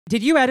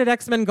Did you edit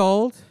X-Men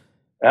Gold?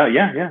 Oh,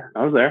 yeah.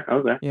 I was there.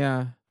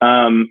 Yeah.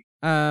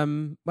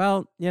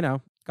 Well,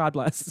 God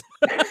bless.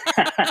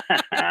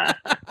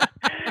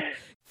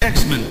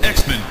 X-Men.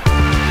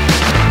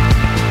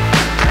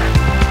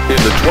 In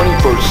the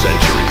 21st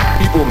century,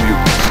 evil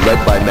mutants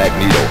led by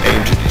Magneto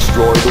aim to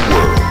destroy the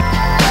world.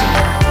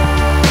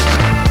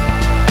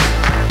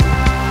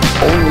 The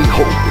only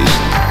hope is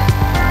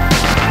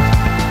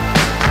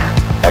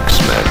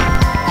X-Men.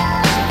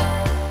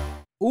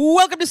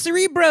 Welcome to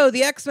Cerebro,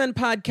 the X-Men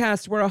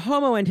podcast, where a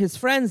homo and his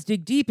friends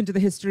dig deep into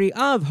the history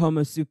of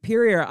Homo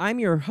Superior. I'm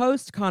your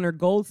host, Connor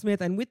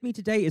Goldsmith, and with me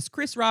today is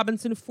Chris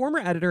Robinson, former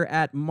editor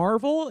at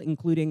Marvel,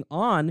 including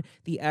on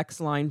the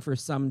X-Line for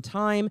some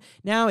time,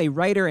 now a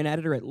writer and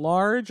editor at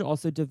large,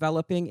 also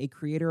developing a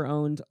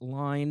creator-owned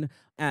line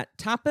at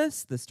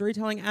Tapas, the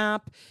storytelling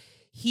app.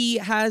 He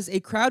has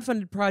a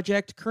crowdfunded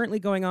project currently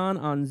going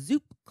on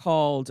Zoop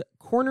called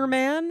Corner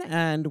Man,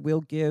 and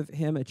we'll give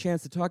him a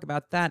chance to talk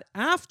about that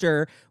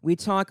after we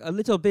talk a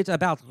little bit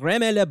about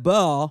Remy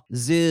LeBeau,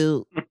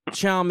 the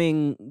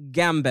charming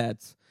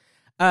Gambit.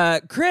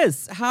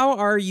 Chris, how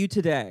are you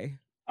today?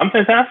 I'm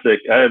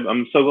fantastic.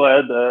 I'm so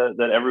glad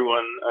that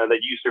everyone, that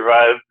you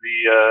survived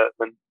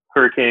the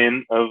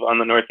hurricane on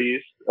the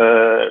Northeast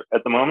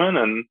at the moment.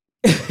 And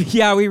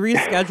yeah, we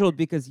rescheduled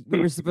because we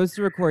were supposed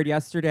to record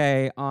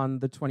yesterday on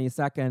the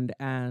 22nd,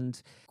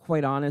 and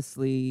quite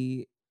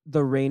honestly,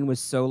 the rain was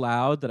so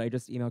loud that I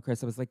just emailed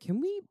Chris. I was like,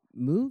 can we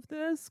move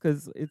this?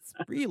 Because it's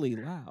really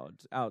loud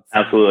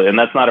outside. Absolutely. And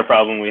that's not a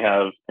problem we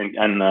have in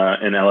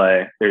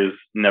LA. There's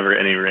never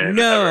any rain.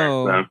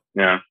 No. Ever, so,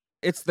 yeah.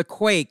 It's the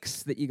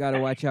quakes that you got to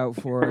watch out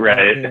for.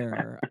 Right.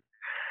 There.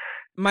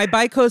 My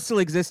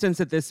bicoastal existence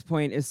at this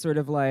point is sort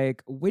of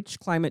like, which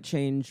climate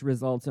change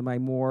results am I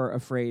more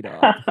afraid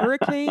of?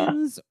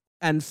 Hurricanes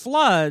and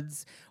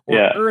floods, or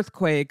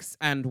earthquakes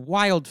and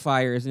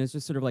wildfires? And it's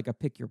just sort of like a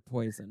pick your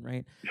poison,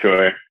 right?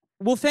 Sure.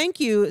 Well, thank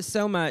you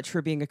so much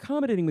for being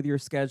accommodating with your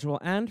schedule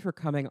and for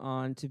coming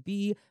on to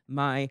be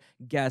my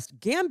guest.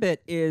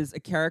 Gambit is a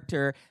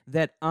character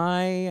that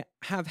I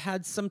have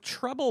had some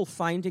trouble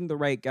finding the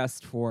right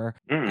guest for.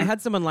 I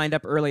had someone lined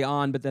up early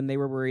on, but then they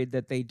were worried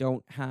that they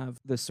don't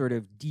have the sort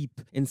of deep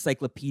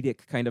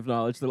encyclopedic kind of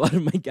knowledge that a lot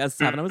of my guests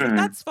have. And I was like,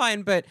 that's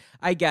fine, but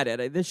I get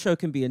it. This show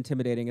can be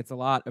intimidating. It's a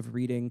lot of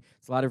reading.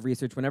 It's a lot of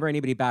research. Whenever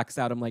anybody backs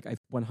out, I'm like, I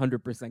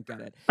 100% get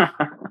it.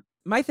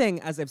 My thing,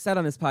 as I've said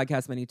on this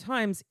podcast many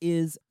times,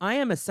 is I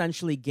am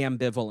essentially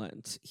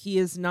Gambivalent. He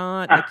is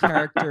not a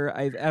character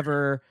I've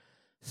ever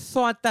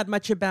thought that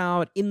much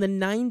about. In the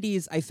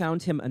 90s, I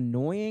found him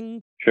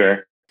annoying. Sure.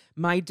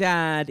 My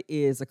dad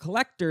is a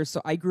collector, so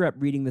I grew up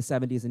reading the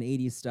 70s and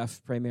 80s stuff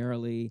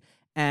primarily.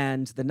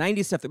 And the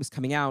 90s stuff that was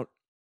coming out,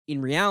 in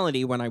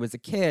reality, when I was a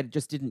kid,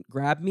 just didn't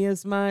grab me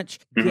as much.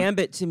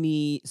 Gambit, to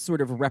me,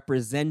 sort of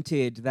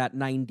represented that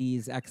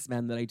 90s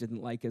X-Men that I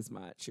didn't like as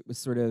much. It was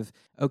sort of,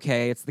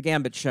 okay, it's the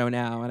Gambit show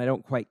now, and I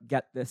don't quite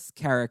get this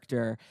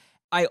character.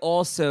 I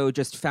also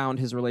just found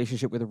his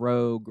relationship with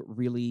Rogue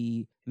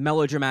really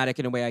melodramatic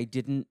in a way I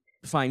didn't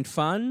find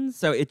fun.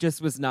 So it just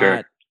was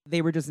not,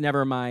 they were just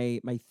never my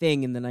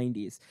thing in the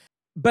 90s.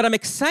 But I'm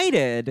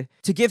excited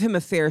to give him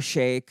a fair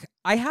shake.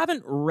 I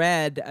haven't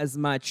read as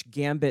much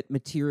Gambit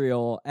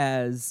material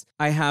as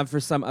I have for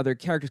some other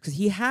characters, because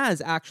he has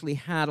actually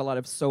had a lot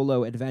of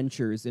solo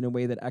adventures in a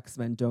way that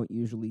X-Men don't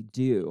usually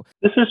do.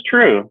 This is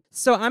true.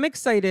 So I'm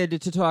excited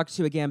to talk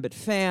to a Gambit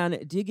fan,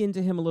 dig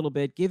into him a little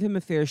bit, give him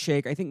a fair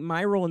shake. I think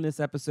my role in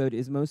this episode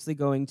is mostly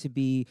going to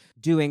be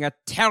doing a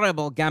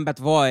terrible Gambit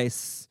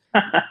voice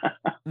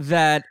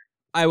that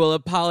I will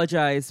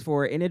apologize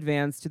for in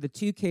advance to the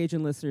 2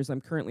 Cajun listeners I'm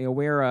currently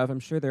aware of. I'm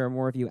sure there are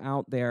more of you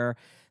out there.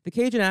 The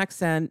Cajun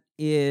accent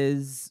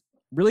is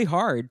really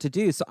hard to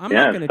do, so I'm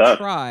not going to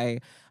try.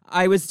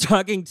 I was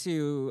talking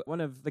to one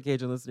of the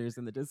Cajun listeners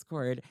in the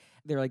Discord.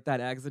 They're like, that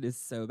accent is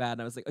so bad.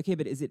 And I was like, okay,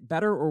 but is it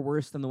better or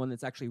worse than the one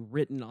that's actually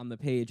written on the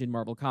page in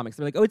Marvel Comics?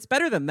 They're like, oh, it's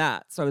better than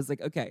that. So I was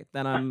like, okay,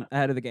 then I'm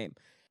ahead of the game.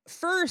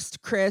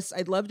 First, Chris,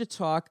 I'd love to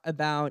talk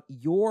about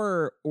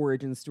your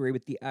origin story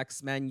with the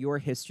X-Men, your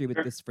history with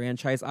this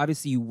franchise.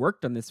 Obviously, you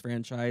worked on this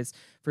franchise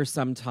for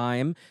some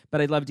time, but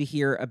I'd love to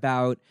hear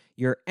about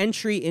your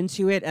entry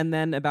into it and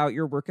then about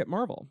your work at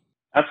Marvel.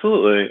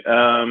 Absolutely.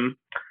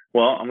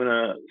 Well, I'm going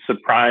to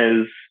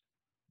surprise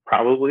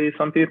probably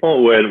some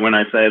people when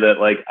I say that,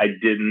 like, I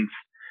didn't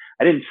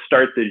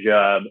start the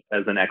job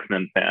as an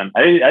X-Men fan.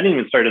 I didn't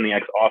even start in the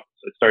X office.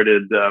 I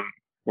started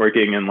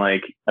working in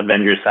like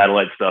Avengers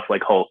satellite stuff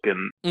like Hulk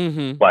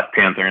and Black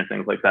Panther and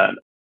things like that.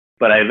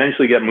 But I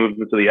eventually get moved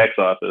into the X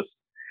office.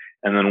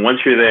 And then once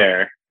you're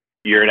there,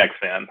 you're an X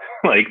fan.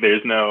 Like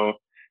there's no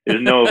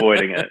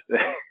avoiding it.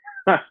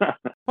 Well,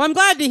 I'm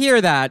glad to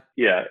hear that.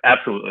 Yeah,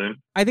 absolutely.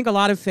 I think a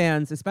lot of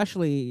fans,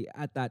 especially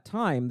at that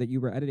time that you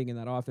were editing in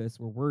that office,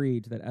 were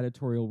worried that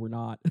editorial were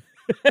not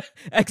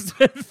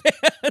X-Men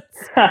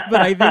fans.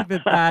 But I think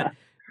that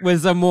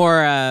was a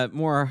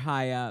more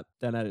high up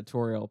than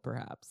editorial,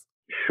 perhaps.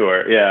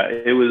 Sure. Yeah,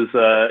 it was.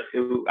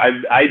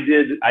 I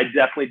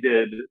definitely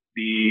did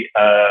the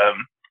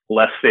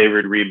less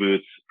favored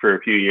reboots for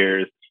a few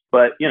years.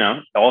 But,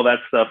 all that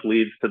stuff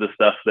leads to the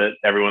stuff that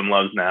everyone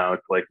loves now.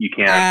 It's like you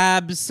can't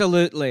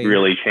absolutely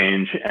really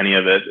change any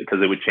of it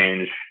because it would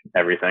change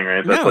everything,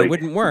 right? That's no, like it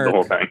wouldn't work. The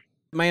whole thing.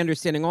 My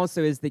understanding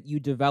also is that you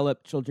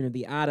developed Children of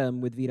the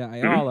Atom with Vita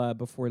Ayala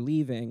before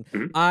leaving.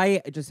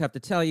 I just have to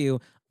tell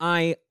you,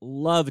 I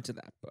loved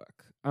that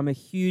book. I'm a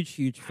huge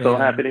fan. So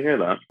happy to hear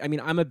that. I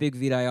mean, I'm a big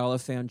Vita Ayala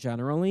fan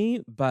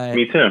generally, but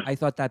me too. I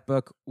thought that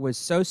book was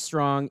so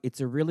strong. It's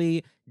a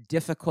really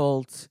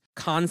difficult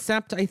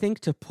concept, I think,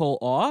 to pull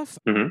off.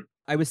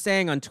 I was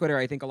saying on Twitter,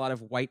 I think a lot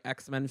of white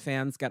X-Men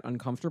fans get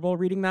uncomfortable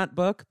reading that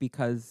book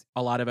because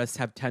a lot of us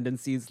have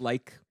tendencies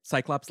like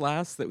Cyclops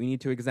Lass that we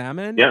need to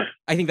examine. Yeah.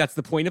 I think that's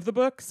the point of the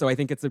book, so I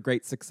think it's a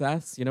great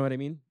success. You know what I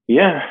mean?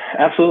 Yeah,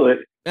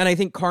 absolutely. And I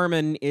think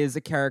Carmen is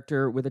a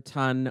character with a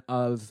ton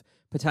of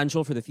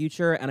potential for the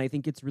future, and I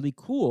think it's really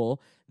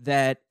cool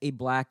that a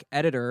Black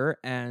editor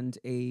and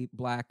a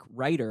Black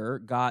writer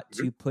got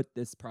to put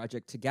this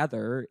project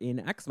together in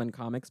X-Men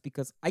comics,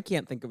 because I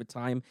can't think of a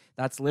time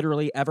that's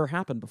literally ever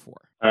happened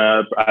before.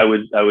 I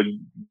would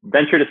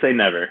venture to say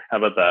never.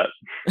 How about that?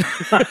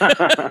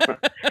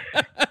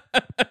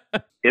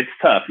 It's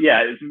tough.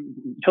 Yeah,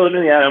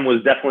 Children of the Atom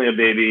was definitely a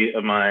baby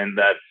of mine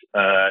that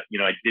I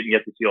didn't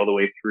get to see all the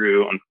way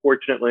through,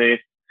 unfortunately.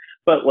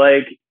 But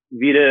like,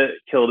 Vita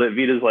killed it.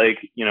 Vita's like,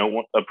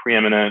 a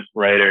preeminent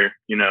writer,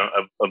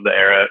 of the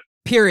era.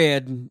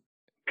 Period,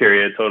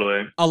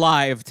 totally.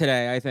 Alive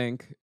today, I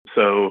think.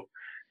 So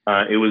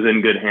it was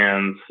in good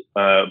hands.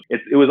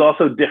 It was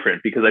also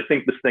different because I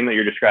think this thing that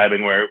you're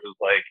describing, where it was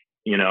like,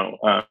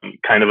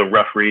 kind of a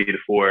rough read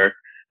for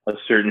a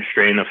certain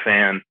strain of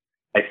fan,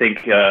 I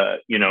think,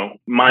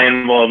 my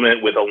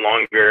involvement with a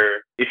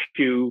longer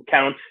issue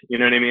count, you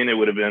know what I mean? It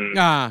would have been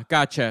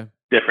gotcha.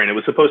 different. It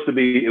was supposed to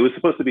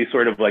be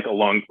sort of like a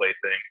long play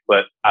thing,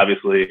 but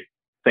obviously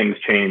things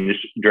changed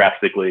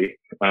drastically,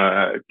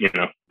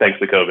 thanks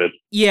to COVID.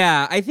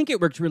 Yeah, I think it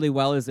worked really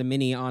well as a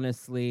mini,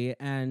 honestly,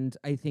 and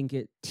I think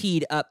it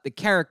teed up the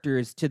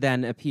characters to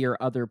then appear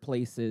other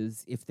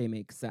places if they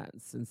make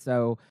sense. And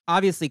so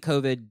obviously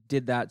COVID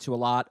did that to a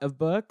lot of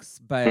books,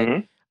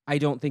 but I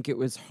don't think it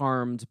was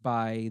harmed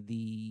by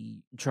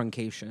the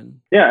truncation.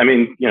 Yeah, I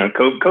mean,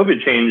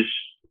 COVID changed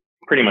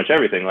pretty much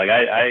everything. Like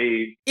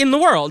I in the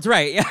world,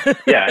 right? Yeah.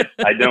 Yeah,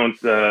 I don't.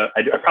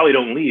 I probably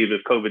don't leave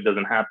if COVID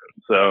doesn't happen.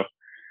 So,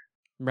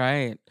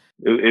 right.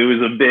 It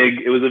was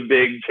a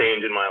big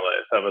change in my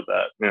life. How about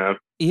that? Yeah.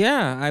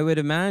 Yeah, I would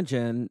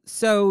imagine.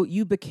 So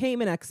you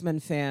became an X-Men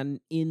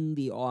fan in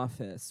The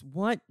Office.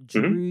 What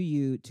drew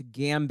you to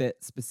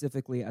Gambit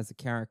specifically as a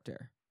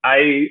character?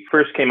 I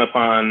first came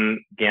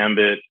upon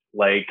Gambit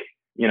like,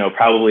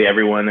 probably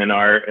everyone in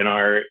our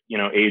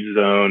age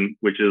zone,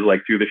 which is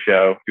like through the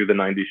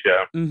 90s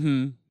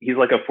show. He's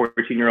like a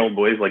 14-year-old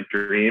boy's like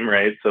dream,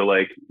 right? So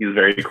like he's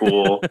very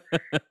cool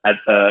at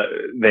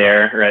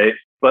there, right?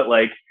 But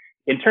like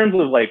in terms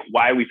of like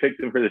why we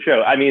picked him for the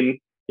show, I mean,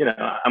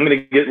 I'm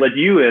gonna let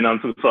you in on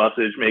some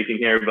sausage making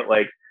here, but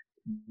like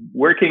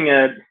working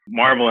at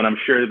Marvel, and I'm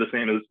sure the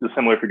same is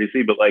similar for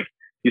DC, but like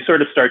you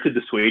sort of start to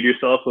dissuade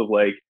yourself of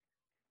like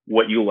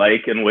what you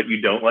like and what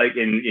you don't like,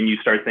 and you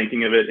start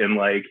thinking of it in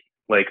like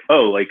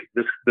oh, like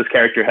this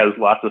character has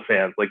lots of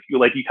fans. Like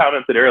you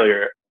commented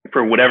earlier,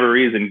 for whatever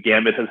reason,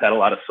 Gambit has had a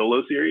lot of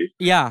solo series.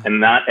 Yeah. And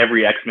not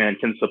every X-Man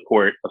can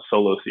support a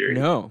solo series.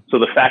 No. So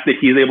the fact that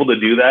he's able to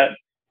do that,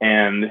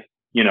 and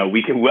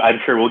I'm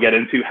sure we'll get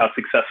into how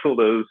successful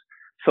those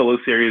solo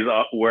series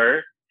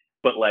were,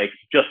 but like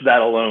just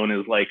that alone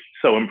is like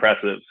so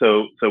impressive.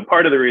 So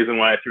part of the reason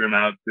why I threw him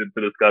out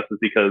to discuss is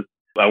because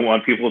I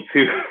want people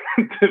to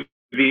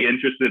be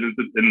interested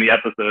in the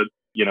episode,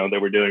 that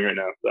we're doing right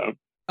now. So.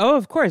 Oh,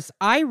 of course.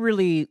 I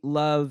really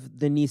love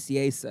the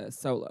Niciesa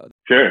solo.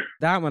 Sure.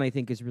 That one I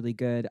think is really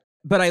good.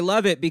 But I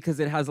love it because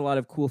it has a lot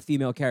of cool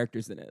female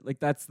characters in it. Like,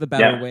 that's the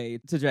better way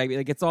to drag me.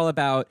 Like, it's all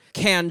about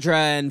Kandra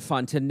and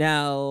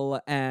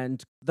Fontanelle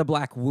and the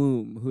Black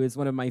Womb, who is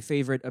one of my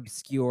favorite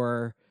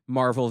obscure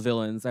Marvel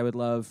villains. I would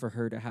love for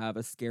her to have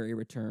a scary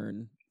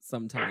return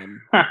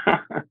sometime.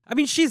 I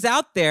mean, she's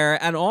out there,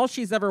 and all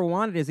she's ever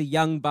wanted is a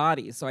young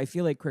body. So I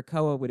feel like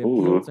Krakoa would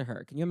appeal to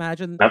her. Can you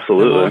imagine them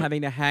all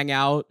having to hang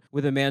out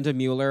with Amanda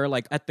Mueller,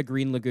 like at the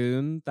Green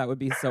Lagoon? That would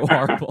be so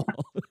horrible.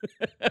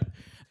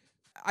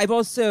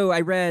 I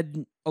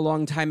read a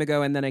long time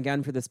ago, and then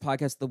again for this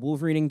podcast, the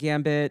Wolverine and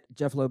Gambit,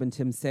 Jeff Loeb and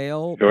Tim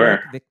Sale,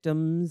 Black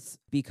Victims,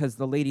 because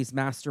the Ladies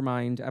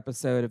Mastermind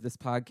episode of this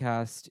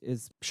podcast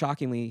is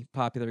shockingly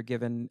popular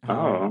given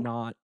how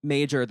not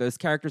major those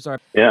characters are.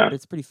 Yeah. But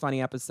it's a pretty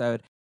funny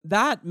episode.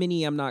 That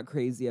mini I'm not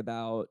crazy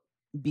about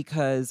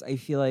because I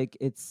feel like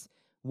it's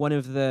one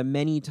of the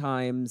many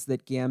times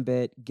that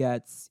Gambit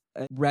gets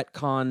a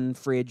retcon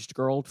fridged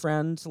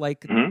girlfriend.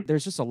 Like,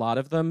 there's just a lot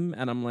of them,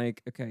 and I'm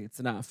like, okay,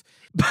 it's enough.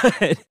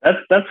 But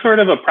that's sort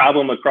of a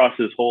problem across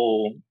his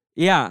whole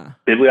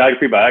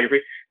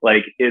bibliography.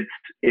 Like, it's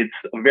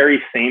very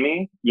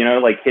samey,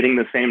 like hitting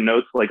the same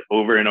notes like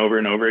over and over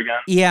and over again.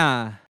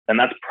 Yeah. And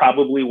that's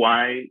probably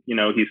why,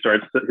 he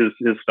starts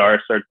his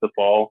star starts to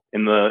fall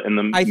in the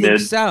mid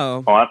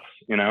aughts,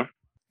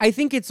 I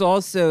think it's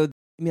also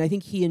I mean, I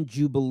think he and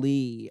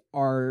Jubilee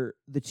are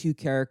the two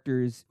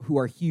characters who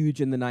are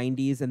huge in the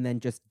 90s and then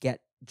just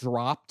get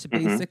dropped,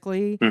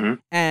 basically.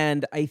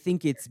 And I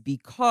think it's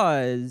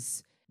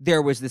because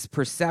there was this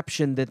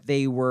perception that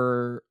they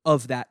were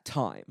of that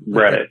time.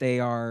 Like that they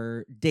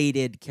are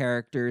dated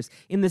characters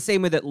in the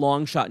same way that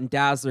Longshot and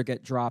Dazzler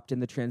get dropped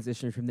in the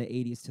transition from the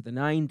 80s to the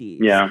 90s.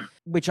 Yeah.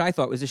 Which I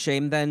thought was a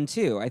shame then,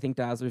 too. I think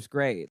Dazzler's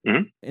great.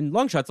 And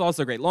Longshot's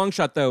also great.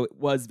 Longshot, though,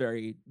 was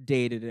very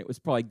dated, and it was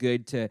probably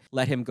good to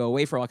let him go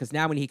away for a while, because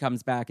now when he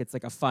comes back, it's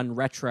like a fun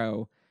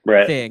retro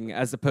thing,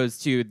 as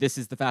opposed to this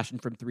is the fashion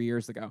from 3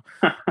 years ago.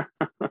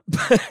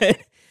 But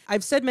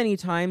I've said many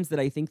times that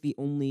I think the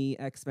only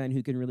X-Men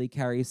who can really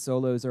carry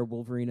solos are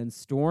Wolverine and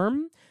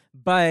Storm,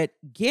 but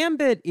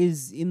Gambit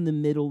is in the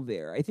middle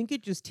there. I think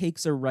it just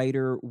takes a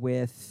writer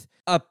with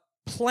a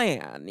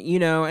plan, you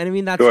know, and I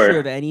mean, that's true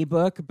of any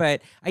book,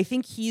 but I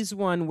think he's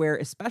one where,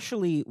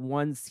 especially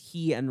once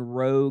he and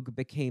Rogue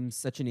became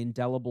such an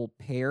indelible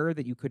pair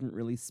that you couldn't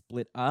really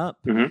split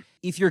up,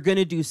 if you're going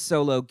to do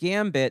solo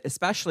Gambit,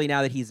 especially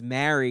now that he's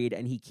married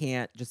and he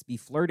can't just be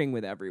flirting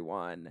with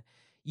everyone,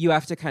 you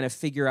have to kind of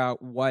figure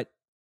out what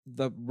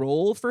the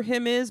role for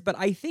him is. But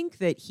I think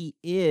that he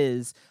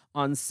is,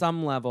 on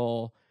some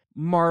level,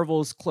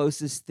 Marvel's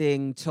closest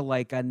thing to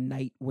like a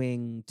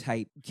Nightwing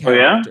type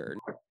character.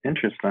 Oh, yeah?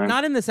 Interesting.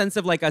 Not in the sense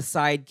of like a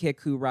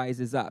sidekick who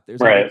rises up.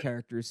 There's other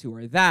characters who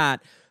are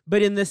that.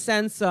 But in the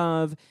sense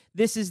of,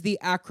 this is the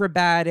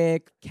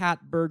acrobatic cat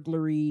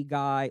burglary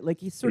guy. Like,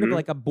 he's sort of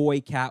like a boy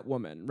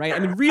Catwoman, right? I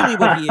mean, really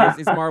what he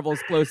is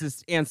Marvel's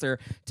closest answer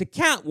to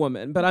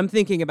Catwoman. But I'm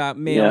thinking about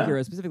male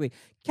heroes specifically.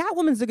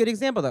 Catwoman's a good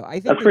example, though. I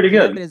think that's pretty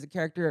good. Is a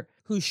character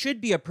who should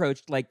be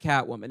approached like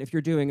Catwoman if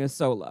you're doing a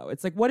solo.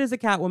 It's like, what is a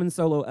Catwoman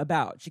solo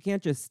about? She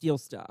can't just steal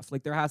stuff.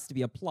 Like, there has to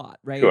be a plot,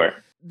 right? Sure.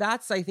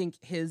 That's, I think,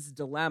 his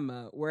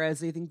dilemma.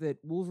 Whereas I think that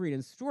Wolverine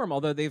and Storm,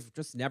 although they've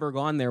just never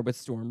gone there with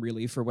Storm,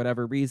 really, for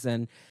whatever reason.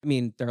 I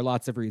mean, there are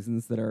lots of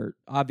reasons that are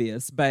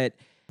obvious, but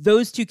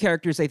those two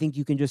characters, I think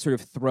you can just sort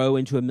of throw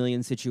into a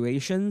million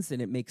situations,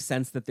 and it makes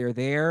sense that they're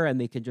there, and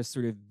they can just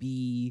sort of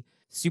be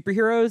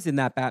superheroes in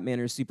that Batman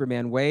or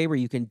Superman way, where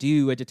you can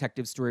do a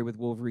detective story with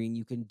Wolverine,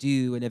 you can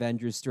do an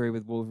Avengers story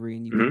with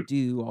Wolverine, you can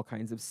do all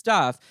kinds of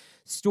stuff.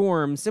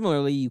 Storm,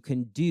 similarly, you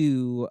can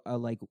do a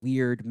like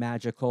weird,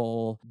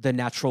 magical, the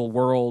natural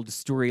world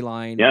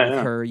storyline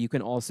with her. You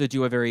can also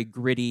do a very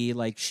gritty,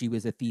 like she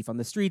was a thief on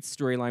the streets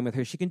storyline with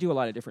her. She can do a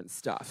lot of different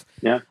stuff.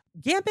 Yeah.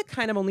 Gambit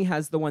kind of only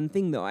has the one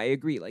thing, though. I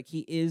agree. Like,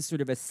 he is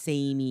sort of a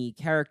samey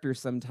character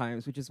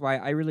sometimes, which is why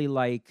I really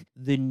like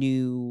the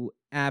new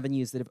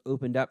avenues that have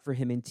opened up for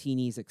him in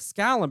Teeny's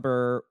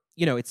Excalibur.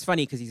 You know, it's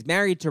funny because he's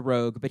married to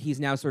Rogue, but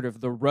he's now sort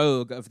of the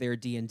Rogue of their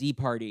D&D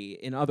party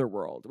in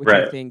Otherworld, which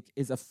I think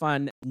is a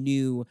fun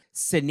new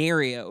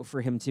scenario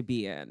for him to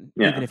be in,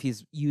 even if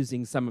he's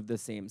using some of the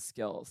same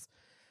skills.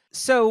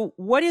 So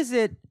what is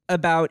it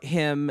about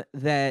him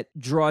that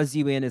draws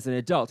you in as an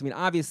adult? I mean,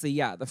 obviously,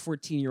 the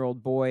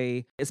 14-year-old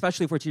boy,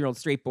 especially 14-year-old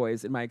straight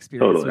boys, in my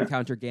experience, who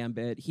encounter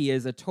Gambit, he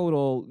is a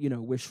total, you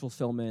know, wish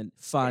fulfillment,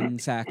 fun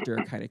factor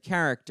kind of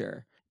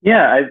character.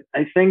 Yeah,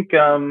 I think,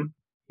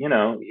 you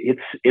know,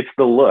 it's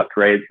the look,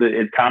 right?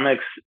 In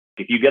comics,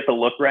 if you get the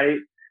look right,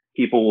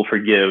 people will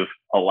forgive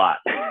a lot.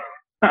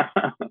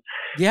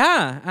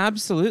 Yeah,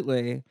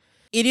 absolutely.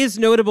 It is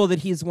notable that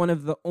he's one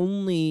of the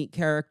only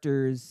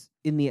characters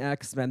in the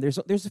X-Men. There's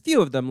a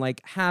few of them,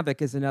 like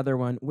Havoc is another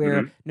one,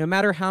 where no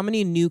matter how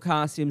many new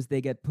costumes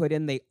they get put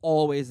in, they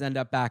always end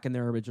up back in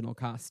their original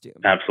costume.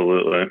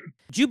 Absolutely.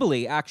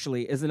 Jubilee,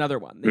 actually, is another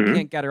one. They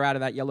can't get her out of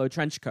that yellow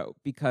trench coat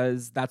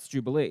because that's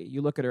Jubilee.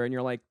 You look at her and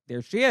you're like,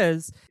 there she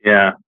is.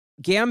 Yeah.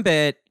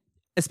 Gambit,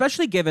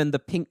 especially given the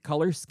pink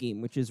color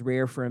scheme, which is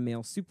rare for a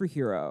male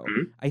superhero,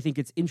 I think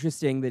it's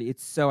interesting that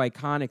it's so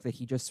iconic that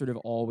he just sort of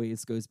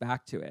always goes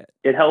back to it.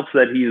 It helps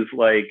that he's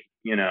like,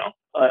 you know,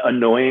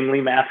 annoyingly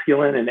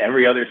masculine in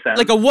every other sense.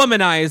 Like a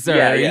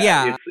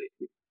womanizer.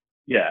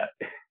 Yeah.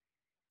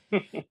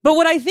 But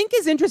what I think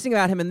is interesting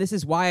about him, and this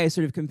is why I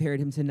sort of compared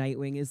him to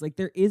Nightwing, is like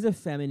there is a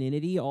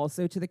femininity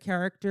also to the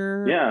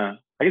character. Yeah,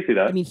 I can see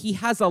that. I mean, he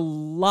has a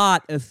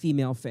lot of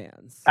female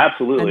fans.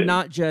 Absolutely. And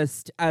not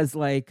just as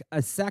like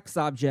a sex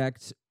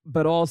object,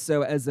 but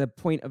also as a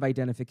point of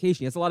identification.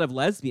 He has a lot of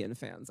lesbian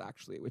fans,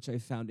 actually, which I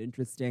found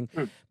interesting.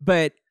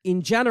 But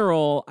in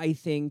general, I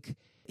think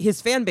his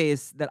fan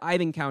base that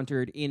I've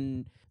encountered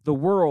in the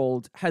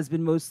world has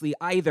been mostly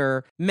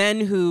either men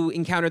who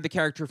encountered the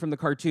character from the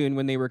cartoon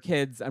when they were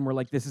kids and were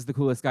like, this is the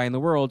coolest guy in the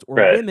world, or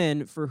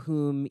women for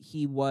whom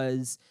he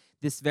was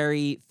this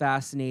very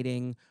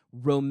fascinating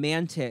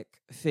romantic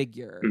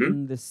figure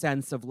in the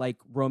sense of like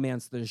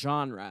romance the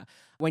genre.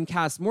 When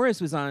Cass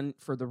Morris was on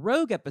for the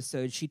Rogue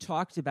episode, she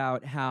talked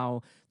about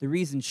how the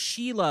reason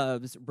she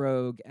loves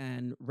Rogue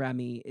and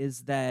Remy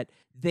is that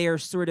they're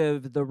sort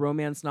of the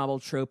romance novel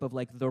trope of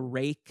like the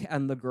rake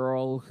and the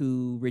girl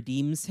who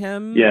redeems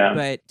him,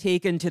 but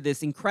taken to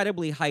this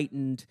incredibly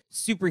heightened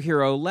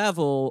superhero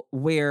level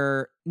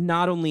where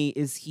not only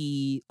is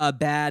he a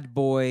bad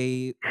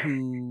boy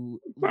who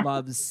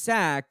loves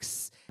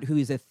sex,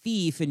 who's a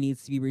thief and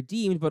needs to be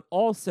redeemed, but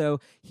also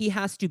he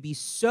has to be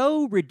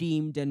so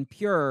redeemed and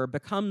pure,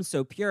 become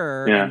so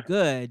pure and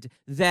good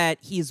that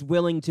he's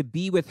willing to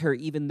be with her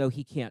even though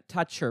he can't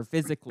touch her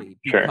physically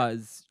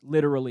because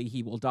literally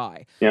he will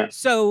die.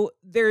 So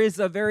there is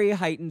a very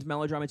heightened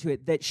melodrama to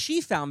it that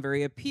she found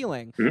very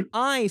appealing.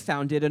 I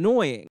found it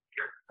annoying.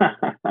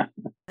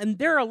 And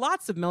there are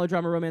lots of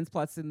melodrama romance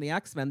plots in the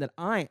X-Men that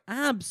I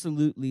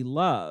absolutely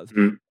love.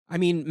 I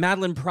mean,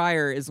 Madeline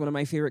Pryor is one of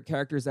my favorite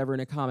characters ever in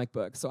a comic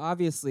book. So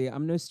obviously,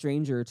 I'm no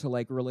stranger to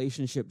like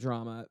relationship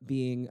drama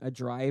being a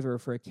driver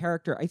for a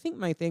character. I think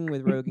my thing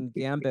with Rogue and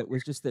Gambit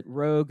was just that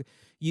Rogue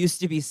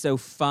used to be so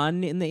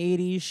fun in the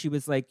 80s. She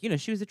was like,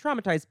 she was a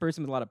traumatized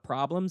person with a lot of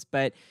problems,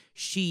 but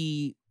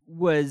she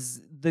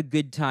was the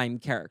good time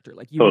character.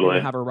 Like you were going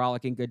to have a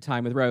rollicking good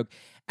time with Rogue.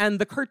 And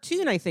the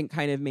cartoon, I think,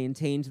 kind of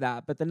maintained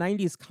that. But the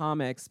 90s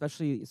comics,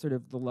 especially sort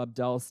of the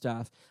Lobdell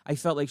stuff, I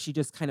felt like she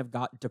just kind of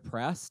got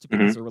depressed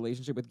because her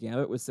relationship with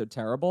Gambit was so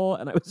terrible.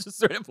 And I was just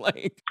sort of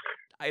like,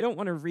 I don't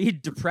want to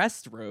read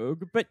depressed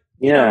Rogue. But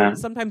you know,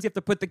 sometimes you have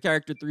to put the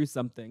character through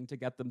something to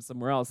get them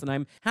somewhere else. And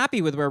I'm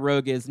happy with where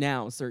Rogue is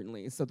now,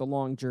 certainly. So the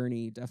long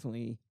journey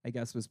definitely, I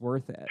guess, was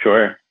worth it.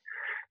 Sure.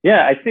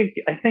 Yeah, I think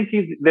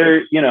he's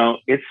there.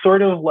 It's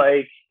sort of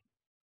like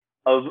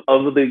of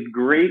the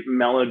great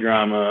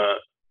melodrama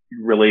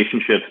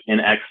relationships in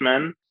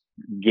X-Men,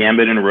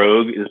 Gambit and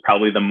Rogue is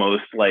probably the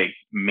most like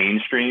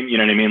mainstream. You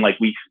know what I mean? Like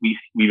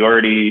we've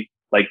already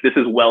like this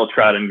is well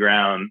trodden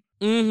ground.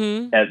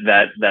 At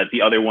that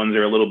the other ones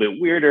are a little bit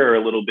weirder or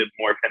a little bit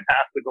more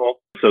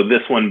fantastical. So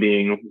this one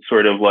being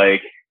sort of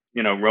like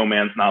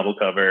romance novel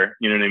cover.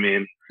 You know what I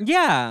mean?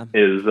 Yeah.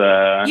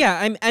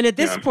 And at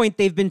this point,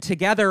 they've been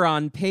together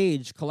on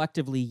page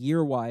collectively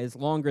year-wise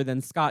longer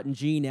than Scott and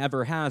Jean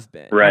ever have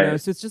been. Right.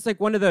 So it's just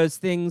like one of those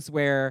things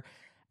where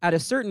at a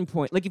certain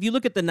point, like if you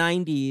look at the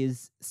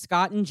 90s,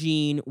 Scott and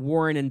Jean,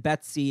 Warren and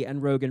Betsy,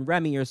 and Rogue and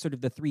Remy are sort of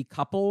the three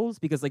couples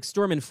because like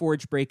Storm and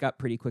Forge break up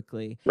pretty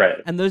quickly. Right.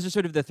 And those are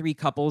sort of the three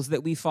couples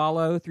that we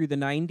follow through the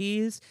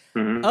 90s.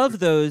 Of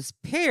those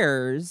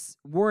pairs,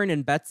 Warren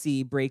and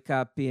Betsy break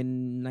up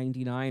in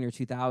 99 or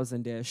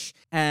 2000-ish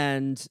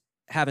and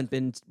haven't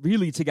been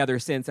really together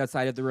since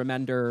outside of the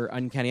Remender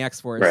Uncanny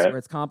X-Force where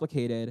it's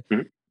complicated.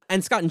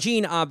 And Scott and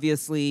Jean,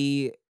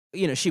 obviously,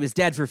 she was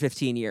dead for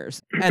 15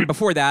 years. And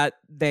before that,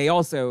 they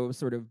also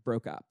sort of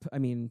broke up. I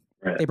mean,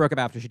 they broke up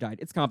after she died.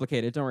 It's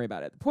complicated. Don't worry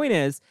about it. The point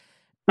is,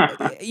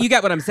 you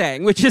get what I'm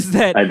saying, which is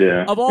that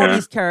of all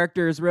these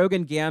characters, Rogue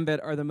and Gambit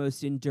are the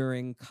most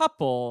enduring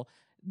couple.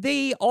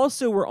 They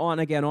also were on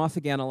again, off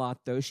again a lot,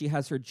 though. She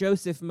has her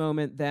Joseph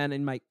moment then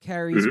in Mike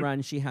Carey's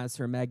run. She has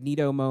her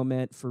Magneto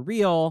moment for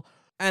real.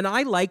 And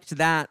I liked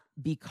that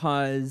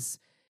because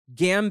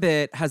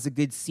Gambit has a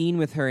good scene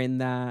with her in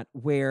that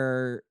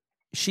where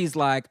she's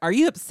like, "Are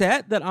you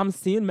upset that I'm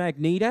seeing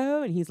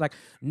Magneto?" And he's like,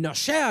 "No,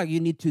 Cher, you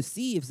need to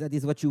see if that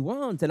is what you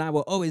want. And I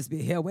will always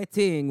be here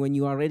waiting when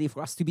you are ready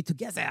for us to be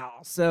together."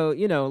 So,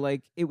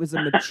 like it was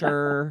a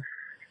mature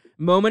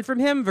moment from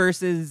him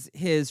versus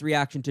his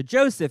reaction to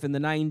Joseph in the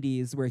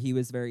 90s where he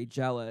was very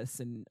jealous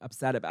and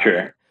upset about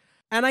it.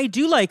 And I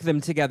do like them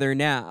together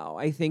now.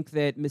 I think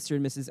that Mr.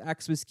 and Mrs.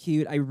 X was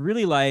cute. I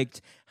really liked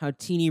how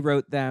Teeny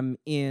wrote them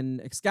in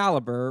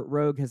Excalibur.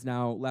 Rogue has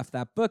now left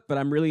that book, but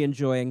I'm really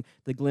enjoying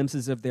the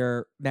glimpses of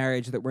their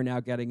marriage that we're now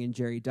getting in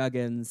Jerry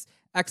Duggan's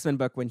X-Men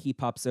book when he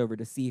pops over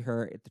to see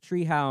her at the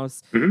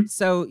treehouse.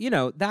 So,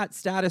 that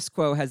status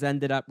quo has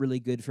ended up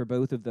really good for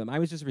both of them. I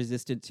was just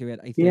resistant to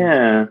it, I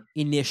think,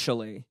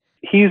 initially.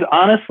 He's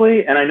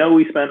honestly, and I know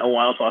we spent a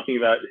while talking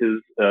about his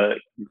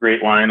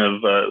great line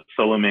of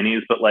solo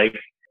minis, but like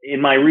in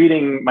my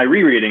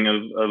rereading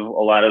of a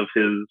lot of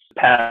his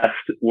past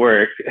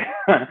work,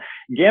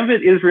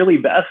 Gambit is really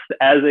best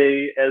as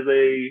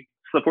a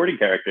supporting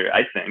character,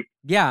 I think.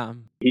 Yeah.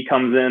 He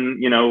comes in,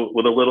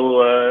 with a little,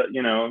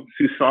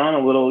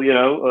 soupçon, a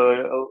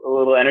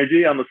little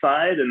energy on the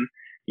side, and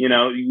you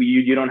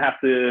don't have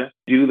to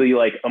do the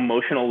like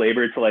emotional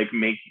labor to like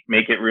make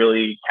it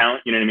really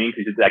count. You know what I mean?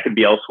 Because that could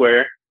be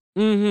elsewhere.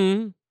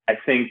 I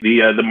think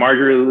the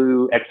Marjorie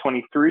Liu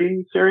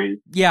X-23 series,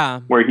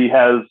 where he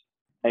has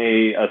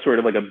a sort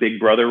of like a big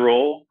brother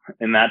role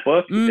in that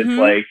book. It's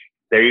like,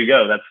 there you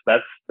go.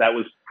 That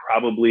was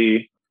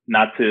probably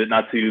not to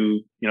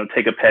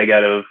take a peg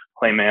out of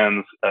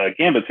Clayman's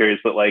Gambit series,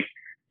 but like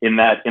in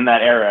that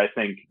era, I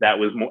think that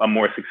was a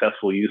more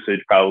successful usage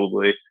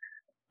probably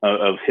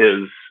of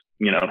his,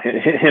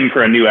 him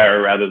for a new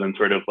era rather than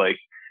sort of like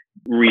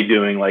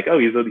redoing like, oh,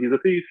 he's a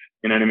thief.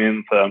 You know what I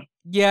mean? So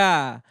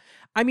yeah.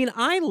 I mean,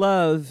 I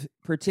love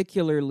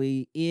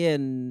particularly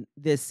in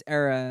this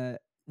era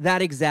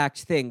that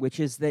exact thing, which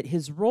is that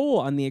his role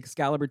on the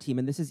Excalibur team,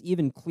 and this is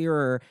even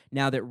clearer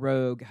now that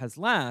Rogue has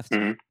left,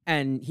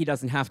 and he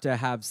doesn't have to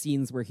have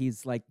scenes where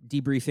he's like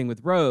debriefing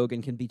with Rogue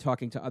and can be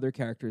talking to other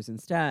characters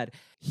instead.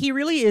 He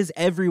really is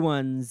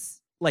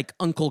everyone's like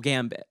Uncle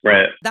Gambit.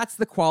 Right. That's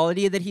the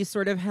quality that he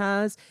sort of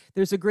has.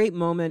 There's a great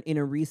moment in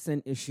a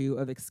recent issue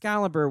of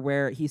Excalibur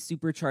where he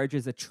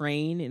supercharges a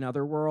train in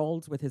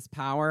Otherworld with his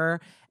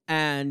power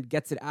and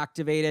gets it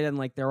activated, and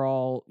like they're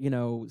all, you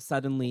know,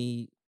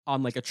 suddenly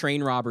on like a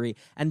train robbery.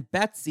 And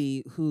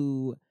Betsy,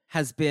 who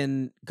has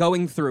been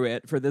going through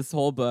it for this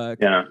whole book,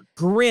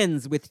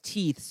 grins with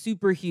teeth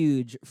super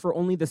huge for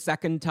only the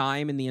second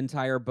time in the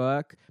entire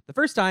book. The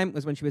first time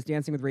was when she was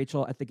dancing with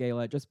Rachel at the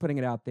gala, just putting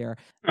it out there.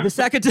 The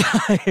second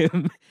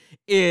time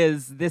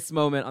is this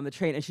moment on the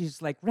train, and she's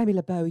just like, Remy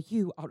LeBeau,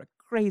 you are a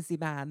crazy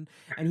man.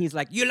 And he's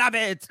like, you love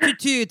it,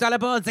 toot all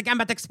aboard the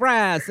Gambit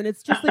Express. And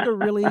it's just like a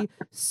really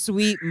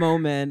sweet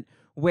moment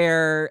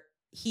where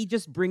he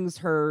just brings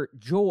her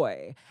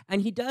joy.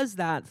 And he does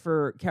that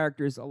for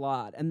characters a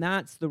lot. And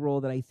that's the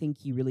role that I think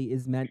he really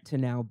is meant to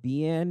now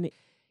be in.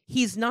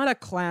 He's not a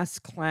class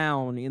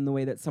clown in the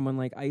way that someone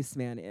like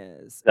Iceman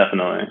is.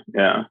 Definitely,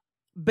 yeah.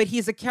 But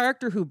he's a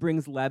character who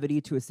brings levity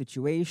to a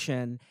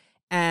situation.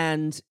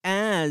 And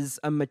as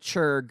a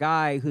mature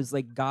guy who's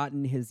like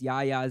gotten his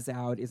yayas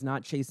out, is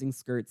not chasing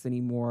skirts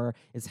anymore,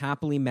 is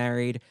happily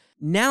married,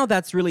 now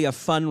that's really a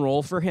fun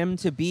role for him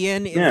to be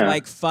in, is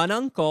like fun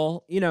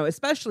uncle, you know,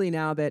 especially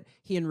now that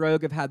he and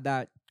Rogue have had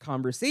that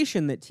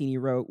conversation that Teeny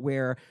wrote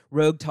where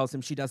Rogue tells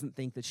him she doesn't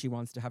think that she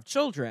wants to have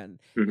children.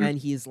 And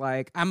he's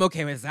like, I'm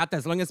okay with that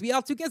as long as we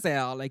are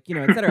together, like, you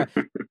know, etc.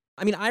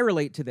 I mean, I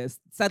relate to this,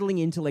 settling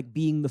into like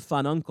being the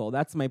fun uncle.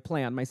 That's my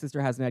plan. My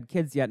sister hasn't had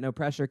kids yet. No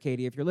pressure,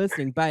 Katie, if you're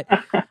listening. But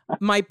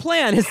my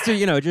plan is to,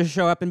 you know, just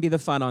show up and be the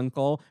fun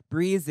uncle,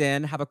 breeze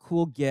in, have a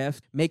cool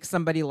gift, make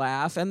somebody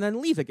laugh, and then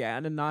leave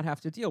again and not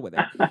have to deal with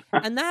it.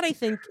 And that, I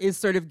think, is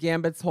sort of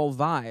Gambit's whole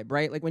vibe,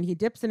 right? Like when he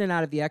dips in and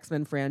out of the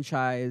X-Men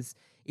franchise,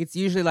 it's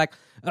usually like,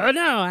 oh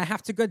no, I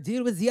have to go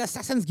deal with the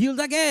Assassin's Guild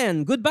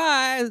again.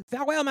 Goodbye.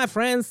 Farewell, my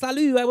friends.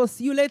 Salut. I will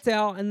see you later.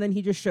 And then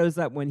he just shows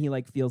up when he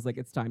like feels like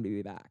it's time to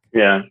be back.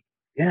 Yeah.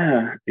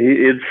 Yeah.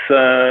 It's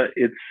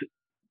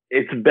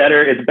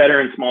better. It's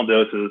better in small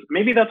doses.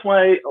 Maybe that's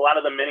why a lot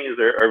of the minis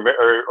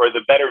are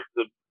the better,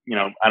 you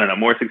know, I don't know,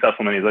 more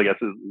successful minis, I guess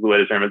is the way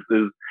to term it,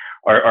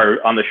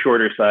 are on the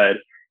shorter side.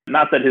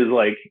 Not that his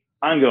like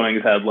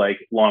ongoings have like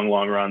long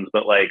runs,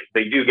 but like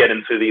they do get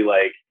into the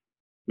like,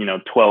 you know,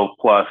 12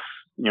 plus,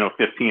 you know,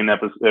 15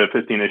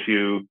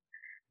 issue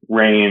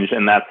range.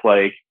 And that's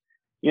like,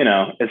 you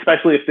know,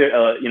 especially if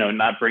they're, you know,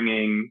 not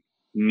bringing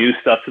new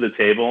stuff to the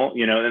table,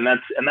 you know, and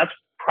that's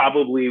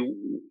probably,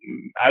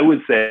 I would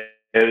say,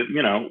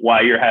 you know,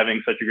 why you're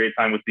having such a great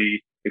time with the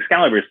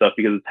Excalibur stuff,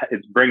 because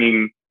it's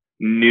bringing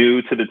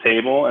new to the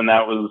table. And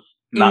that was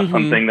not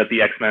something that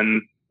the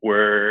X-Men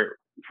were,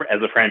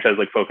 as a franchise,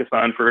 like focused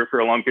on for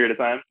a long period of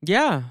time.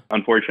 Yeah.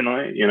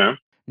 Unfortunately, you know?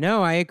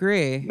 No, I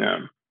agree. Yeah.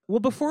 Well,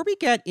 before we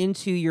get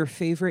into your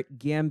favorite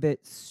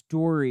Gambit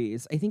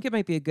stories, I think it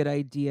might be a good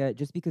idea,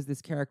 just because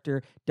this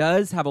character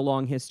does have a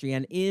long history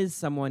and is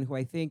someone who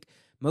I think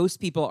most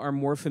people are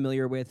more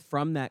familiar with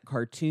from that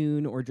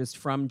cartoon or just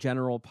from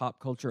general pop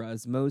culture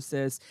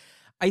osmosis.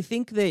 I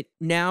think that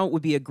now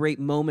would be a great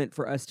moment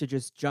for us to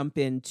just jump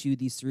into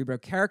the Cerebro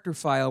character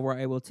file, where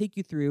I will take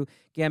you through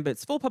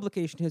Gambit's full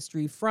publication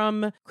history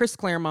from Chris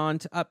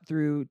Claremont up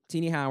through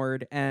Tini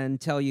Howard and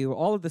tell you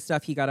all of the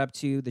stuff he got up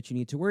to that you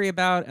need to worry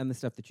about and the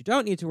stuff that you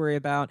don't need to worry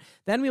about.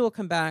 Then we will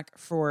come back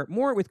for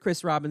more with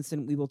Chris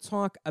Robinson. We will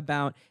talk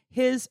about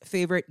his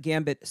favorite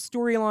Gambit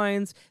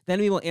storylines.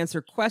 Then we will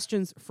answer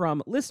questions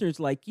from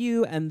listeners like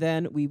you, and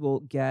then we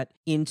will get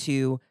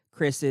into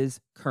Chris's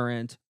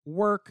current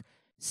work.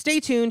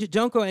 Stay tuned.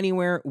 Don't go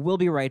anywhere. We'll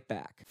be right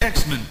back.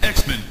 X-Men.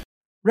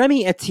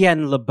 Remy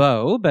Etienne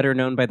LeBeau, better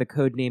known by the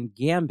codename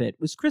Gambit,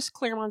 was Chris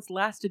Claremont's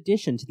last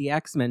addition to the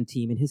X-Men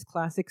team in his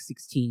classic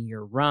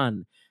 16-year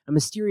run. A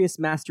mysterious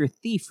master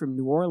thief from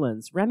New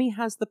Orleans, Remy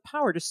has the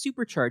power to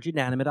supercharge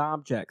inanimate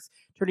objects,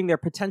 turning their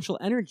potential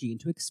energy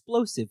into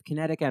explosive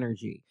kinetic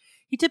energy.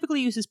 He typically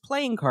uses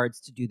playing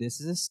cards to do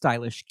this as a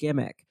stylish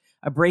gimmick.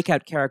 A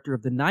breakout character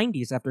of the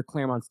 90s after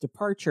Claremont's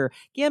departure,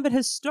 Gambit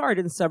has starred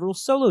in several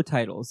solo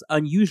titles,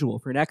 unusual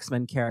for an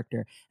X-Men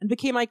character, and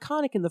became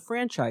iconic in the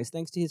franchise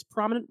thanks to his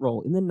prominent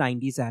role in the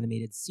 90s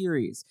animated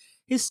series.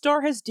 His star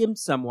has dimmed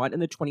somewhat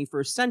in the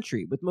 21st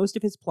century, with most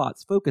of his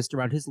plots focused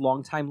around his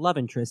longtime love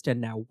interest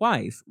and now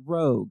wife,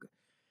 Rogue.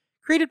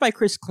 Created by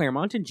Chris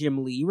Claremont and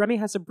Jim Lee, Remy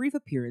has a brief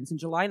appearance in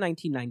July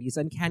 1990's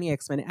Uncanny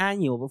X-Men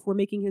Annual before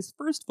making his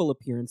first full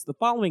appearance the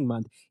following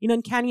month in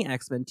Uncanny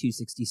X-Men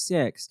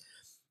 266.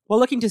 While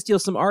looking to steal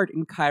some art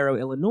in Cairo,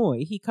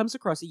 Illinois, he comes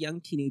across a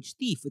young teenage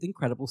thief with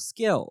incredible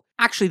skill.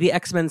 Actually, the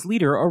X-Men's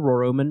leader,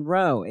 Aurora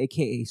Monroe,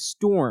 aka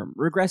Storm,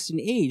 regressed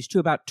in age to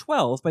about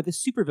 12 by the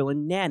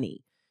supervillain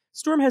Nanny.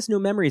 Storm has no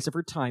memories of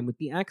her time with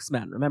the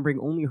X-Men, remembering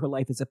only her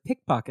life as a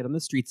pickpocket on the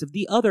streets of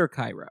the other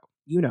Cairo.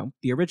 You know,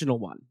 the original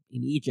one,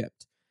 in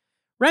Egypt.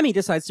 Remy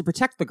decides to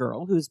protect the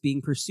girl, who is being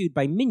pursued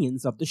by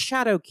minions of the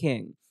Shadow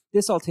King.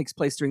 This all takes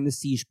place during the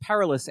Siege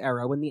Perilous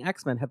era when the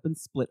X-Men have been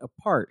split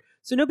apart,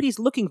 so nobody's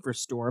looking for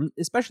Storm,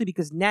 especially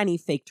because Nanny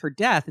faked her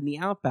death in the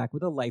Outback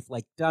with a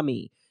lifelike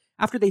dummy.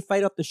 After they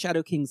fight off the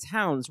Shadow King's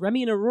hounds,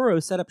 Remy and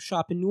Ororo set up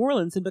shop in New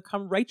Orleans and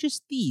become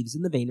righteous thieves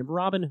in the vein of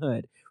Robin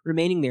Hood,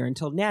 remaining there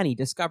until Nanny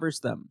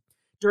discovers them.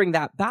 During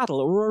that battle,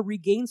 Ororo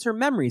regains her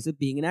memories of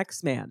being an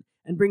X-Man,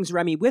 and brings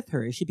Remy with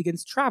her as she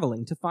begins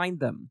traveling to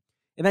find them.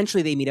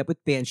 Eventually, they meet up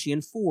with Banshee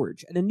and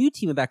Forge, and a new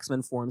team of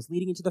X-Men forms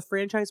leading into the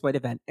franchise-wide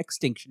event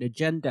Extinction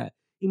Agenda,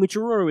 in which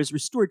Ororo is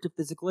restored to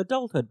physical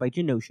adulthood by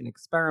Genosian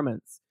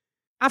experiments.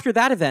 After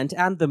that event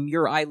and the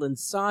Muir Island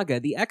saga,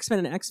 the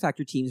X-Men and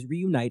X-Factor teams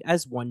reunite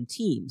as one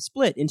team,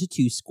 split into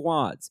two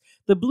squads,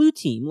 the Blue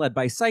Team, led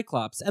by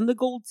Cyclops, and the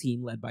Gold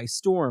Team, led by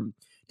Storm.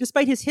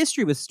 Despite his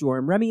history with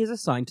Storm, Remy is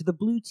assigned to the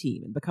Blue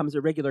Team and becomes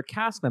a regular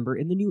cast member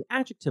in the new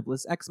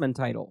adjectiveless X-Men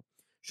title.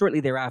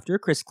 Shortly thereafter,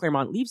 Chris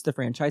Claremont leaves the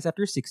franchise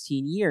after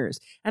 16 years,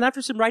 and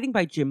after some writing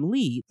by Jim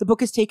Lee, the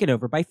book is taken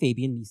over by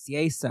Fabian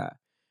Nicieza.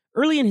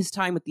 Early in his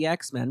time with the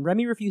X-Men,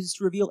 Remy refuses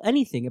to reveal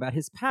anything about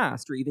his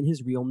past or even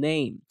his real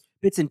name.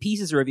 Bits and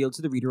pieces are revealed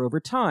to the reader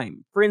over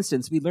time. For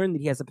instance, we learn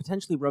that he has a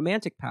potentially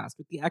romantic past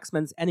with the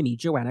X-Men's enemy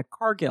Joanna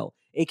Cargill,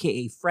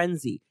 aka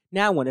Frenzy,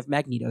 now one of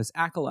Magneto's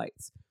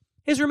acolytes.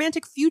 His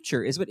romantic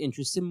future is what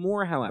interests him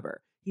more,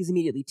 however. He's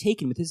immediately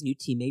taken with his new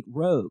teammate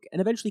Rogue,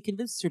 and eventually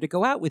convinces her to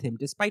go out with him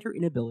despite her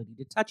inability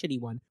to touch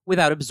anyone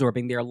without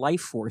absorbing their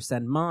life force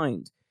and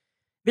mind.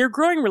 Their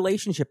growing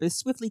relationship is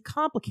swiftly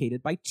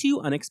complicated by two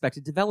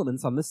unexpected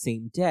developments on the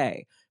same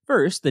day.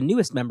 First, the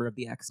newest member of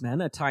the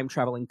X-Men, a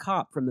time-traveling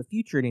cop from the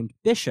future named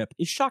Bishop,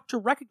 is shocked to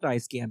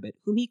recognize Gambit,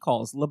 whom he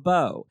calls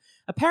LeBeau.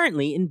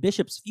 Apparently, in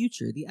Bishop's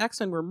future, the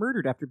X-Men were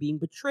murdered after being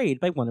betrayed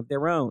by one of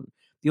their own.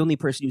 The only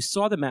person who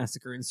saw the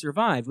massacre and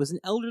survived was an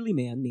elderly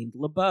man named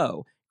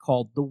LeBeau,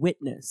 called the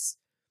Witness.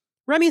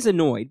 Remy's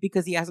annoyed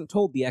because he hasn't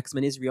told the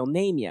X-Men his real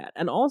name yet,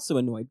 and also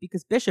annoyed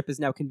because Bishop is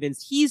now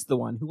convinced he's the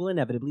one who will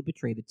inevitably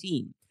betray the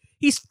team.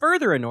 He's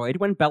further annoyed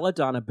when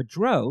Belladonna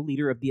Bedreau,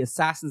 leader of the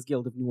Assassin's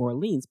Guild of New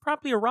Orleans,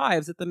 promptly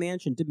arrives at the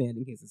mansion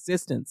demanding his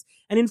assistance,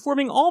 and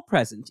informing all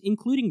present,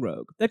 including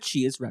Rogue, that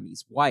she is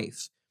Remy's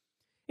wife.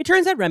 It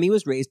turns out Remy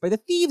was raised by the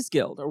Thieves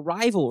Guild, a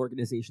rival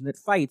organization that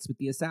fights with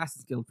the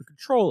Assassin's Guild for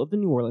control of the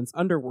New Orleans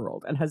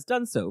underworld, and has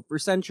done so for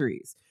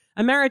centuries.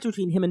 A marriage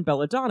between him and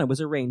Belladonna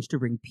was arranged to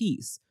bring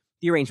peace.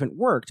 The arrangement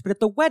worked, but at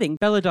the wedding,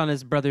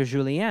 Belladonna's brother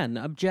Julien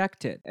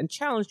objected and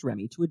challenged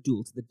Remy to a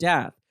duel to the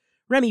death.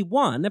 Remy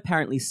won,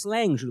 apparently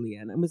slaying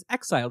Julien, and was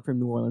exiled from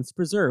New Orleans to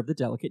preserve the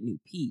delicate new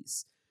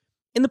peace.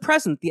 In the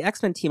present, the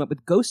X-Men team up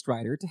with Ghost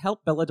Rider to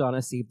help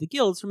Belladonna save the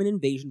guilds from an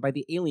invasion by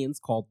the aliens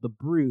called the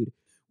Brood.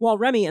 While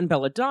Remy and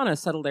Belladonna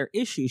settle their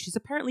issue, she's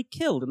apparently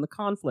killed in the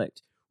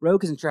conflict.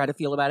 Rogue isn't sure how to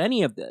feel about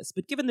any of this,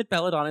 but given that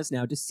Belladonna is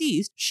now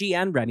deceased, she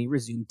and Remy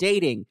resume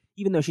dating,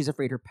 even though she's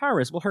afraid her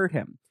powers will hurt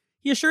him.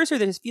 He assures her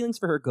that his feelings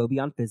for her go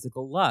beyond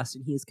physical lust,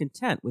 and he is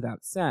content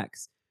without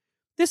sex.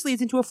 This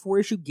leads into a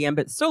 4-issue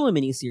Gambit solo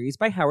miniseries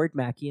by Howard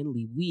Mackie and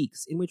Lee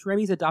Weeks, in which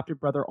Remy's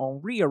adopted brother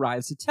Henri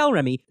arrives to tell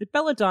Remy that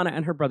Belladonna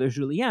and her brother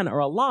Julien are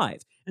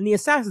alive, and the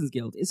Assassin's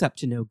Guild is up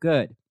to no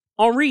good.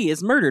 Henri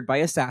is murdered by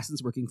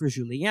assassins working for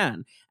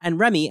Julien, and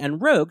Remy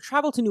and Rogue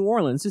travel to New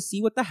Orleans to see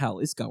what the hell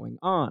is going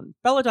on.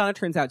 Belladonna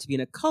turns out to be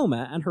in a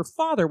coma, and her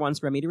father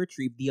wants Remy to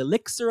retrieve the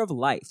Elixir of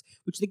Life,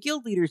 which the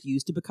guild leaders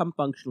use to become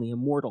functionally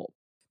immortal.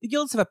 The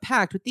guilds have a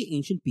pact with the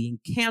ancient being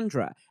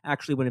Kandra,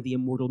 actually one of the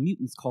immortal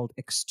mutants called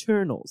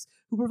Externals,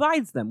 who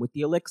provides them with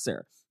the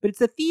elixir, but it's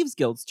the Thieves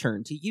Guild's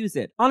turn to use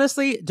it.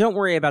 Honestly, don't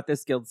worry about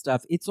this guild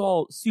stuff, it's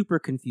all super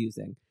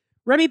confusing.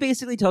 Remy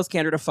basically tells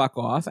Kandra to fuck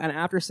off, and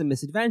after some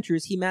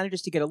misadventures, he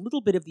manages to get a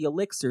little bit of the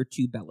elixir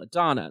to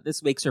Belladonna.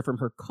 This wakes her from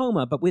her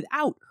coma, but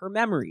without her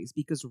memories,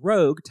 because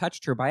Rogue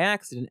touched her by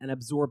accident and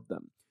absorbed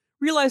them.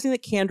 Realizing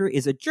that Kandra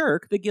is a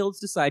jerk, the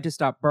guilds decide to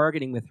stop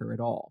bargaining with her at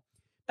all.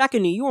 Back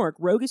in New York,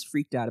 Rogue is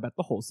freaked out about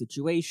the whole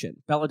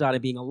situation. Belladonna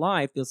being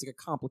alive feels like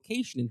a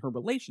complication in her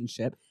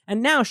relationship,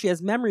 and now she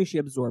has memories she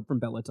absorbed from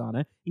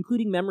Belladonna,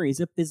 including memories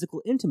of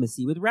physical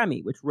intimacy with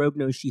Remy, which Rogue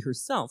knows she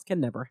herself can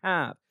never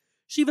have.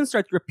 She even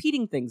starts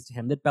repeating things to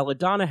him that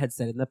Belladonna had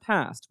said in the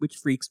past, which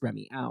freaks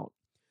Remy out.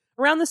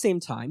 Around the same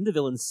time, the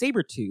villain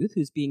Sabretooth,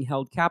 who's being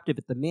held captive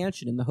at the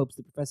mansion in the hopes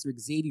that Professor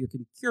Xavier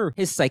can cure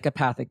his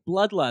psychopathic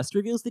bloodlust,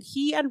 reveals that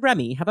he and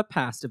Remy have a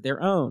past of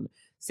their own.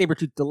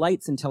 Sabretooth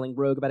delights in telling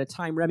Rogue about a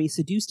time Remy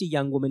seduced a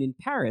young woman in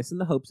Paris in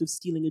the hopes of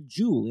stealing a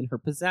jewel in her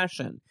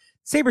possession.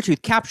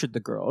 Sabretooth captured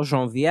the girl,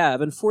 Geneviève,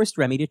 and forced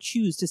Remy to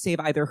choose to save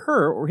either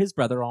her or his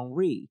brother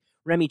Henri.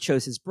 Remy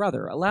chose his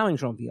brother, allowing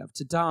Geneviève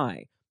to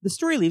die. The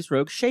story leaves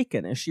Rogue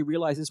shaken as she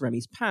realizes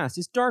Remy's past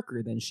is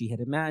darker than she had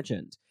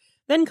imagined.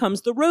 Then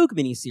comes the Rogue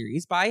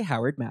miniseries by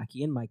Howard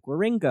Mackie and Mike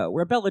Wieringo,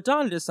 where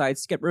Belladonna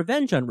decides to get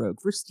revenge on Rogue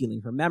for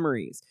stealing her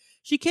memories.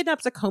 She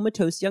kidnaps a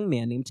comatose young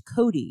man named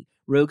Cody,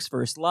 Rogue's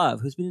first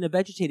love, who's been in a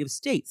vegetative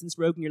state since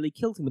Rogue nearly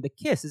killed him with a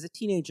kiss as a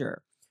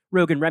teenager.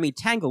 Rogue and Remy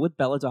tangle with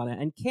Belladonna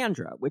and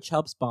Kandra, which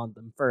helps bond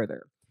them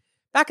further.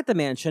 Back at the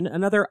mansion,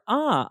 another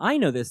I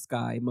know this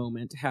guy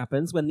moment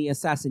happens when the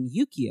assassin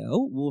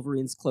Yukio,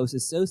 Wolverine's close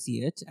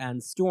associate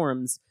and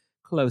Storm's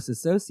close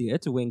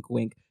associate, wink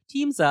wink,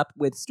 teams up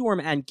with Storm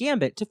and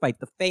Gambit to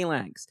fight the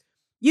Phalanx.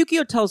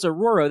 Yukio tells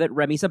Aurora that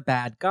Remy's a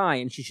bad guy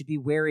and she should be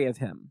wary of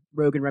him.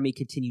 Rogue and Remy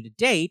continue to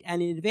date,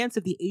 and in advance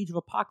of the Age of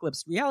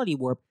Apocalypse reality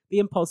warp, they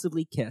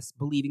impulsively kiss,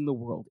 believing the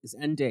world is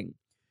ending.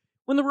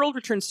 When the world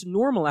returns to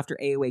normal after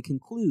AOA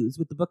concludes,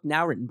 with the book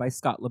now written by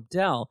Scott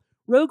Lobdell,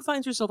 Rogue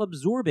finds herself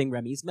absorbing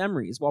Remy's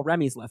memories while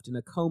Remy's left in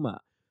a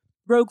coma.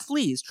 Rogue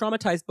flees,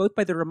 traumatized both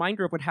by the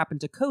reminder of what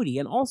happened to Cody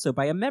and also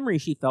by a memory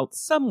she felt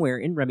somewhere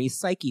in Remy's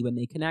psyche when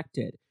they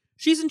connected.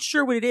 She isn't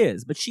sure what it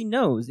is, but she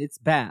knows it's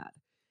bad.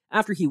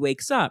 After he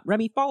wakes up,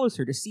 Remy follows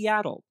her to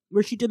Seattle,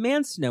 where she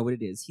demands to know what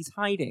it is he's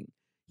hiding.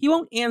 He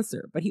won't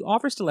answer, but he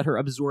offers to let her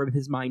absorb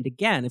his mind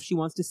again if she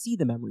wants to see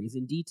the memories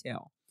in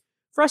detail.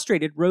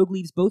 Frustrated, Rogue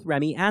leaves both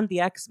Remy and the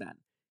X-Men.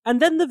 And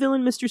then the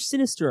villain Mr.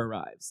 Sinister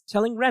arrives,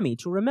 telling Remy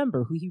to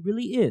remember who he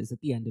really is at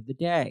the end of the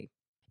day.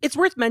 It's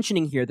worth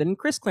mentioning here that in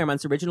Chris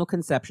Claremont's original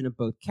conception of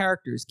both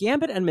characters,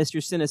 Gambit and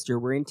Mr. Sinister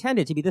were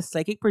intended to be the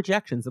psychic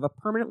projections of a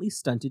permanently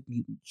stunted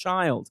mutant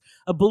child,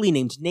 a bully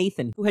named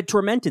Nathan, who had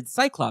tormented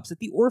Cyclops at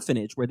the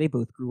orphanage where they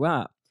both grew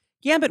up.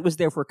 Gambit was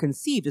therefore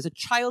conceived as a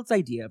child's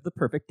idea of the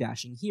perfect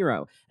dashing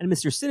hero, and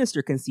Mr.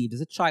 Sinister conceived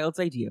as a child's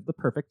idea of the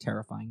perfect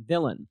terrifying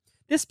villain.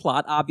 This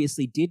plot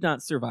obviously did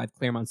not survive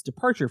Claremont's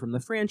departure from the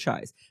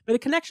franchise, but a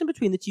connection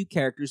between the two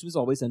characters was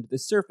always under the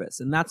surface,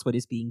 and that's what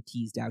is being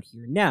teased out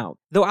here now,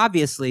 though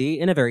obviously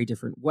in a very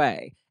different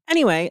way.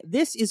 Anyway,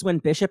 this is when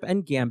Bishop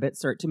and Gambit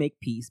start to make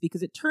peace,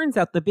 because it turns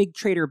out the big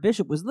traitor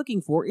Bishop was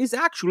looking for is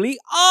actually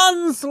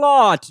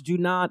Onslaught! Do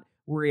not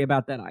worry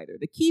about that either.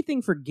 The key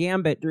thing for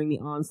Gambit during the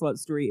Onslaught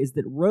story is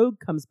that Rogue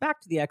comes back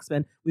to the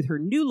X-Men with her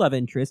new love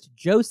interest,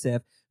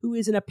 Joseph, who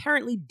is an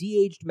apparently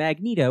de-aged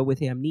Magneto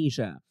with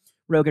amnesia.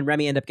 Rogue and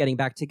Remy end up getting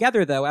back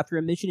together, though, after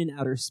a mission in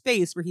outer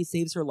space where he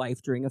saves her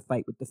life during a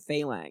fight with the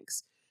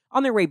Phalanx.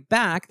 On their way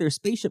back, their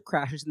spaceship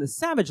crashes in the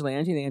Savage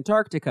Land in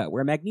Antarctica,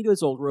 where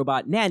Magneto's old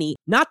robot Nanny,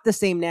 not the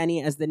same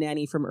Nanny as the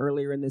Nanny from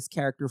earlier in this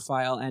character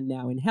file and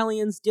now in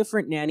Hellions,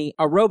 different Nanny,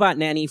 a robot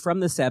Nanny from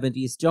the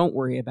 70s, don't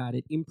worry about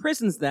it,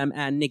 imprisons them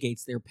and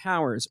negates their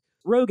powers.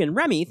 Rogue and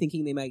Remy,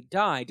 thinking they might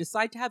die,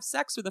 decide to have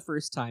sex for the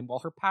first time while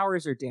her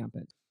powers are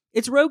dampened.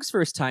 It's Rogue's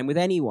first time with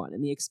anyone,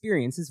 and the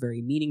experience is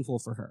very meaningful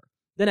for her.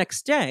 The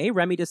next day,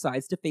 Remy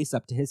decides to face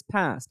up to his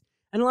past,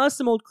 and allows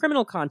some old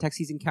criminal contacts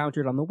he's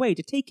encountered on the way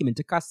to take him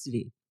into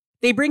custody.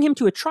 They bring him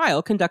to a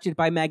trial conducted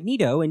by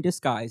Magneto in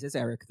disguise as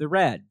Eric the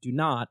Red. Do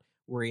not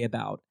worry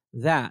about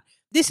that.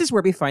 This is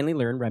where we finally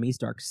learn Remy's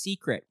dark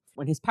secret.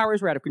 When his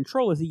powers were out of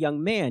control as a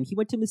young man, he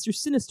went to Mr.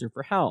 Sinister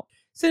for help.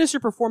 Sinister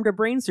performed a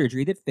brain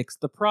surgery that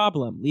fixed the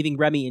problem, leaving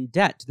Remy in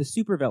debt to the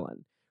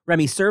supervillain.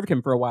 Remy served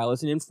him for a while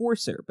as an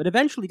enforcer, but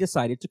eventually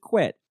decided to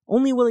quit,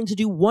 only willing to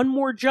do one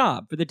more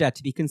job for the debt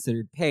to be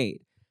considered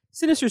paid.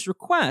 Sinister's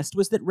request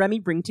was that Remy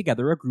bring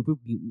together a group of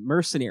mutant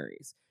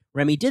mercenaries.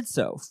 Remy did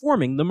so,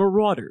 forming the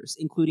Marauders,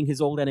 including his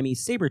old enemy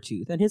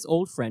Sabretooth and his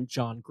old friend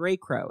John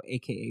Greycrow,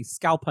 aka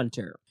Scalp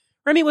Hunter.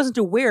 Remy wasn't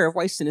aware of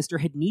why Sinister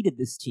had needed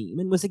this team,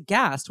 and was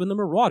aghast when the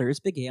Marauders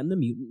began the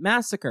Mutant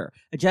Massacre,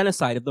 a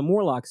genocide of the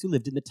Morlocks who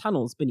lived in the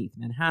tunnels beneath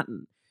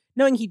Manhattan.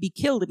 Knowing he'd be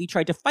killed if he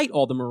tried to fight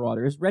all the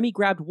Marauders, Remy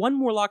grabbed one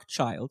Morlock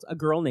child, a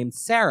girl named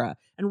Sarah,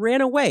 and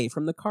ran away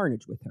from the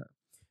carnage with her.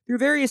 Through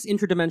various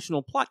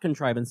interdimensional plot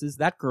contrivances,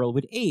 that girl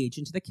would age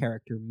into the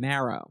character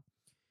Marrow.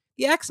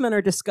 The X-Men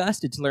are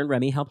disgusted to learn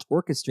Remy helped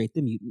orchestrate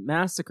the Mutant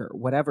Massacre,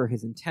 whatever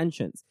his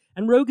intentions,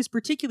 and Rogue is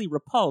particularly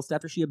repulsed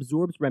after she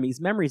absorbs Remy's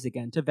memories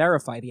again to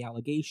verify the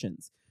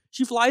allegations.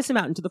 She flies him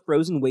out into the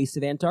frozen wastes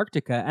of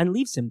Antarctica and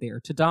leaves him there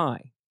to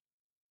die.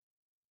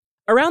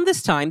 Around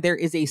this time, there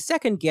is a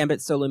second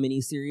Gambit solo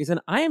miniseries, and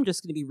I am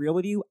just going to be real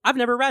with you, I've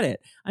never read it.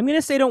 I'm going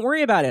to say don't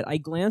worry about it. I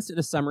glanced at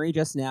a summary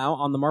just now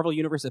on the Marvel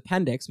Universe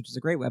Appendix, which is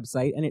a great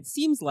website, and it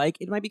seems like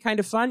it might be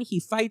kind of fun. He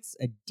fights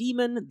a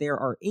demon, there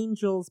are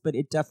angels, but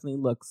it definitely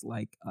looks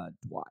like a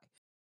Dwy.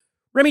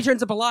 Remy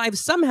turns up alive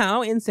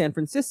somehow in San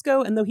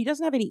Francisco, and though he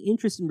doesn't have any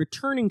interest in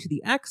returning to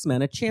the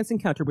X-Men, a chance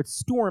encounter with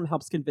Storm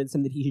helps convince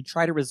him that he should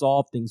try to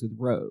resolve things with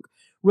Rogue.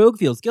 Rogue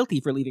feels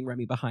guilty for leaving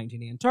Remy behind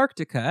in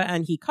Antarctica,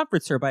 and he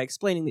comforts her by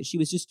explaining that she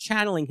was just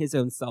channeling his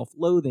own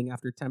self-loathing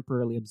after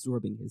temporarily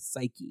absorbing his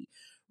psyche.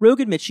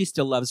 Rogue admits she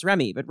still loves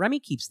Remy, but Remy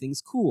keeps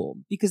things cool,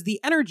 because the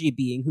energy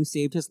being who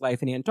saved his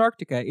life in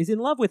Antarctica is in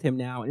love with him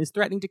now and is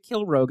threatening to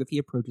kill Rogue if he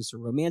approaches her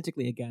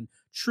romantically again.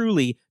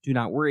 Truly, do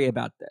not worry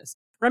about this.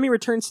 Remy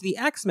returns to the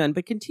X-Men,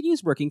 but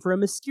continues working for a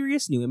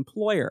mysterious new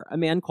employer, a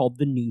man called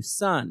the New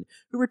Sun,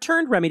 who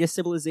returned Remy to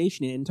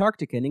civilization in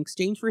Antarctica in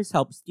exchange for his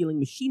help stealing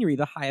machinery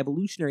the High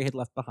Evolutionary had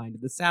left behind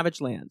in the Savage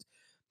Land.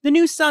 The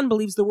New Sun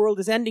believes the world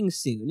is ending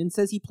soon, and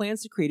says he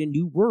plans to create a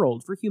new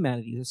world for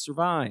humanity to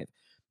survive.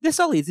 This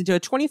all leads into a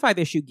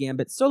 25-issue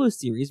Gambit solo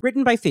series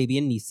written by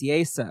Fabian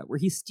Nicieza, where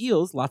he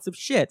steals lots of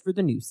shit for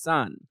the New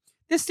Sun.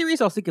 This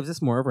series also gives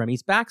us more of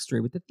Remy's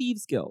backstory with the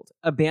Thieves Guild.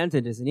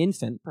 Abandoned as an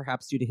infant,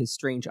 perhaps due to his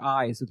strange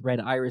eyes with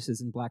red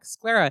irises and black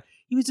sclera,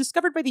 he was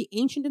discovered by the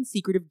ancient and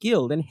secretive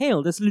guild and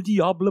hailed as Le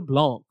Diable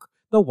Blanc,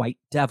 the White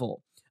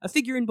Devil, a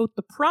figure in both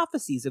the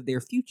prophecies of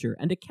their future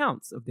and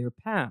accounts of their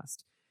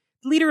past.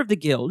 The leader of the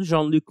guild,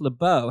 Jean-Luc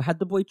Lebeau, had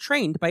the boy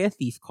trained by a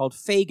thief called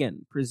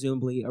Fagin,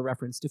 presumably a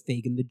reference to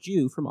Fagin the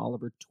Jew from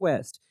Oliver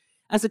Twist.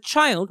 As a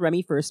child,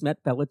 Remy first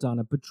met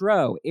Belladonna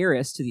Boudreaux,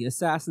 heiress to the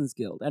Assassin's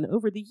Guild, and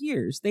over the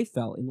years, they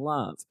fell in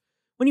love.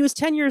 When he was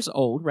 10 years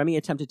old, Remy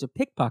attempted to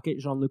pickpocket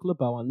Jean-Luc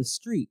Lebeau on the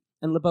street,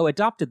 and Lebeau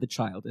adopted the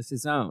child as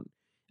his own.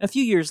 A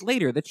few years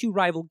later, the two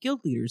rival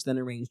guild leaders then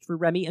arranged for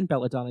Remy and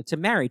Belladonna to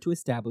marry to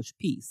establish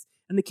peace,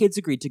 and the kids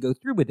agreed to go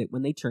through with it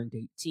when they turned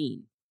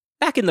 18.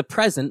 Back in the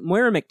present,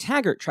 Moira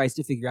McTaggart tries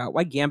to figure out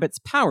why Gambit's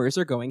powers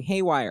are going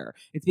haywire.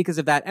 It's because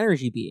of that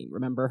energy being.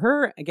 Remember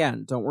her?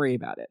 Again, don't worry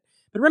about it.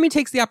 But Remy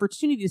takes the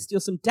opportunity to steal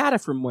some data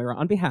from Moira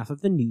on behalf of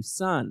the new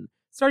son.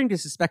 Starting to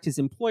suspect his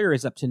employer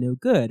is up to no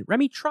good,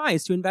 Remy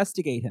tries to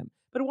investigate him,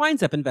 but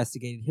winds up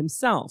investigating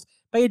himself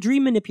by a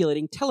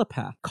dream-manipulating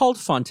telepath called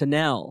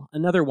Fontanelle,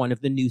 another one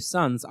of the new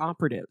son's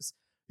operatives.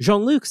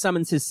 Jean-Luc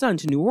summons his son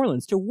to New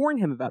Orleans to warn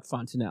him about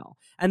Fontanelle,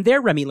 and there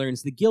Remy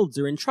learns the guilds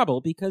are in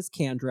trouble because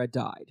Kendra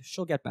died.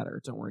 She'll get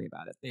better, don't worry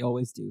about it. They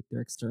always do,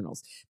 they're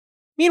externals.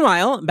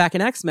 Meanwhile, back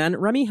in X-Men,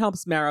 Remy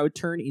helps Marrow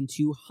turn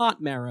into Hot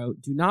Marrow.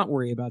 Do not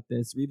worry about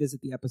this.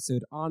 Revisit the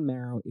episode on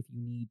Marrow if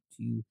you need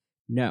to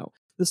know.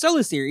 The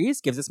solo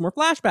series gives us more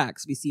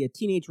flashbacks. We see a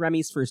teenage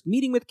Remy's first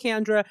meeting with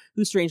Kendra,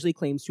 who strangely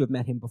claims to have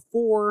met him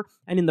before,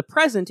 and in the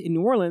present, in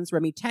New Orleans,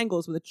 Remy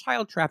tangles with a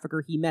child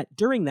trafficker he met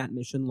during that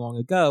mission long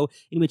ago,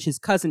 in which his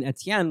cousin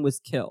Etienne was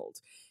killed.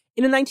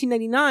 In a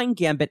 1999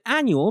 Gambit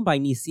Annual by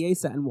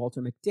Nicieza and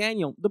Walter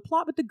McDaniel, the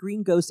plot with the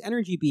green ghost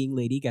energy being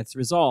lady gets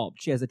resolved.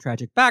 She has a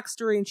tragic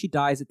backstory and she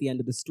dies at the end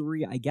of the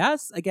story, I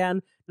guess.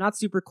 Again, not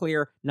super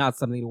clear, not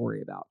something to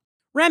worry about.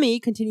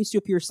 Remy continues to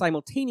appear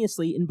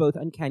simultaneously in both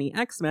Uncanny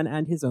X-Men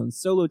and his own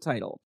solo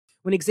title.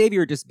 When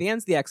Xavier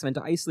disbands the X-Men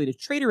to isolate a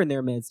traitor in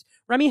their midst,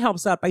 Remy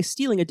helps out by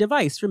stealing a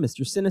device from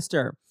Mr.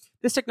 Sinister.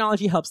 This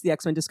technology helps the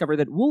X-Men discover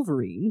that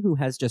Wolverine, who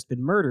has just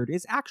been murdered,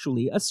 is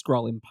actually a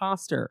Skrull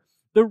imposter.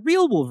 The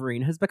real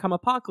Wolverine has become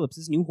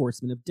Apocalypse's new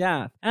Horseman of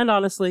Death, and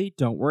honestly,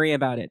 don't worry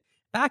about it.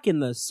 Back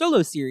in the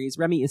solo series,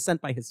 Remy is sent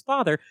by his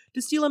father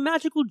to steal a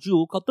magical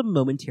jewel called the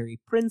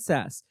Momentary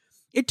Princess.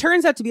 It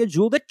turns out to be a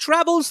jewel that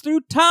travels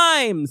through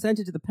time, sent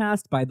into the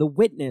past by the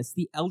Witness,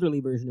 the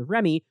elderly version of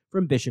Remy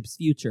from Bishop's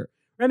future.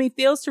 Remy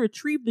fails to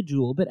retrieve the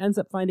jewel, but ends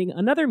up finding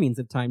another means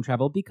of time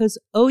travel because,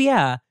 oh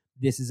yeah,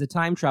 this is a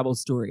time travel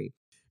story.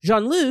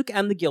 Jean-Luc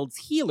and the guild's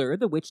healer,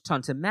 the witch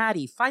Tante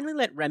Maddie, finally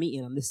let Remy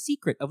in on the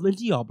secret of Le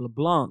Diable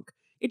Blanc.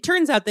 It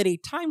turns out that a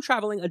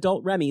time-traveling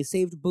adult Remy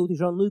saved both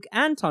Jean-Luc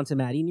and Tante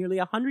Maddie nearly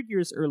 100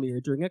 years earlier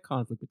during a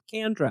conflict with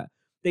Kendra.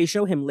 They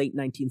show him late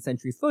 19th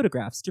century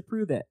photographs to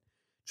prove it.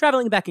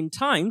 Traveling back in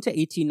time to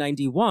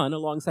 1891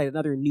 alongside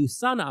another new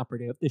son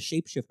operative, the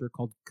shapeshifter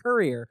called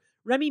Courier,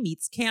 Remy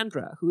meets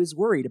Kendra, who is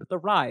worried about the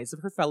rise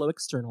of her fellow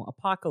external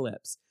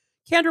Apocalypse.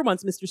 Kendra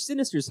wants Mr.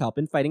 Sinister's help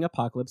in fighting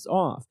Apocalypse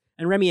off,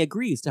 and Remy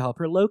agrees to help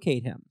her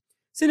locate him.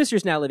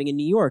 Sinister's now living in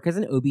New York as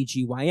an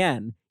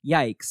OBGYN,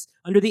 yikes,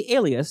 under the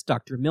alias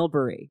Dr.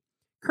 Milbury.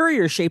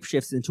 Courier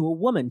shapeshifts into a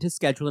woman to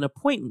schedule an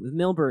appointment with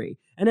Milbury,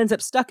 and ends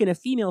up stuck in a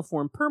female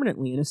form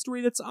permanently in a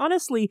story that's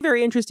honestly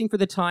very interesting for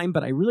the time,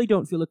 but I really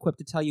don't feel equipped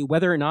to tell you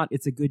whether or not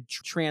it's a good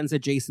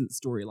trans-adjacent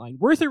storyline.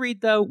 Worth a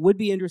read, though. Would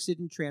be interested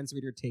in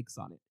trans-reader takes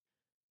on it.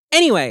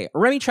 Anyway,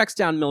 Remy tracks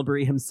down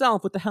Milbury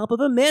himself with the help of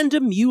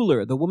Amanda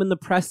Mueller, the woman the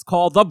press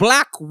call the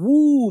Black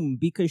Womb,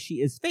 because she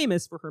is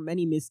famous for her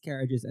many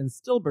miscarriages and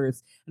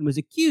stillbirths and was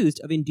accused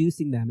of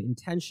inducing them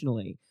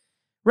intentionally.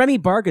 Remy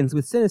bargains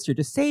with Sinister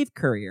to save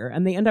Courier,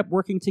 and they end up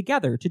working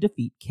together to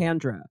defeat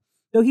Kendra.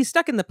 Though he's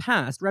stuck in the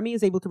past, Remy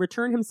is able to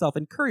return himself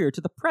and Courier to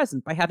the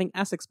present by having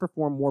Essex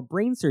perform more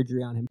brain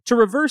surgery on him to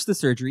reverse the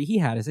surgery he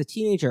had as a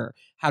teenager.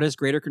 How does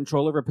greater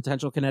control over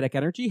potential kinetic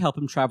energy help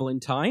him travel in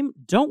time?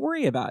 Don't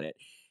worry about it.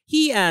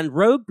 He and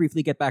Rogue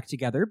briefly get back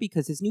together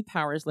because his new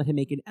powers let him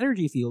make an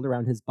energy field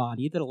around his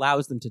body that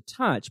allows them to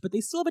touch, but they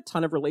still have a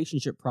ton of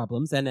relationship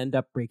problems and end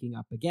up breaking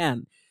up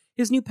again.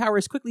 His new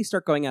powers quickly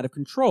start going out of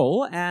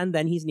control, and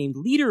then he's named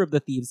leader of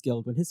the Thieves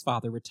Guild when his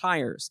father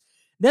retires.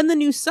 Then the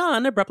new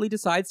son abruptly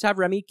decides to have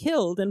Remy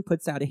killed and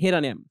puts out a hit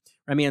on him.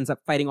 Remy ends up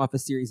fighting off a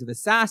series of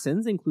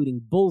assassins,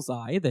 including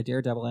Bullseye, the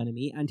Daredevil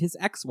enemy, and his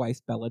ex-wife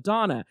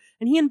Belladonna,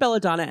 and he and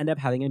Belladonna end up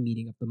having a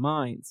meeting of the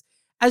minds.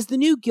 As the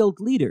new guild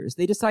leaders,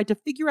 they decide to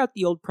figure out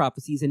the old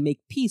prophecies and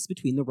make peace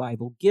between the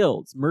rival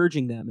guilds,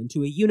 merging them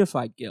into a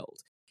unified guild.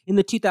 In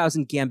the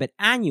 2000 Gambit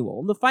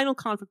Annual, the final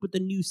conflict with the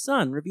new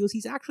son reveals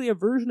he's actually a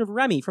version of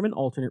Remy from an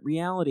alternate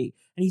reality,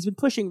 and he's been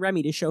pushing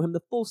Remy to show him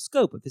the full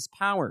scope of his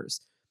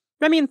powers.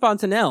 Remy and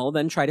Fontanelle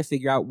then try to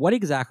figure out what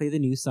exactly the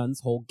new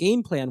son's whole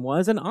game plan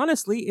was, and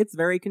honestly, it's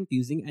very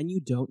confusing and you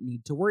don't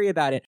need to worry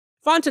about it.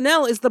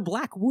 Fontanelle is the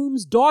Black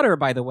Womb's daughter,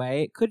 by the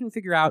way. Couldn't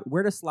figure out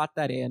where to slot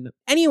that in.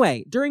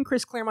 Anyway, during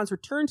Chris Claremont's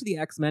return to the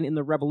X-Men in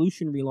the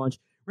Revolution relaunch,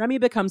 Remy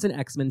becomes an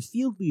X-Men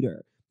field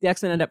leader. The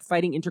X-Men end up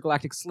fighting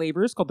intergalactic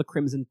slavers called the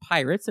Crimson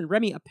Pirates, and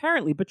Remy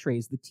apparently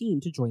betrays the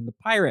team to join the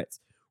pirates.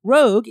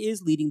 Rogue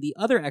is leading the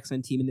other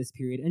X-Men team in this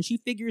period, and she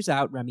figures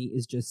out Remy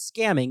is just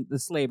scamming the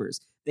slavers.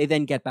 They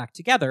then get back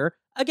together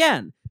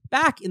again.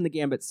 Back in the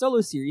Gambit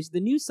solo series, the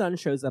new Sun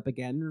shows up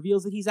again and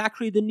reveals that he's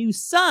actually the new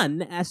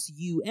Sun,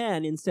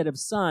 S-U-N, instead of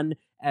Sun,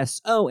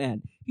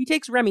 S-O-N. He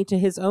takes Remy to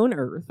his own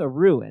Earth, a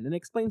ruin, and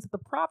explains that the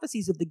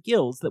prophecies of the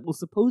guilds that will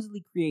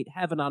supposedly create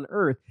heaven on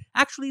Earth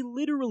actually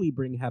literally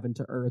bring heaven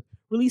to Earth,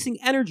 releasing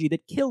energy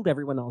that killed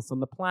everyone else on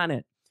the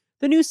planet.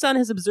 The new Sun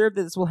has observed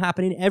that this will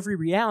happen in every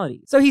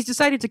reality, so he's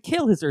decided to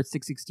kill his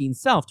Earth-616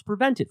 self to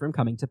prevent it from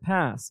coming to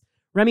pass.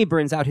 Remy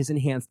burns out his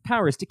enhanced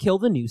powers to kill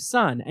the new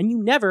Sun, and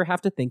you never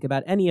have to think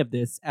about any of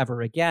this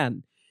ever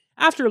again.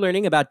 After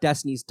learning about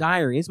Destiny's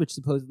diaries, which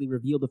supposedly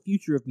reveal the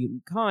future of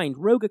mutant kind,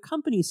 Rogue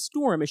accompanies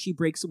Storm as she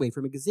breaks away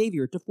from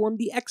Xavier to form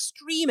the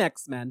Extreme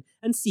X-Men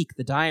and seek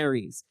the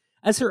diaries.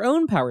 As her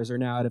own powers are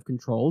now out of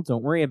control,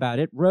 don't worry about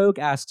it, Rogue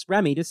asks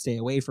Remy to stay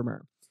away from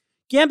her.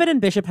 Gambit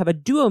and Bishop have a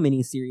duo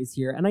miniseries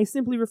here, and I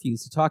simply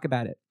refuse to talk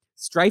about it.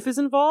 Strife is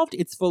involved,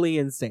 it's fully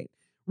insane.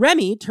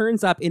 Remy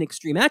turns up in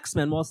Extreme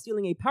X-Men while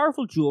stealing a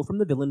powerful jewel from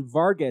the villain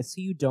Vargas,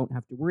 who you don't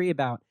have to worry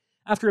about.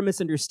 After a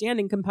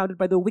misunderstanding compounded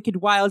by the wicked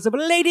wiles of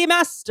Lady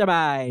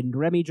Mastermind,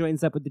 Remy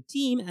joins up with the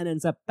team and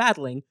ends up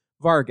battling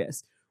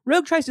Vargas.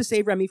 Rogue tries to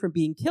save Remy from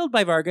being killed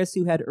by Vargas,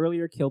 who had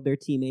earlier killed their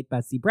teammate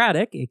Betsy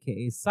Braddock,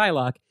 aka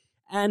Psylocke,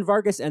 and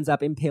Vargas ends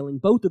up impaling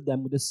both of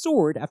them with a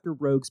sword after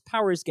Rogue's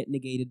powers get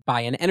negated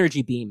by an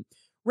energy beam.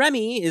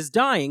 Remy is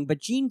dying, but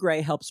Jean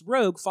Grey helps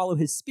Rogue follow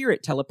his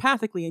spirit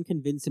telepathically and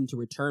convince him to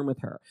return with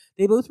her.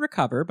 They both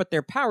recover, but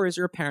their powers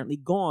are apparently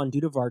gone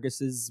due to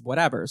Vargas's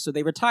whatever, so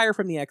they retire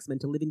from the X-Men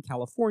to live in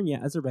California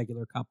as a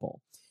regular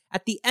couple.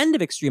 At the end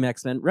of Extreme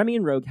X-Men, Remy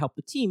and Rogue help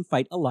the team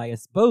fight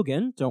Elias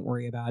Bogan, don't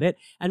worry about it,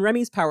 and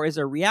Remy's powers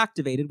are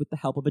reactivated with the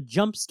help of a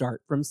jump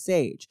start from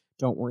Sage.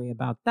 Don't worry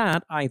about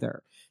that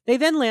either. They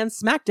then land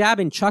smack dab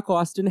in Chuck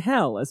Austin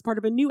Hell as part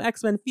of a new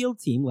X-Men field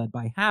team led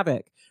by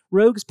Havoc.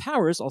 Rogue's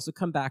powers also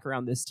come back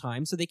around this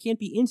time, so they can't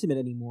be intimate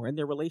anymore and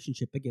their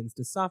relationship begins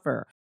to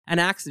suffer. An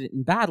accident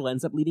in battle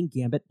ends up leaving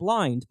Gambit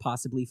blind,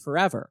 possibly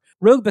forever.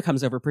 Rogue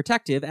becomes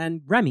overprotective,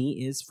 and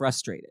Remy is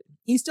frustrated.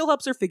 He still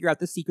helps her figure out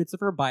the secrets of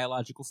her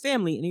biological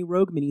family in a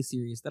Rogue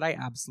miniseries that I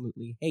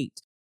absolutely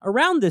hate.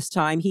 Around this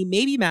time, he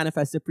maybe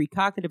manifests a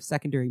precognitive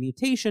secondary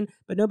mutation,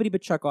 but nobody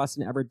but Chuck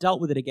Austin ever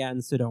dealt with it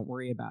again, so don't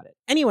worry about it.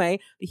 Anyway,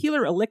 the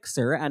healer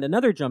Elixir and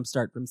another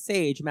jumpstart from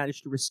Sage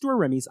manage to restore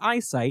Remy's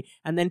eyesight,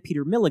 and then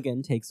Peter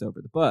Milligan takes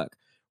over the book.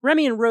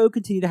 Remy and Rogue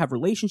continue to have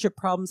relationship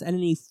problems, and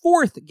in a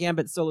fourth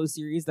Gambit solo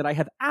series that I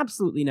have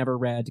absolutely never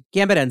read,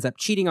 Gambit ends up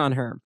cheating on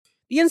her.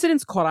 The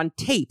incident's caught on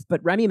tape,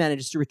 but Remy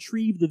manages to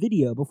retrieve the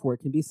video before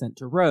it can be sent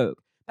to Rogue.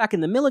 Back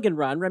in the Milligan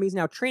run, Remy's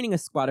now training a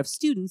squad of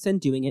students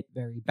and doing it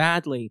very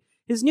badly.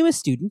 His newest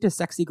student, a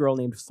sexy girl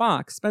named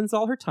Fox, spends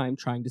all her time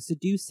trying to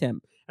seduce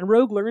him, and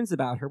Rogue learns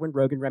about her when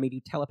Rogue and Remy do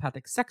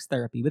telepathic sex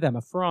therapy with Emma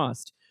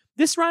Frost.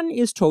 This run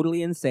is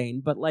totally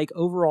insane, but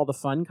overall the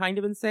fun kind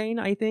of insane,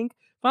 I think.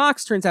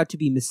 Fox turns out to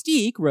be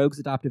Mystique, Rogue's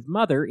adoptive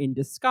mother, in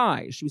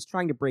disguise. She was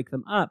trying to break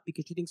them up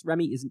because she thinks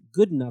Remy isn't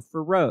good enough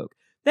for Rogue.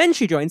 Then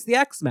she joins the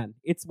X-Men.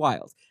 It's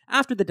wild.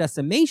 After the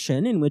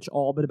decimation, in which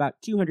all but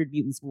about 200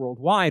 mutants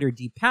worldwide are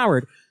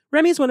depowered,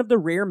 Remy is one of the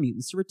rare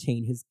mutants to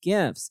retain his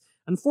gifts.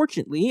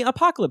 Unfortunately,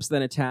 Apocalypse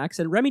then attacks,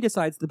 and Remy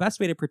decides the best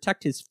way to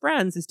protect his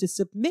friends is to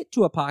submit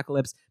to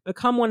Apocalypse,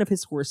 become one of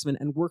his horsemen,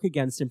 and work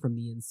against him from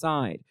the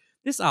inside.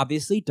 This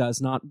obviously does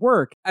not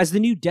work, as the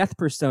new death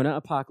persona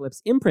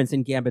Apocalypse imprints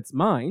in Gambit's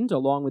mind,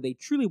 along with a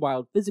truly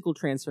wild physical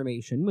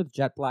transformation with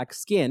jet black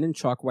skin and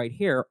chalk white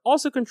hair,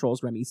 also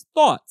controls Remy's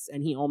thoughts,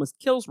 and he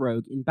almost kills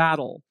Rogue in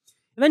battle.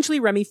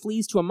 Eventually, Remy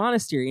flees to a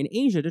monastery in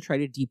Asia to try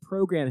to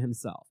deprogram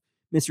himself.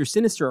 Mr.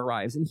 Sinister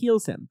arrives and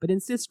heals him, but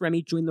insists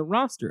Remy join the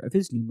roster of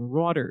his new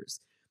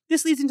Marauders.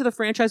 This leads into the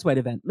franchise-wide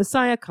event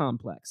Messiah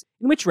Complex,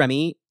 in which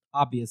Remy,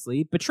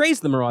 obviously, betrays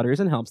the Marauders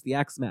and helps the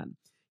X-Men.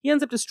 He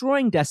ends up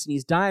destroying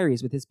Destiny's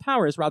diaries with his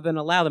powers rather than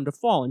allow them to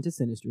fall into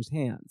Sinister's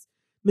hands.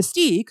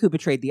 Mystique, who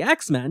betrayed the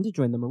X-Men to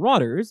join the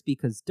Marauders,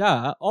 because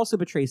duh, also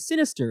betrays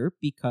Sinister,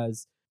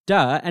 because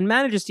duh, and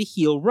manages to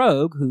heal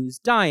Rogue, who's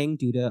dying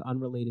due to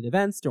unrelated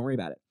events, don't worry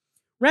about it.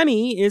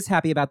 Remy is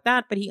happy about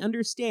that, but he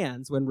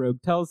understands when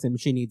Rogue tells him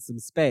she needs some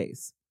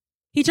space.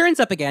 He turns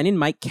up again in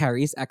Mike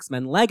Carey's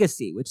X-Men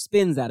Legacy, which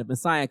spins out of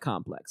Messiah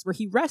Complex, where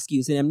he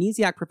rescues an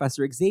amnesiac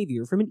Professor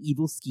Xavier from an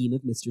evil scheme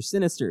of Mr.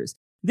 Sinister's.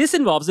 This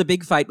involves a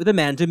big fight with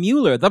Amanda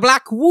Mueller, the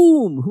Black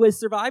Womb, who has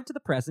survived to the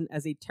present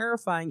as a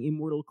terrifying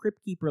immortal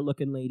Crypt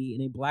Keeper-looking lady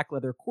in a black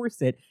leather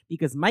corset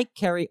because Mike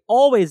Carey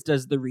always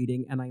does the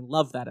reading, and I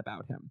love that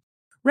about him.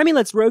 Remy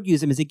lets Rogue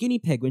use him as a guinea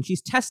pig when she's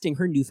testing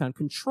her newfound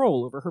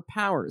control over her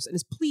powers, and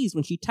is pleased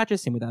when she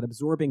touches him without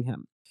absorbing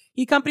him.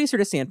 He accompanies her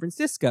to San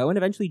Francisco and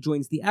eventually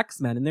joins the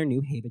X-Men in their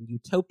new haven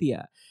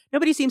Utopia.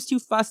 Nobody seems too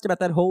fussed about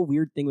that whole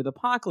weird thing with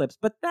Apocalypse,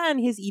 but then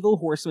his evil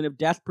horseman of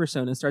death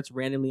persona starts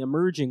randomly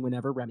emerging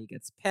whenever Remy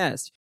gets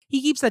pissed.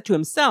 He keeps that to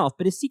himself,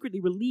 but is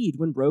secretly relieved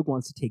when Rogue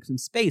wants to take some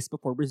space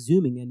before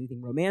resuming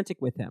anything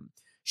romantic with him.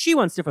 She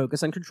wants to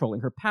focus on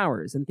controlling her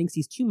powers and thinks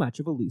he's too much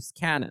of a loose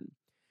cannon.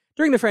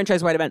 During the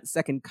franchise-wide event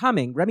Second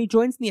Coming, Remy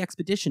joins in the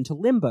expedition to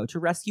Limbo to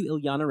rescue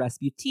Illyana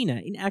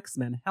Rasputina in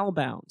X-Men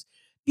Hellbound.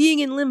 Being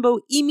in Limbo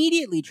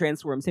immediately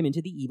transforms him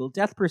into the evil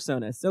death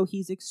persona, so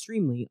he's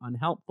extremely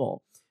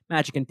unhelpful.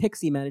 Magic and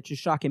Pixie manage to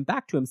shock him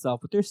back to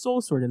himself with their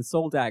Soul Sword and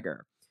Soul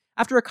Dagger.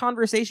 After a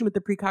conversation with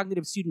the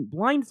precognitive student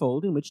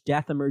Blindfold, in which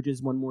death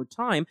emerges one more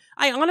time,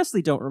 I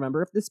honestly don't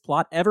remember if this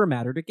plot ever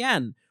mattered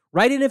again.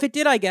 Write in if it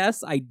did, I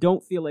guess. I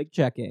don't feel like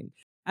checking.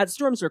 At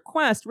Storm's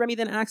request, Remy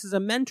then acts as a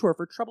mentor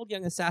for troubled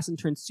young assassin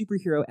turned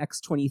superhero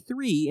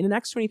X-23 in an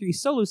X-23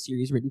 solo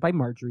series written by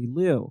Marjorie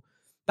Liu.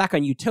 Back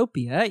on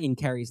Utopia, in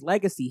Carrie's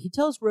Legacy, he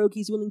tells Rogue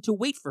he's willing to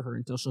wait for her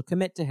until she'll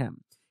commit to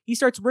him. He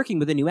starts working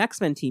with a new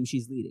X-Men team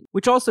she's leading,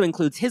 which also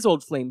includes his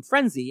old flame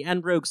Frenzy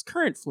and Rogue's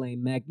current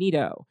flame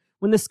Magneto.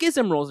 When the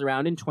schism rolls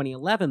around in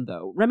 2011,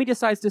 though, Remy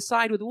decides to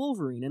side with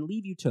Wolverine and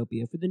leave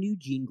Utopia for the new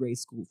Jean Grey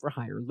School for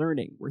Higher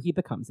Learning, where he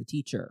becomes a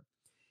teacher.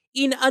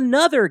 In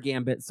another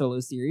Gambit solo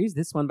series,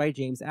 this one by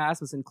James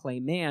Asmus and Clay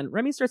Mann,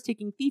 Remy starts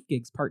taking thief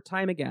gigs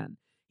part-time again.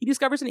 He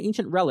discovers an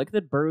ancient relic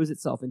that burrows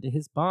itself into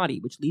his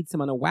body, which leads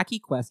him on a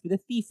wacky quest with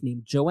a thief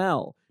named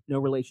Joel. No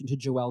relation to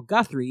Joel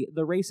Guthrie,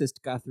 the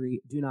racist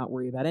Guthrie. Do not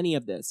worry about any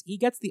of this. He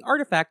gets the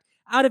artifact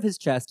out of his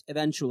chest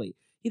eventually.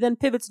 He then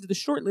pivots into the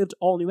short-lived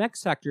all-new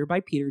X-Factor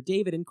by Peter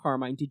David and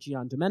Carmine Di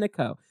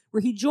Giandomenico,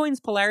 where he joins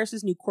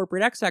Polaris' new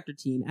corporate X-Factor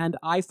team and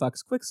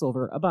fucks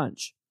Quicksilver a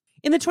bunch.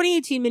 In the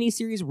 2018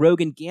 miniseries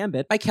Rogue and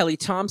Gambit by Kelly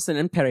Thompson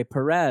and Pere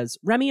Perez,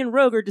 Remy and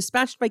Rogue are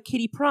dispatched by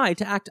Kitty Pryde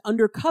to act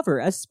undercover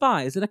as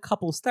spies at a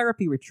couple's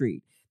therapy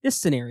retreat. This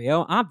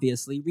scenario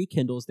obviously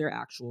rekindles their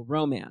actual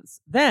romance.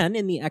 Then,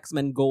 in the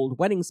X-Men Gold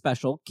wedding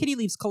special, Kitty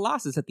leaves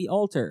Colossus at the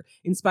altar,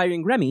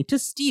 inspiring Remy to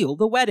steal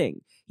the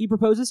wedding. He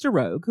proposes to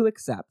Rogue, who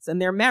accepts,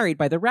 and they're married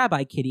by the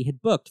rabbi Kitty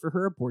had booked for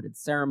her aborted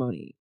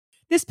ceremony.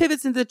 This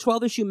pivots into the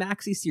 12-issue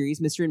maxi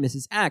series Mr. and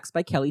Mrs. X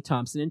by Kelly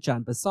Thompson and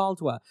John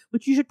Basaldua,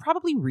 which you should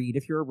probably read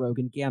if you're a Rogue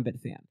and Gambit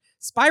fan.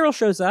 Spiral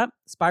shows up.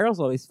 Spiral's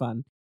always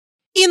fun.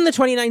 In the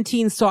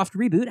 2019 soft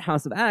reboot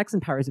House of X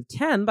and Powers of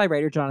 10 by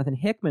writer Jonathan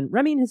Hickman,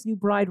 Remy and his new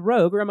bride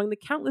Rogue are among the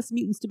countless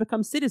mutants to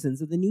become citizens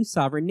of the new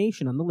sovereign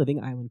nation on the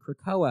living island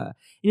Krakoa.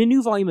 In a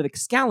new volume of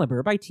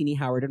Excalibur by Teenie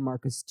Howard and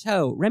Marcus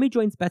Toe, Remy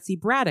joins Betsy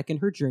Braddock in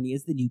her journey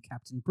as the new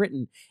Captain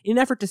Britain in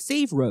an effort to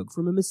save Rogue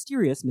from a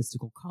mysterious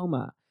mystical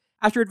coma.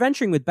 After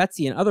adventuring with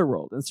Betsy in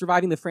Otherworld and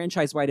surviving the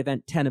franchise-wide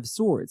event 10 of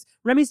Swords,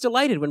 Remy's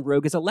delighted when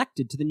Rogue is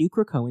elected to the new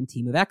Krakoan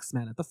team of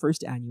X-Men at the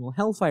first annual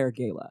Hellfire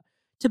Gala.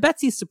 To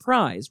Betsy's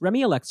surprise, Remy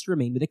elects to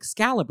remain with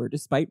Excalibur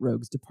despite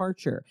Rogue's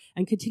departure,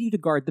 and continue to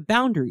guard the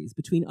boundaries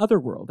between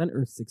Otherworld and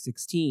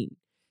Earth-616.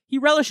 He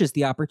relishes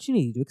the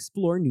opportunity to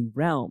explore new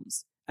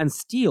realms, and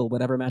steal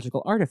whatever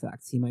magical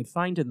artifacts he might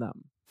find in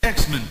them.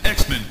 X-Men.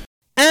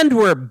 And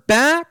we're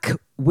back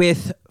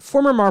with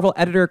former Marvel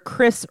editor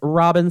Chris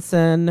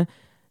Robinson,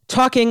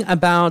 talking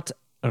about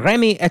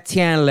Remy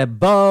Etienne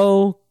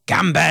Lebeau,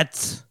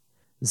 Gambit,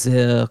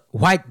 the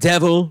White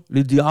Devil,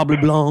 Le Diable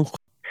Blanc,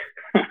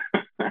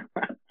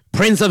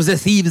 Prince of the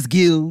Thieves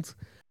Guild,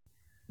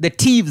 the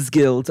Thieves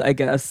Guild, I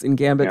guess, in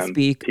Gambit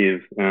speak.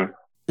 Thieves, yeah.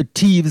 The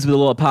Thieves with a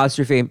little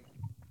apostrophe.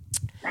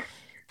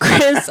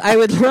 Chris,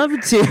 I'd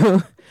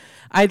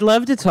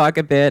love to talk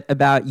a bit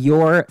about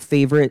your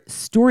favorite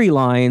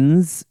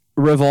storylines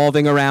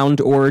revolving around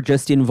or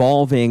just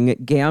involving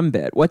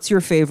Gambit. What's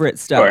your favorite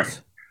stuff?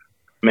 Sure.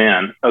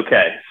 Man,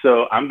 okay.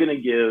 So I'm going to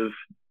give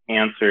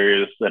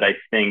answers that I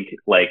think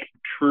like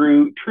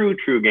true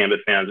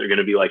Gambit fans are going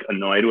to be like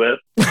annoyed with.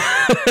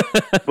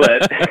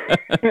 but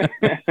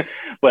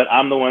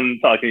I'm the one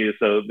talking to you,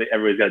 so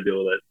everybody's got to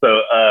deal with it.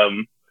 So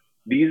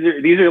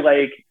these are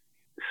like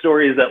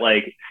stories that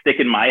like stick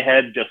in my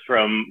head just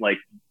from like,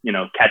 you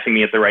know, catching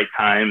me at the right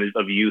time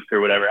of youth or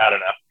whatever. I don't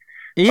know.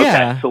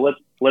 Yeah. Okay, so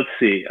let's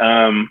see.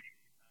 And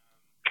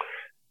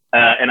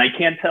I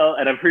can't tell,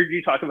 and I've heard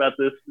you talk about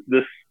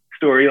this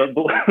storyline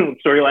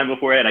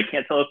before, and I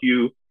can't tell if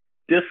you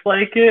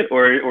dislike it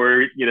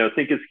or you know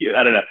think it's cute.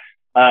 I don't know.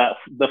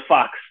 The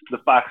Fox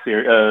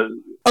here.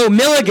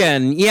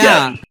 Milligan,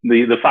 yeah.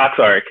 The Fox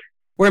arc,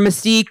 where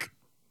Mystique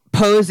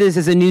poses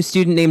as a new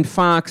student named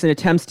Fox and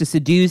attempts to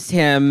seduce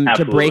him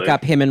to break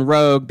up him and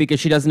Rogue because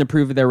she doesn't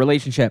approve of their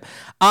relationship.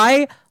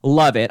 I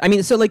love it. I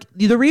mean, so like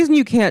the reason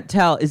you can't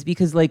tell is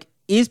because like,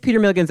 is Peter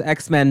Milligan's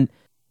X-Men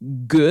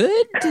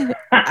good?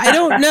 I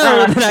don't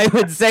know that I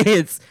would say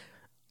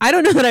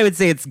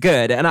it's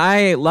good. And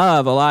I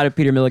love a lot of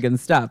Peter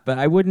Milligan's stuff, but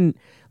I wouldn't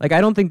like,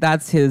 I don't think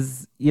that's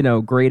his, you know,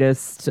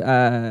 greatest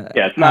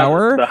it's not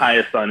hour. The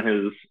highest on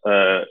his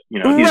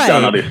he's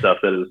done other stuff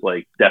that is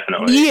like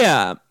definitely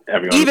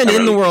even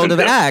in the world of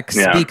X,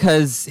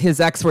 because his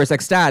X-Force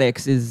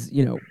X-Statix is,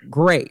 you know,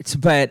 great,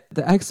 but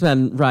the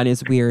X-Men run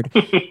is weird.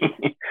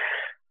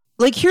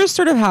 Like, here's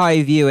sort of how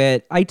I view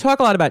it. I talk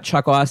a lot about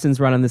Chuck Austen's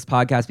run on this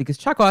podcast because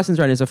Chuck Austen's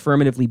run is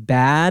affirmatively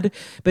bad,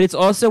 but it's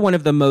also one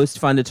of the most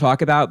fun to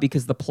talk about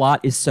because the plot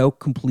is so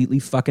completely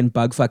fucking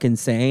bug-fucking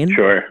insane.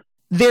 Sure.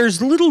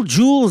 there's little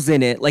jewels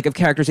in it, like of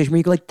characterization, where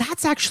you go like,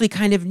 that's actually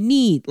kind of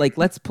neat. Like,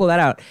 let's pull that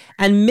out.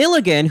 And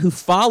Milligan, who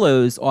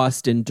follows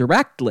Austen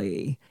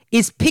directly,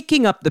 is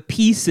picking up the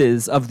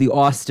pieces of the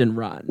Austen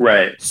run.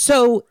 Right.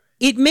 So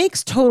it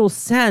makes total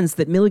sense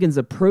that Milligan's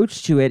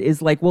approach to it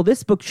is like, well,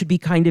 this book should be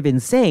kind of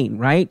insane,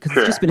 right? Because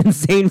it's just been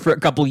insane for a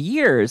couple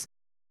years.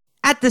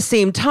 At the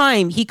same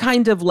time, he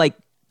kind of like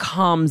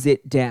calms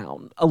it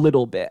down a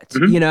little bit,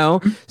 you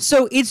know?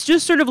 So it's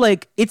just sort of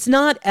like, it's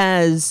not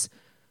as...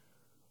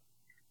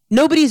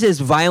 Nobody's as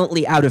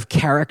violently out of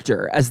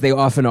character as they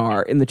often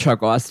are in the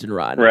Chuck Austen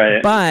run. Right.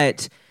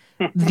 But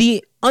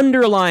the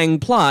underlying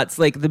plots,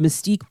 like the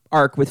Mystique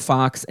arc with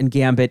Fox and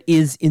Gambit,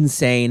 is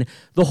insane.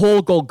 The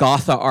whole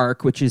Golgotha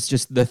arc, which is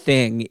just the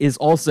thing, is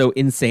also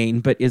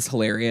insane, but is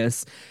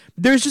hilarious.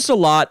 There's just a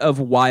lot of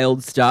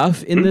wild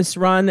stuff in this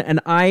run, and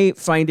I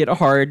find it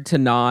hard to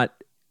not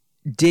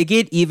dig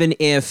it, even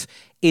if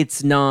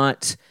it's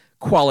not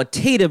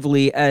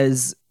qualitatively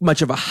as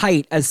much of a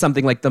height as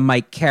something like the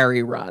Mike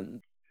Carey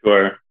run.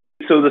 Sure.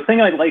 So the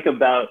thing I like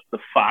about the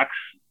Fox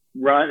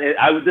run,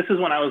 this is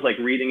when I was like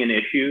reading in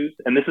issues,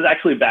 and this is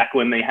actually back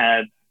when they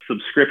had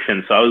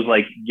subscriptions. So I was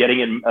like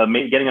getting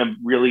a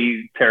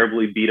really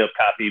terribly beat up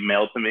copy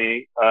mailed to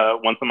me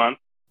once a month.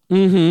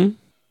 Mm-hmm.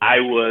 I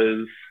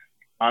was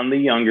on the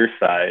younger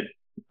side,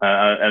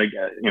 and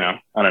you know,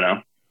 I don't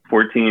know,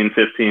 14,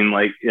 15,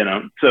 like, you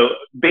know. So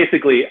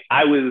basically,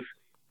 I was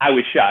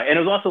shocked, and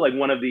it was also like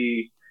one of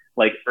the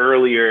like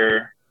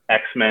earlier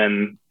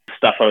X-Men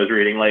stuff I was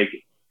reading, like.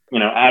 You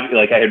know, I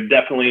had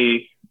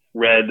definitely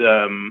read,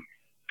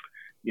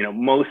 you know,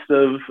 most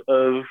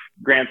of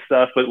Grant's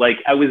stuff, but like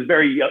I was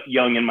very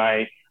young in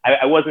my.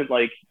 I wasn't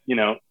like, you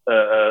know,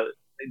 I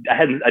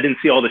didn't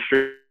see all the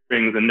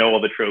strings and know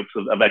all the tropes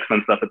of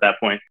X-Men stuff at that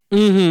point.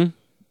 Mm-hmm.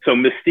 So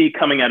Mystique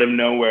coming out of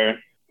nowhere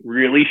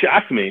really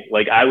shocked me.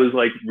 Like I was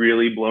like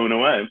really blown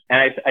away,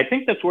 and I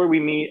think that's where we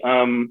meet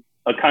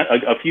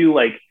a few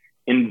like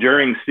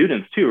enduring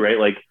students too, right?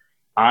 Like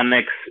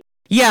Onyx.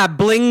 Yeah,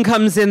 Bling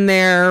comes in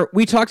there.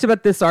 We talked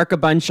about this arc a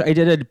bunch. I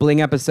did a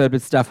Bling episode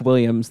with Steph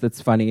Williams that's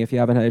funny if you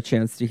haven't had a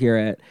chance to hear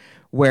it,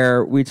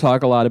 where we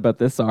talk a lot about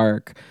this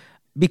arc.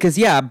 Because,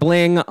 yeah,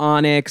 Bling,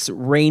 Onyx,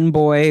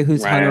 Rainboy,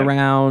 who's hung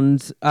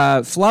around,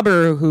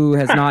 Flubber, who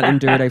has not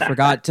endured. I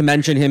forgot to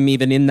mention him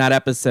even in that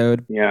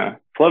episode. Yeah.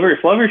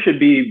 Flubber should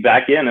be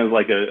back in as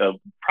like a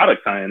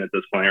product tie-in at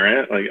this point,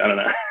 right? Like, I don't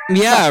know.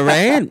 Yeah,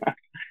 right?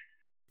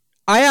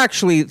 I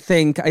actually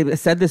think, I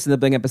said this in the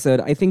Bling episode,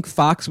 I think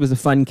Fox was a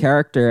fun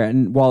character,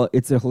 and while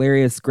it's a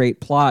hilarious,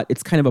 great plot,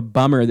 it's kind of a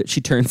bummer that she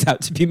turns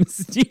out to be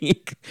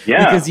Mystique.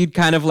 Yeah. Because you'd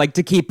kind of like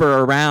to keep her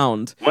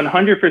around.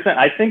 100%.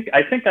 I think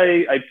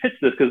I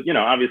pitched this because, you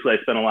know, obviously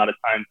I spent a lot of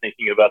time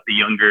thinking about the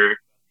younger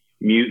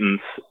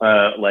mutants.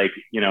 Like,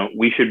 you know,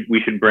 we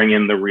should bring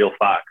in the real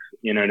Fox.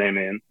 You know what I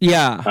mean?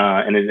 Yeah.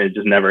 And it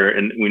just never,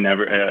 and we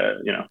never,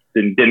 you know,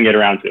 didn't get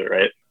around to it,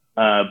 right?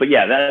 But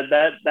yeah,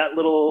 that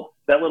little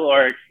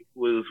arc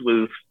was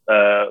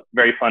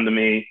very fun to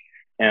me,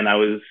 and I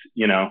was,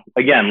 you know,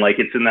 again, like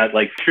it's in that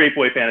like straight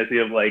boy fantasy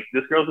of like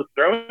this girl's just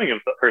throwing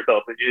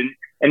herself,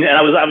 and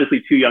I was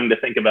obviously too young to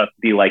think about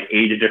the like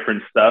age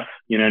difference stuff,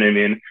 you know what I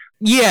mean?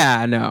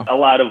 Yeah, no. A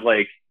lot of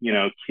like, you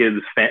know, kids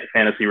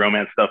fantasy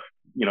romance stuff,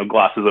 you know,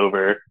 glosses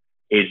over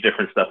age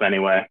difference stuff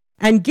anyway.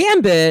 And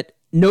Gambit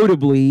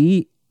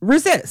notably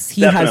resists.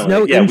 He Definitely. has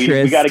no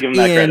interest we gotta give him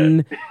that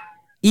in credit.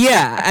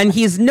 Yeah, and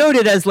he's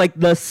noted as like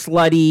the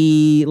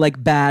slutty,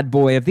 like bad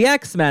boy of the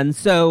X-Men.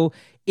 So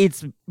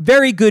it's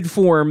very good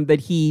form that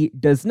he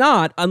does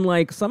not,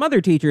 unlike some other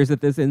teachers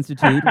at this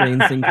institute,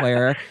 Wayne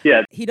Sinclair.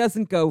 Yeah. He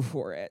doesn't go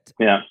for it.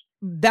 Yeah.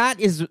 That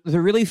is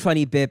the really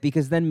funny bit,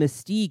 because then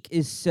Mystique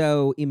is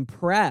so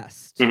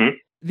impressed. Mm-hmm.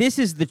 This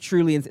is the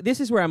truly,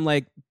 this is where I'm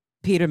like,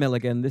 Peter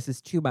Milligan, this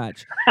is too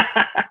much.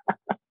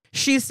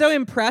 She's so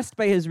impressed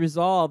by his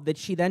resolve that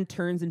she then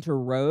turns into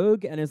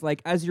Rogue and is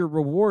like, as your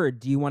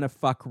reward, do you want to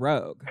fuck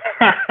Rogue?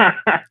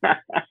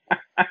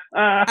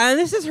 And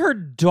this is her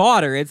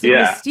daughter. It's like,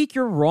 Mystique,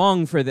 you're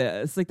wrong for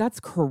this. Like, that's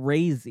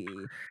crazy.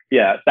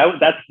 Yeah,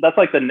 that's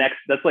like the next,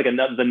 that's like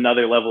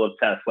another level of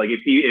test. Like if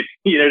you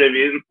know what I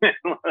mean?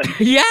 Like,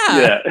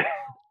 yeah.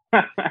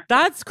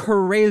 That's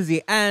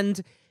crazy.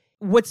 And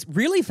what's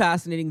really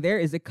fascinating there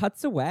is it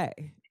cuts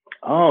away.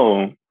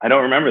 Oh, I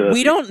don't remember this.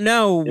 We don't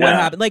know what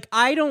happened. Like,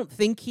 I don't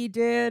think he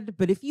did,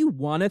 but if you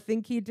want to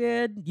think he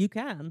did, you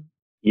can.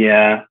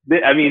 Yeah.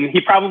 I mean, he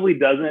probably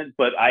doesn't,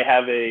 but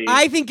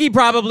I think he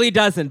probably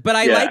doesn't, but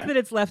I like that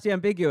it's left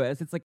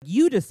ambiguous. It's like,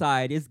 you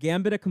decide, is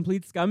Gambit a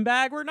complete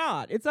scumbag or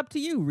not? It's up to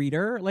you,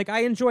 reader. Like, I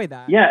enjoy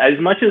that. Yeah, as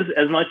much as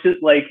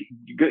like,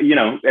 you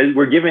know, as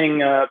we're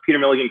giving Peter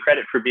Milligan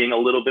credit for being a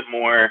little bit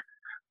more,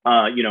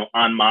 you know,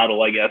 on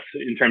model, I guess,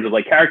 in terms of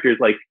like characters,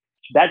 like,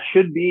 that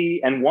should be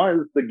and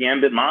was the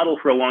Gambit model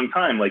for a long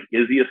time. Like,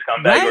 is he a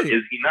scumbag or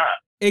is he not?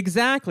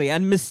 Exactly.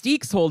 And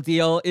Mystique's whole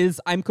deal is,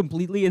 I'm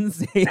completely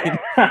insane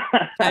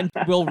and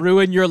will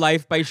ruin your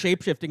life by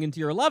shapeshifting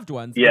into your loved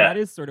ones. Yeah. That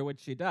is sort of what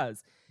she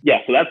does. Yeah,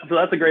 so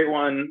that's a great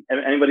one.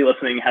 And anybody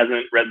listening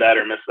hasn't read that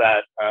or missed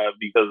that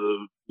because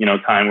of, you know,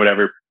 time,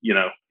 whatever,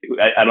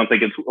 I don't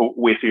think it's a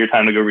waste of your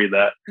time to go read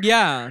that.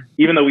 Yeah.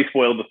 Even though we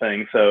spoiled the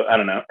thing, so I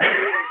don't know.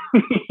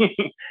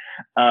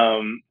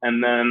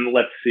 And then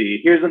let's see.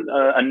 Here's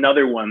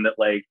another one that,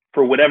 like,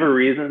 for whatever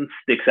reason,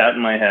 sticks out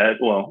in my head.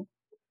 Well,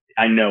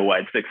 I know why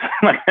it sticks out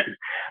in my head.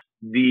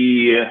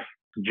 The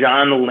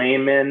John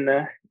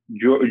Layman,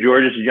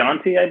 Georges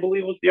Jeanty, I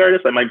believe was the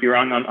artist. I might be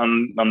wrong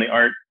on the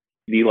art.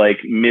 The like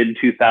mid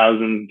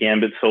 2000s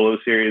Gambit solo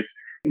series.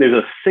 There's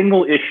a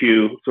single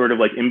issue sort of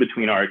like in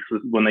between arcs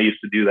when they used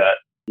to do that,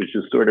 which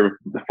is sort of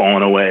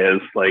fallen away as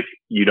like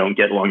you don't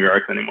get longer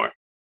arcs anymore.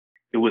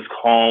 It was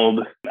called,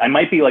 I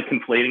might be like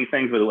conflating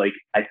things, but like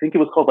I think it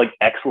was called like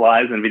X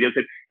Lives and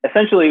Videotape.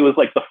 Essentially, it was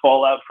like the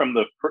fallout from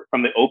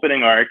the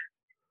opening arc.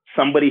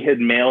 Somebody had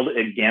mailed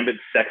a Gambit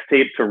sex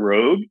tape to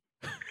Rogue,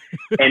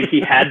 and he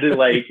had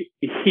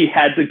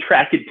to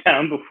track it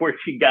down before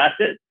she got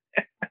it.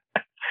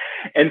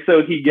 And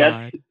so he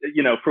gets,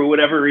 for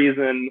whatever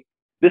reason,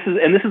 this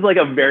is like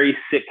a very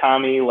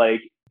sitcom-y,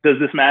 like, does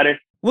this matter?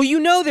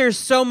 Well, there's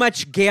so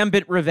much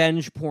Gambit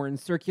revenge porn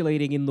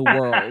circulating in the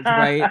world,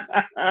 right?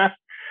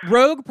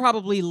 Rogue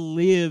probably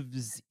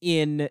lives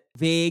in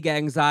vague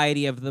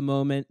anxiety of the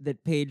moment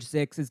that Page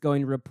Six is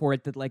going to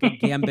report that like a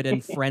Gambit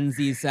and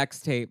Frenzy sex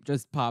tape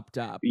just popped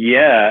up.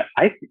 Yeah,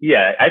 I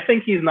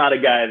think he's not a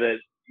guy that,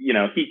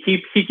 he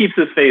keeps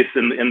his face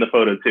in the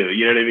photo too.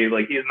 You know what I mean?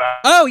 Like he's not.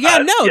 Oh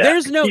yeah,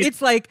 there's no.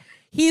 It's like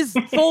he's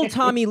full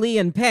Tommy Lee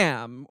and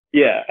Pam.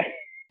 Yeah.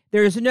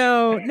 There's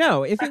no.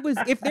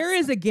 If there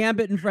is a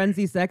Gambit and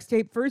Frenzy sex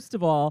tape, first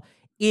of all,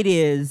 it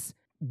is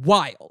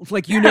wild.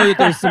 Like that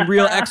there's some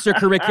real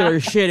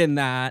extracurricular shit in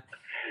that.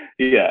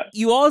 Yeah.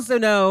 You also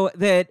know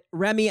that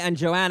Remy and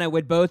Joanna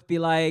would both be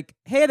like,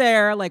 "Hey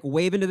there," like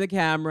waving to the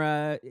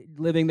camera,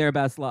 living their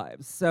best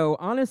lives. So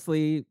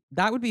honestly,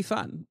 that would be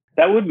fun.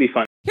 That would be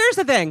fun. Here's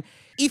the thing.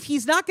 If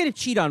he's not going to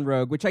cheat on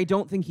Rogue, which I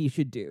don't think he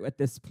should do at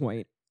this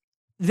point,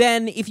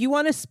 then if you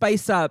want to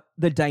spice up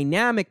the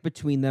dynamic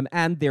between them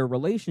and their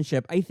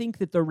relationship, I think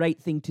that the right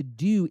thing to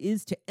do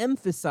is to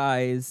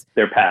emphasize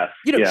their past.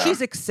 She's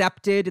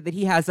accepted that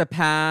he has a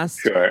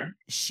past. Sure.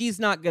 She's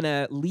not going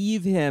to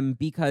leave him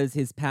because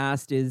his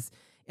past is,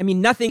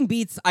 nothing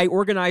beats I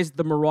organized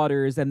the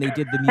Marauders and they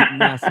did the Mutant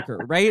Massacre,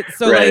 right?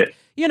 So right.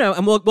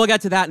 And we'll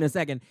get to that in a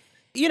second.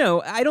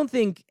 I don't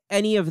think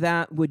any of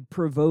that would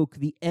provoke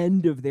the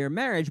end of their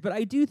marriage, but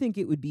I do think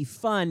it would be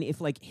fun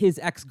if, like, his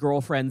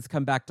ex-girlfriends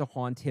come back to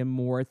haunt him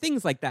more.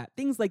 Things like that.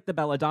 Things like the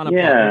Belladonna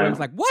plot where it's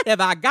like, what have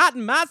I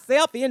gotten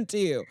myself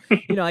into?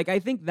 I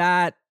think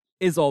that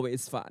is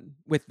always fun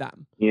with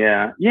them.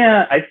 Yeah.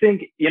 I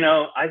think,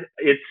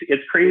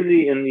 it's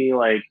crazy in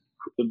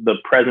the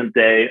present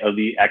day of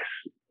the X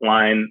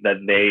line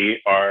that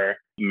they are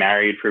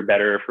married for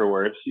better or for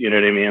worse. You know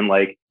what I mean?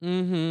 Like,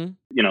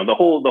 the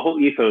whole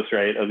ethos,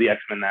 right, of the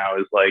X-Men now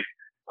is like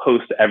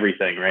post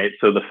everything, right?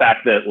 So the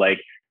fact that like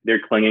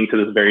they're clinging to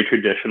this very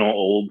traditional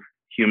old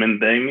human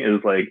thing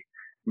is like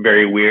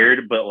very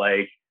weird, but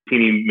like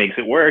Tini makes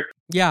it work.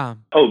 Yeah.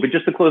 Oh, but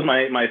just to close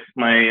my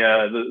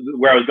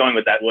where I was going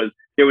with that was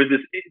there was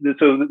this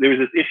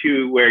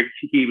issue where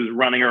he was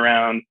running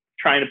around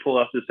trying to pull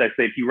off the sex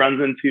tape. He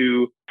runs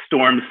into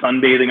Storm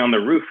sunbathing on the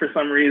roof for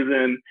some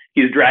reason.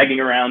 He's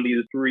dragging around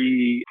these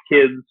 3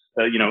 kids,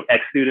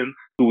 ex-students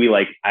who we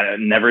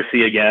never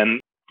see again.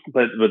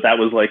 But that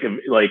was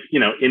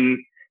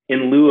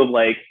in lieu of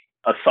like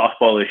a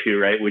softball issue,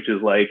 right? Which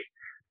is like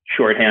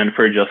shorthand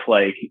for just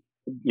like,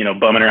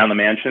 bumming around the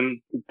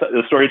mansion,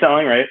 the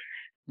storytelling, right?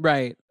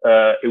 Right.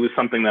 It was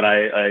something that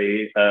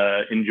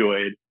I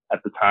enjoyed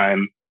at the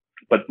time.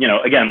 But,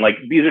 again, like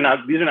these are not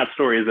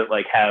stories that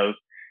like have,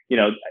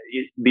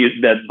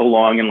 that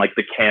belong in like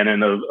the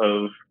canon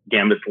of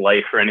Gambit's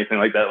life or anything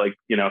like that. Like,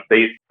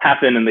 they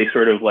happen and they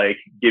sort of like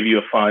give you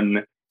a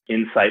fun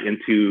insight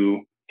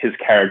into his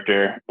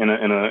character in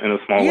a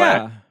small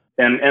way.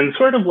 And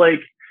sort of like,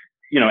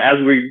 as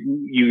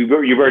you've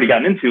already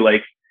gotten into,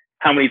 like,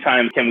 how many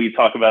times can we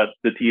talk about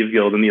the Thieves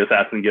Guild and the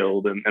Assassin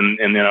Guild? And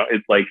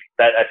it's like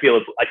that. I feel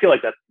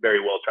like that's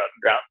very well trodden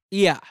ground.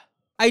 Yeah.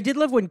 I did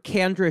love when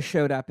Kandra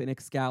showed up in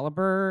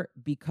Excalibur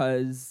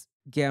because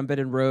Gambit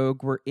and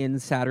Rogue were in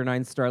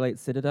Saturnine Starlight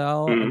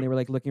Citadel, and they were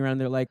like looking around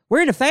and they're like,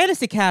 "We're in a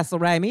fantasy castle,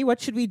 Raimi.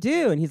 What should we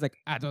do?" And he's like,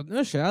 "I don't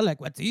know,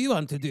 Sherlock. What do you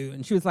want to do?"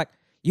 And she was like,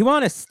 "You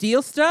want to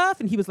steal stuff?"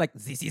 And he was like,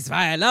 "This is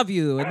why I love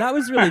you." And that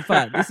was really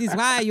fun. "This is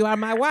why you are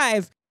my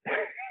wife."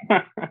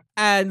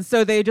 And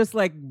so they just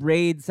like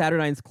raid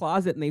Saturnine's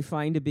closet and they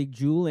find a big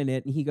jewel in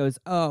it. And he goes,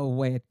 "Oh,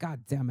 wait,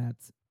 God damn it.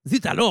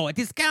 Zut alors, it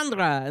is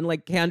Kandra." And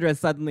like Kandra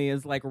suddenly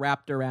is like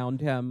wrapped around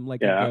him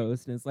like a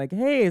ghost. And it's like,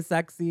 "Hey,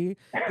 sexy,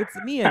 it's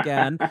me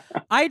again."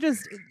 I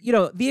just,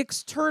 the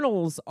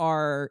externals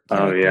are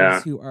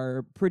characters who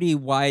are pretty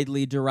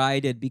widely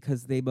derided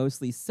because they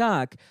mostly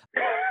suck.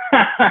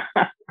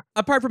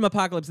 Apart from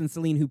Apocalypse and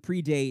Selene, who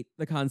predate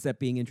the concept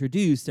being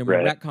introduced and were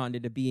retconned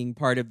into being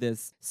part of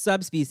this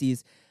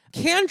subspecies.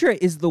 Kandra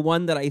is the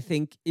one that I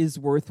think is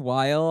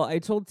worthwhile. I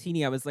told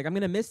Teeny, I was like, I'm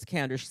going to miss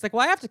Kandra. She's like,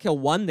 well, I have to kill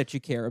one that you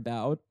care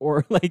about,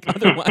 or like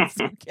otherwise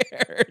who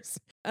cares?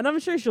 And I'm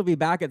sure she'll be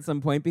back at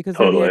some point because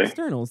they're the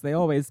externals. They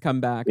always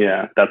come back.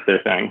 Yeah, that's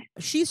their thing.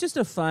 She's just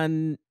a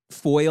fun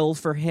foil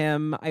for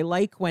him. I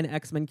like when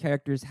X-Men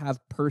characters have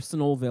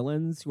personal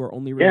villains who are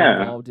only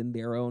really involved in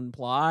their own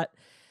plot.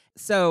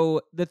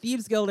 So the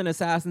Thieves Guild and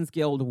Assassins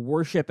Guild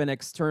worship an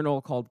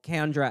external called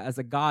Kandra as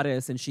a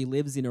goddess, and she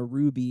lives in a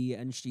ruby,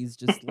 and she's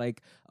just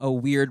like a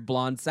weird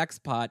blonde sex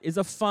pot, is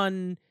a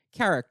fun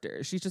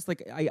character. She's just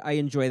like, I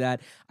enjoy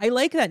that. I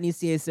like that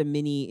Nicieza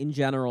Mini in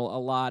general a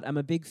lot. I'm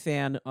a big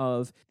fan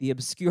of the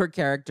obscure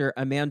character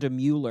Amanda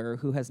Mueller,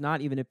 who has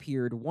not even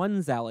appeared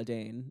one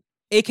Zaladane,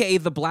 aka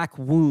the Black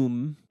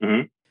Womb.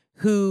 Mm-hmm.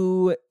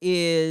 Who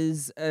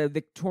is a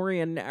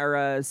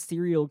Victorian-era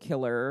serial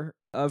killer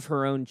of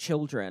her own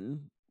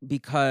children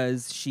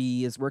because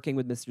she is working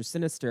with Mr.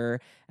 Sinister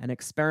and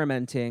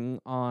experimenting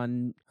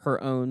on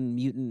her own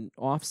mutant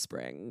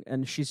offspring.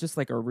 And she's just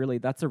like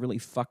that's a really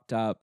fucked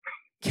up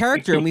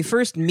character. And we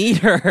first meet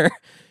her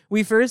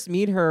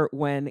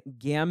when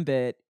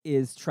Gambit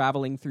is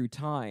traveling through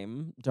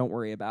time. Don't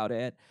worry about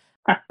it.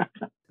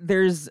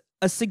 There's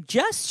a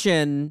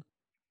suggestion.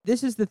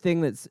 This is the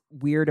thing that's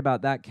weird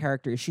about that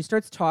character. She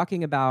starts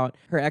talking about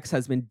her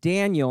ex-husband,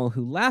 Daniel,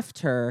 who left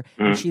her,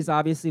 and she's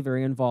obviously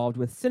very involved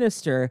with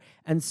Sinister.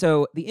 And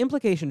so the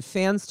implication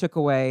fans took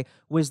away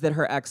was that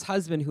her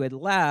ex-husband, who had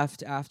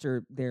left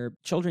after their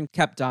children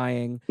kept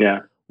dying,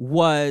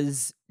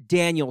 was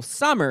Daniel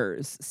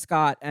Summers,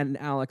 Scott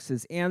and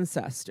Alex's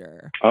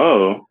ancestor.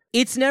 Oh.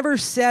 It's never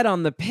said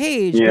on the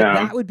page, but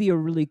that would be a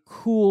really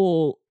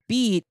cool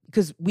beat,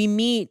 because we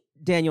meet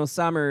Daniel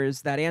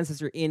Summers, that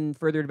ancestor, in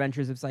Further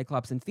Adventures of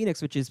Cyclops and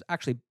Phoenix, which is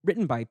actually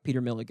written by Peter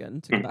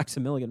Milligan, to go back to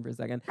Milligan for a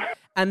second.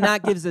 And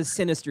that gives us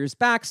Sinister's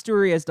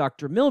backstory as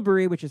Dr.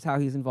 Milbury, which is how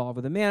he's involved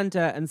with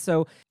Amanda. And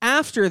so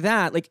after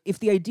that, like, if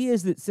the idea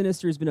is that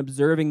Sinister has been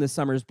observing the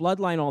Summers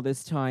bloodline all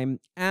this time,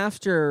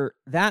 after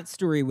that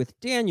story with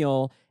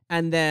Daniel,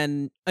 and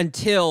then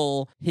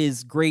until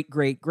his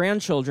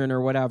great-great-grandchildren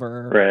or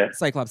whatever,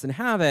 Cyclops and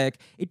Havoc,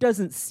 it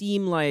doesn't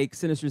seem like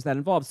Sinister's that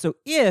involved. So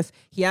if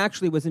he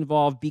actually was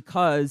involved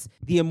because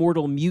the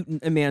immortal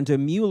mutant Amanda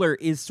Mueller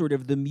is sort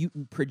of the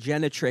mutant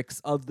progenitrix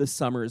of the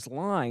Summers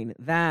line,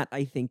 that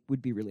I think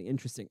would be really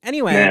interesting.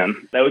 Anyway. Man,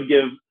 that would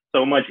give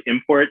so much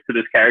import to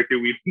this character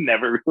we've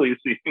never really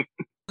seen.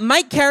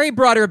 Mike Carey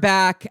brought her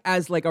back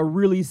as like a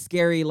really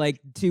scary, like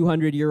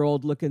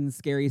 200-year-old looking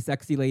scary,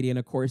 sexy lady in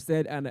a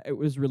corset. And it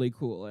was really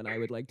cool. And I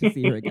would like to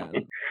see her again.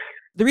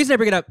 The reason I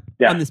bring it up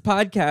on this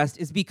podcast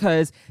is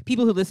because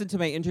people who listened to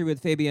my interview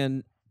with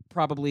Fabian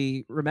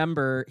probably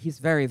remember he's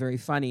very, very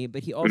funny,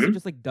 but he also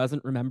just like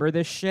doesn't remember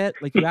this shit.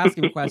 Like, you ask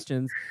him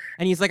questions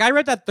and he's like, I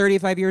read that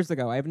 35 years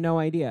ago. I have no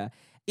idea.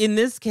 In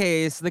this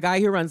case, the guy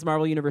who runs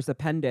Marvel Universe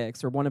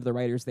Appendix, or one of the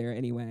writers there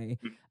anyway,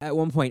 at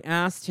one point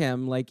asked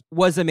him, like,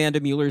 was Amanda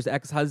Mueller's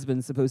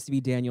ex-husband supposed to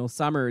be Daniel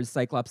Summers,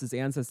 Cyclops'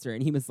 ancestor?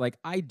 And he was like,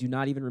 I do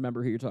not even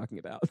remember who you're talking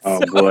about.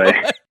 Oh, boy.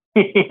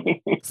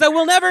 So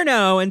we'll never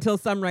know until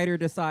some writer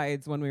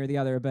decides one way or the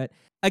other. But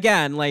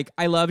again, like,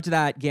 I loved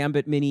that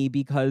Gambit mini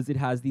because it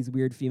has these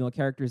weird female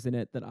characters in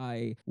it that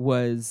I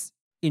was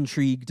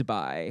intrigued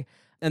by.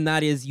 And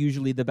that is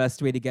usually the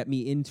best way to get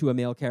me into a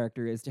male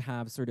character, is to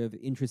have sort of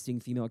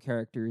interesting female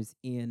characters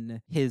in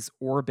his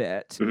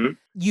orbit.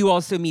 You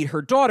also meet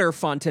her daughter,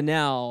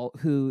 Fontanelle,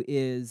 who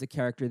is a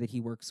character that he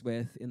works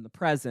with in the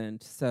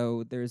present.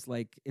 So there's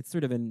like, it's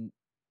sort of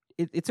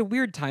it's a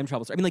weird time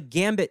travel story. I mean, like,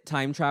 Gambit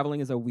time traveling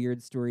is a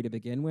weird story to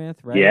begin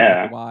with, right?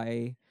 Yeah. Like,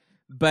 why?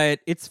 But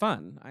it's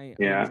fun. I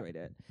enjoyed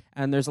it.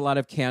 And there's a lot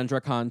of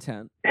Kandra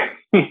content.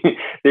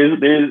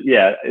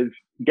 It's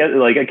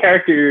like a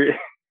character.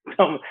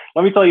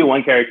 Let me tell you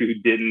one character who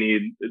didn't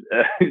need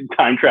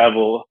time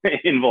travel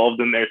involved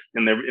in their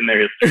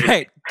history.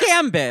 Right,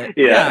 Gambit.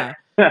 Yeah.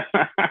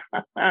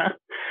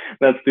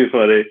 That's too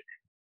funny.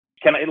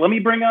 Let me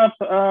bring up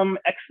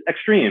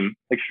Extreme.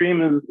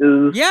 Extreme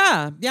is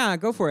yeah,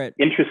 go for it.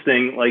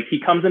 Interesting. Like, he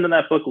comes into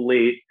that book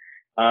late,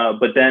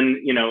 but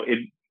then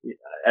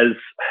I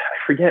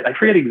forget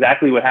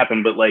exactly what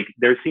happened, but like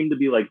there seemed to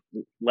be like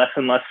less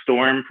and less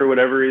Storm for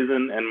whatever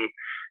reason, and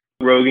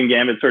Rogue and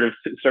Gambit sort of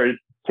starting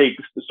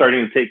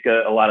to take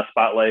a lot of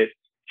spotlight.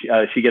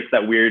 She gets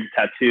that weird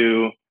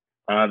tattoo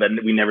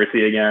that we never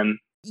see again.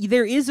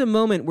 There is a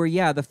moment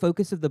where, the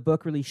focus of the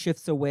book really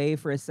shifts away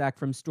for a sec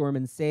from Storm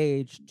and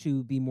Sage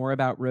to be more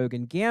about Rogue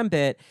and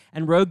Gambit,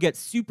 and Rogue gets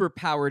super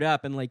powered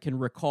up and like can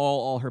recall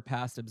all her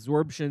past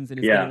absorptions and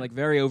is getting like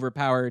very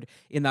overpowered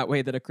in that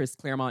way that a Chris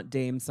Claremont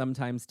dame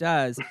sometimes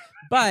does.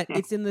 But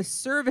it's in the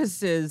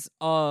services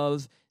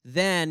of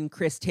then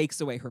Chris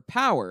takes away her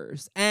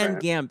powers and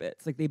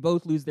Gambit's. Like, they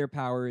both lose their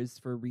powers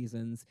for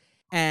reasons,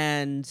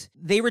 and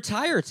they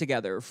retire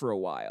together for a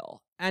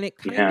while. And it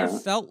kind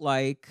of felt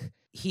like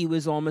he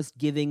was almost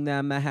giving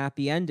them a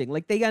happy ending.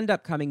 Like, they end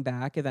up coming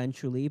back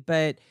eventually,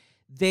 but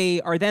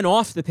they are then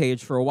off the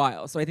page for a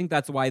while. So I think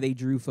that's why they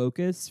drew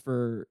focus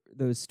for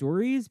those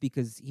stories,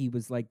 because he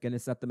was like going to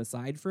set them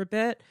aside for a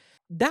bit.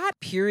 That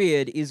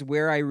period is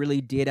where I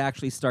really did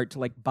actually start to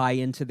like buy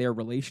into their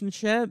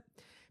relationship,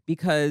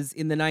 because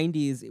in the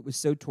 90s it was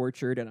so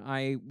tortured, and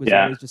I was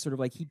always just sort of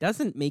like, he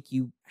doesn't make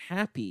you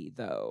happy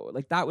though.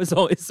 Like that was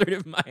always sort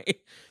of my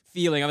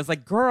feeling. I was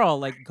like, girl,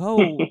 like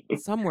go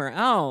somewhere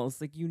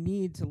else. Like you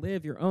need to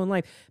live your own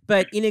life.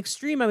 But in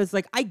Extreme, I was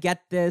like, I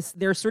get this.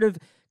 They're sort of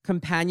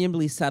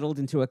companionably settled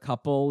into a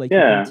couple. Like you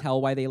can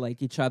tell why they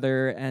like each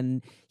other,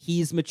 and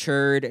he's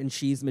matured and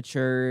she's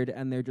matured,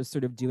 and they're just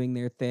sort of doing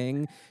their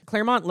thing.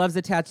 Claremont loves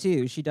a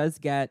tattoo. She does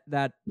get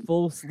that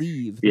full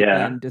sleeve that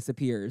then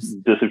disappears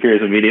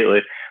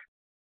immediately.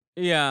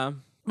 Yeah.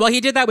 Well, he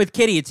did that with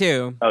Kitty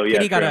too. Oh yeah,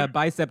 Kitty got a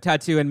bicep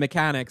tattoo in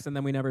Mechanics, and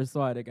then we never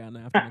saw it again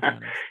after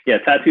Mechanics. Yeah,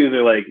 tattoos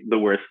are like the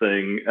worst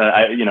thing.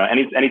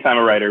 Anytime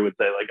a writer would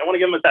say like, I want to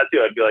give him a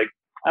tattoo, I'd be like,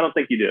 I don't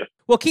think you do.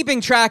 Well, keeping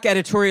track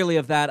editorially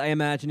of that, I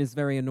imagine, is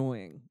very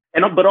annoying.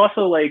 But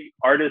also, like,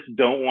 artists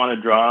don't want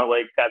to draw,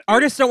 like, tattoos.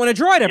 Artists don't want to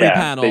draw at every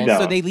panel,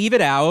 so they leave it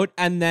out,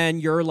 and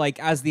then you're, like,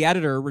 as the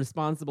editor,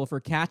 responsible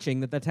for catching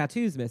that the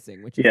tattoo's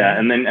missing. Which is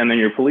and then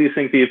you're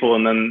policing people,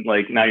 and then,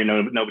 like, now you're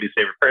nobody's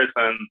favorite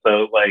person,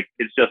 so, like,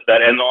 it's just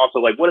that. And also,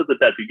 like, what does the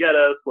tattoo get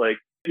us? Like,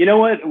 you know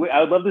what?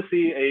 I would love to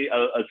see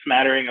a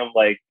smattering of,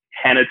 like,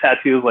 henna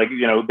tattoos. Like,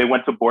 they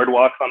went to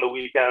boardwalks on the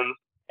weekends,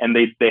 and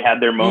they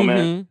had their moment.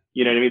 Mm-hmm.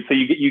 You know what I mean? So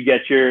you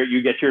get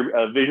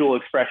your visual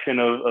expression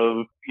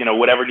of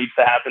whatever needs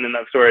to happen in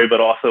that story,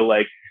 but also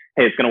like,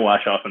 hey, it's gonna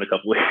wash off in a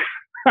couple weeks.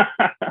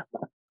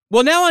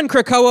 Well, now on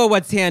Krakoa,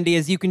 what's handy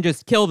is you can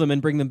just kill them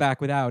and bring them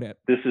back without it.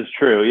 This is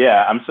true.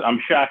 Yeah, I'm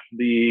shocked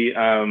the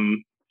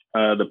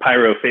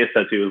Pyro face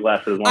tattoo has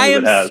lasted as long as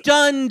it has. I am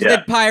stunned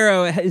that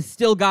Pyro has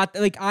still got,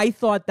 like, I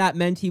thought that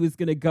meant he was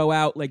going to go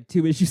out, like,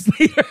 2 issues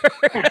later.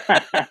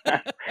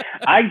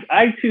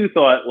 I too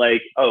thought,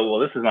 like, oh, well,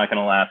 this is not going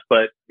to last,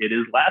 but it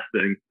is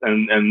lasting,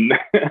 and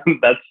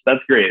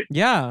that's great.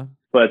 Yeah.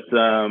 But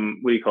what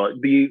do you call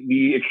it?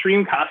 The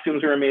Extreme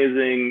costumes are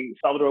amazing.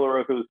 Salvador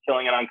Larroca was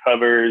killing it on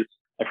covers.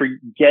 I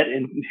forget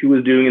who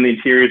was doing in the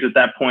interiors at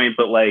that point,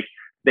 but, like,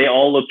 they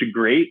all looked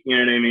great. You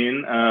know what I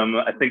mean?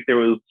 I think there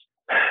was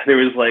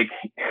like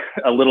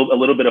a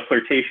little bit of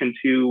flirtation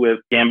too with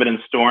Gambit and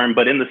Storm,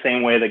 but in the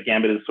same way that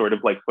Gambit is sort of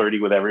like flirty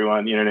with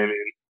everyone, you know what I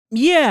mean?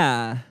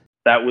 Yeah.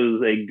 That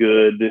was a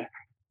good...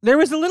 There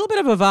was a little bit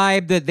of a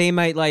vibe that they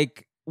might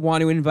like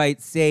want to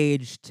invite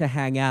Sage to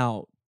hang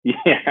out.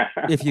 Yeah.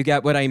 If you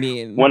get what I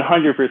mean.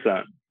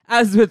 100%.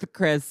 As with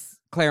Chris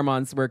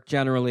Claremont's work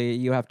generally,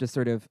 you have to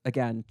sort of,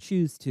 again,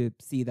 choose to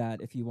see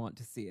that if you want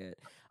to see it.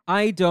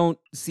 I don't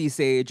see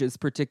Sage as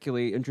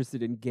particularly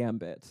interested in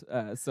Gambit,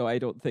 so I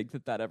don't think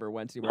that ever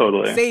went anywhere.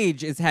 Totally.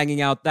 Sage is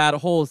hanging out that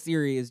whole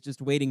series just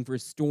waiting for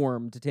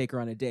Storm to take her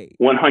on a date.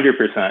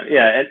 100%.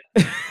 Yeah,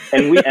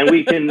 and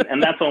we can,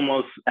 and that's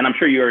almost, and I'm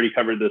sure you already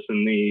covered this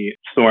in the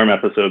Storm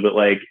episode, but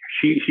like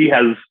she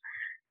has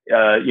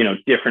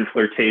different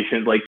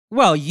flirtations, like,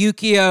 well,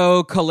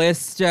 Yukio,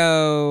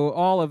 Callisto,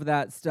 all of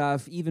that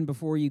stuff, even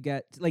before you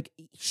get, like,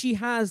 she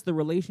has the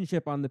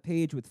relationship on the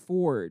page with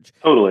Forge.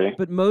 Totally.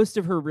 But most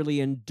of her really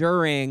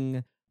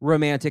enduring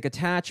romantic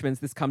attachments,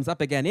 this comes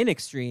up again in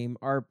Extreme,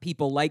 are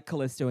people like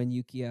Callisto and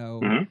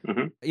Yukio. Mm-hmm,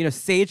 mm-hmm.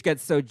 Sage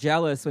gets so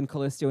jealous when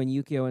Callisto and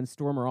Yukio and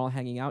Storm are all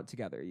hanging out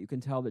together. You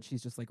can tell that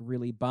she's just, like,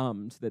 really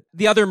bummed that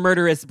the other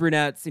murderous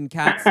brunettes in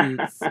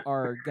catsuits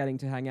are getting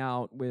to hang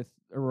out with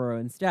Aurora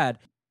instead.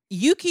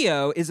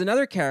 Yukio is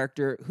another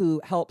character who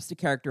helps to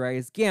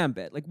characterize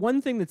Gambit. Like,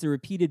 one thing that's a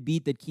repeated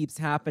beat that keeps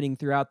happening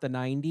throughout the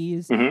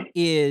 90s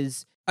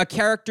is a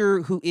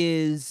character who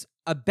is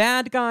a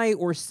bad guy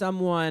or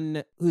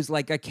someone who's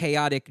like a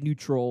chaotic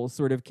neutral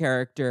sort of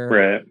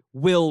character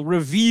will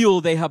reveal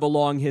they have a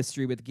long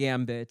history with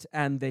Gambit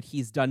and that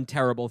he's done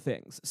terrible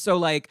things. So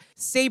like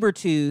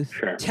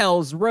Sabretooth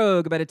tells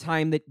Rogue about a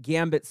time that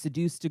Gambit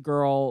seduced a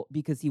girl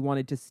because he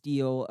wanted to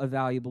steal a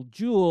valuable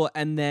jewel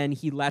and then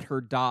he let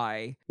her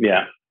die.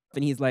 Yeah.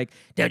 And he's like,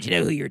 don't you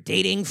know who you're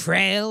dating,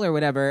 Frail, or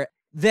whatever.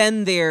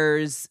 Then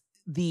there's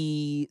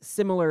the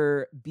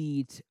similar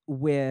beat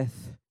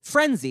with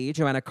Frenzy,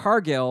 Joanna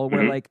Cargill,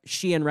 where like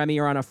she and Remy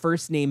are on a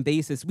first name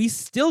basis. We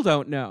still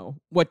don't know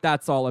what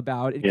that's all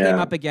about. It came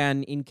up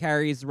again in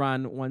Carrie's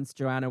run once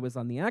Joanna was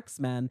on the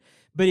X-Men,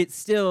 but it's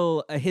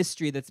still a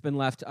history that's been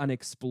left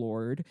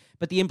unexplored.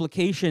 But the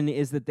implication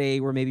is that they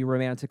were maybe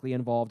romantically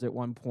involved at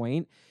one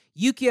point.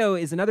 Yukio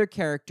is another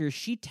character.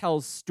 She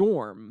tells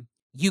Storm,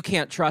 you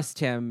can't trust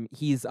him.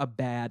 He's a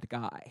bad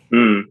guy.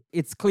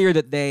 It's clear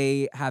that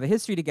they have a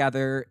history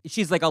together.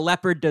 She's like, a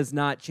leopard does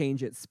not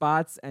change its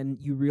spots,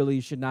 and you really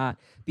should not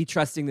be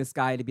trusting this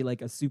guy to be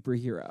like a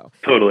superhero.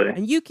 Totally.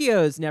 And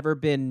Yukio's never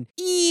been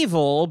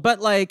evil, but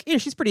like,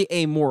 she's pretty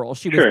amoral.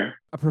 She was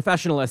a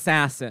professional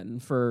assassin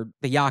for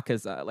the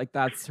Yakuza. Like,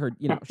 that's her,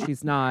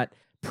 she's not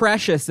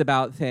precious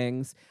about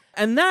things.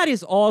 And that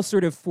is all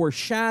sort of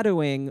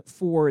foreshadowing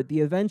for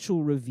the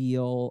eventual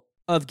reveal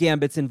of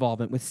Gambit's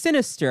involvement with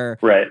Sinister,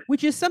 Right.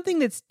 which is something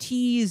that's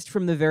teased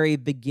from the very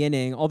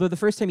beginning. Although the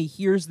first time he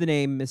hears the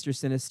name Mr.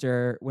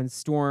 Sinister, when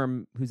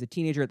Storm, who's a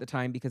teenager at the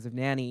time because of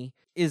Nanny,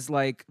 is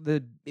like,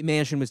 the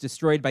mansion was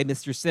destroyed by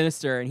Mr.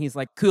 Sinister, and he's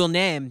like, cool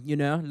name,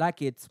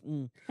 like it,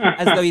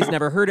 as though he's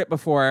never heard it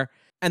before.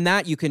 And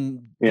that you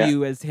can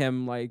view as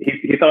him like...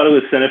 He thought it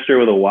was Sinister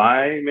with a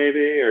Y,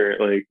 maybe, or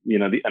like,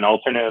 an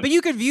alternate. But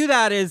you could view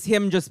that as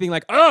him just being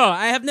like, oh,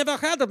 I have never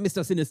heard of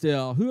Mr.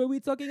 Sinister. Who are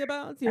we talking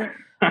about?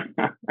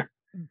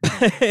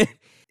 But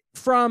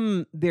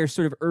from their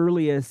sort of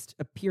earliest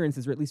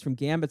appearances, or at least from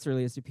Gambit's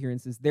earliest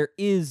appearances, there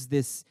is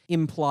this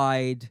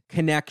implied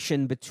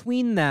connection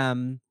between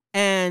them.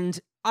 And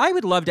I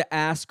would love to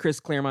ask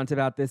Chris Claremont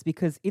about this,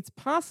 because it's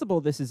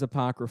possible this is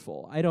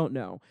apocryphal. I don't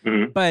know.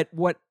 Mm-hmm. But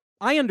what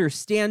I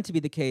understand to be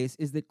the case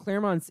is that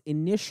Claremont's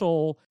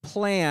initial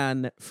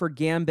plan for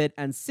Gambit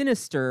and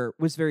Sinister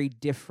was very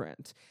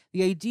different.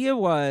 The idea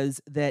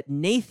was that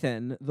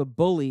Nathan, the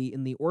bully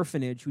in the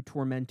orphanage who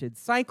tormented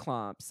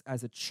Cyclops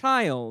as a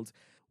child,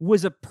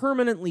 was a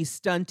permanently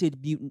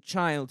stunted mutant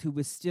child who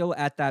was still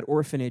at that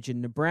orphanage in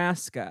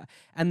Nebraska,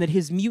 and that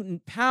his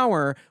mutant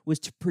power was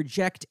to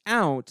project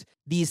out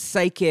these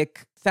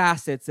psychic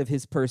facets of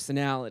his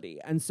personality.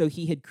 And so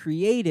he had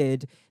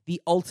created the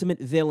ultimate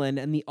villain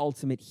and the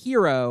ultimate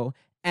hero,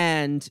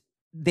 and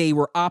they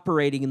were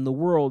operating in the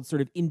world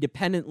sort of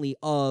independently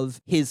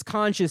of his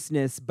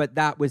consciousness, but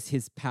that was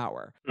his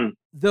power.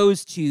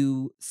 Those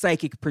two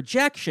psychic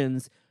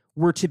projections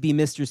were to be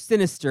Mr.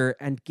 Sinister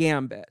and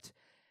Gambit.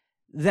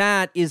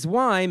 That is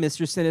why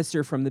Mr.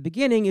 Sinister from the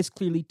beginning is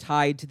clearly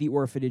tied to the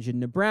orphanage in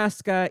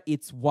Nebraska.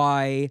 It's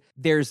why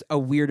there's a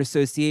weird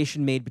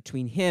association made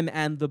between him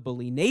and the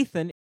bully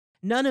Nathan.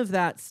 None of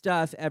that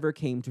stuff ever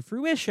came to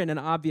fruition, and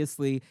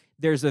obviously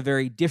there's a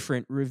very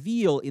different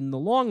reveal in the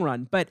long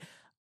run. But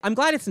I'm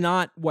glad it's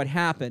not what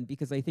happened,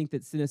 because I think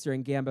that Sinister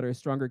and Gambit are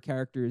stronger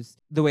characters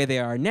the way they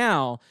are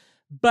now.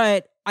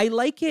 But I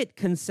like it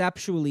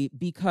conceptually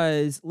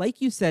because, like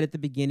you said at the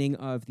beginning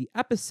of the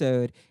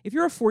episode, if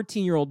you're a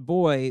 14-year-old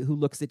boy who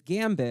looks at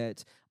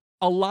Gambit,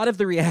 a lot of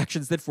the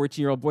reactions that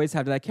 14-year-old boys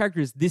have to that character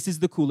is, this is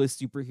the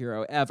coolest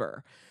superhero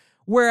ever.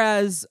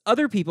 Whereas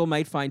other people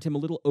might find him a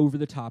little over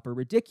the top or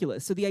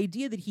ridiculous. So the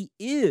idea that he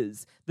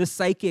is the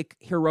psychic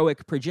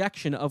heroic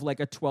projection of like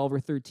a 12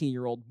 or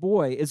 13-year-old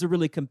boy is a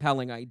really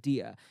compelling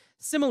idea.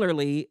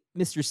 Similarly,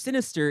 Mr.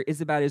 Sinister is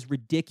about as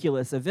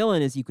ridiculous a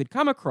villain as you could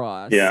come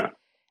across. Yeah.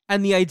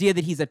 And the idea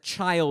that he's a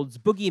child's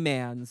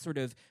boogeyman sort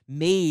of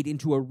made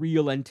into a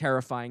real and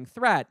terrifying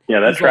threat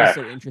is tracks.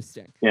 Also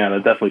interesting. Yeah, that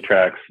definitely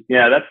tracks.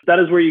 Yeah, that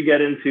is where you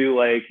get into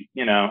like,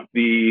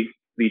 the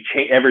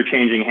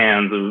ever-changing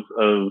hands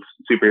of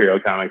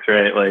superhero comics,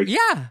 right? Like,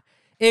 yeah,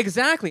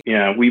 exactly.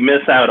 Yeah, we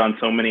miss out on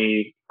so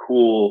many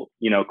cool,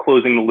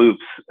 closing the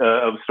loops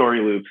of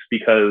story loops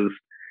because,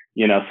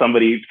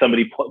 somebody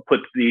put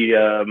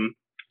the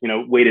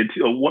waited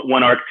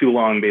one arc too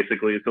long,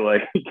 basically, to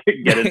like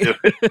get into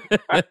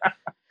it.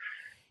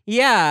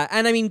 Yeah,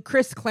 and I mean,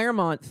 Chris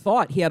Claremont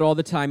thought he had all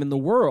the time in the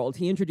world.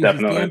 He introduces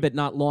Gambit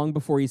not long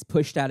before he's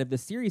pushed out of the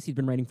series he'd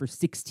been writing for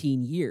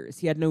 16 years.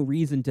 He had no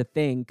reason to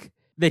think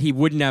that he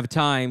wouldn't have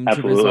time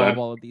to resolve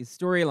all of these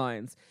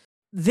storylines.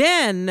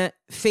 Then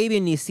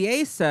Fabian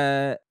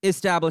Nicieza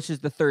establishes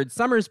the third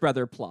Summers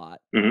Brother plot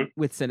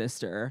with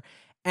Sinister.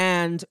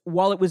 And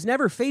while it was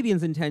never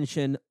Fabian's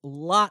intention,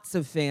 lots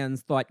of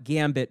fans thought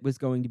Gambit was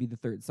going to be the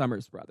third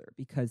Summers Brother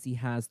because he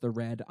has the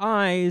red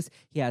eyes,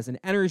 he has an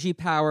energy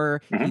power,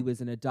 he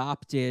was an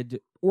adopted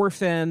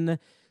orphan.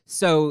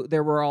 So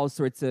there were all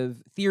sorts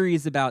of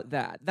theories about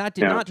that. That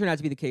did not turn out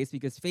to be the case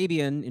because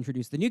Fabian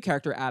introduced the new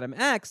character, Adam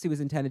X, who was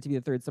intended to be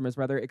the third Summers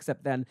Brother,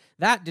 except then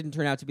that didn't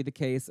turn out to be the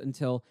case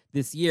until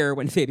this year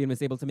when Fabian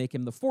was able to make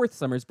him the fourth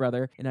Summers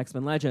Brother in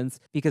X-Men Legends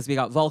because we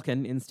got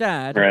Vulcan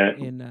instead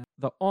in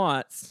the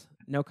aughts.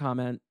 No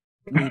comment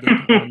needed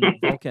on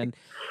Vulcan.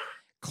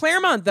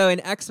 Claremont, though, in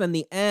X-Men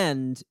The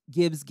End,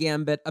 gives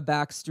Gambit a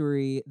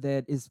backstory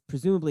that is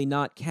presumably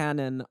not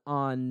canon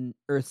on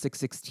Earth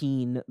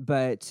 616,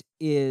 but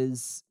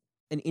is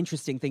an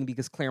interesting thing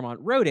because Claremont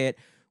wrote it,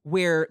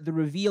 where the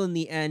reveal in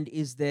the end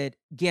is that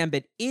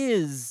Gambit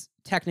is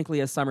technically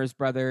a Summers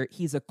Brother.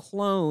 He's a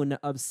clone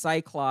of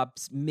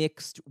Cyclops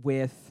mixed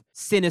with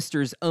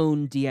Sinister's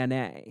own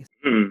DNA.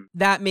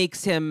 That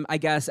makes him, I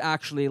guess,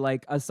 actually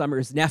like a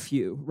Summers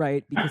nephew,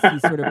 right? Because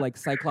he's sort of like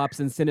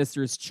Cyclops and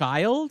Sinister's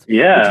child.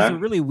 Yeah. Which is a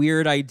really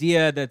weird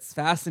idea that's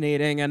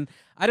fascinating. And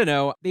I don't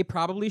know, they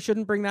probably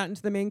shouldn't bring that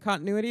into the main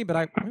continuity, but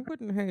I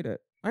wouldn't hate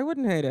it. I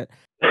wouldn't hate it.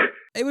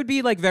 It would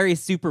be like very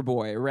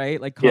Superboy,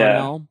 right? Like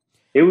Connell.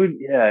 It would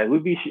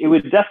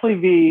definitely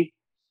be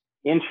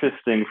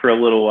interesting for a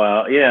little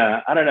while. Yeah,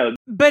 I don't know.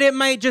 But it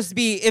might just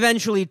be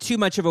eventually too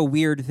much of a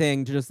weird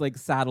thing to just like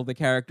saddle the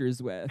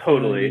characters with.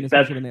 Totally. You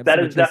know, that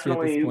is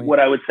definitely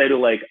what I would say to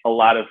like a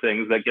lot of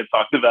things that get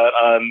talked about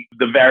on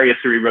the various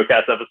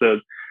Cerebrocast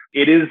episodes.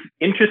 It is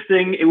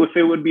interesting if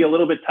it would be a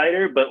little bit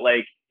tighter, but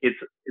like it's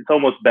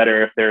almost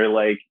better if there are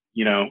like,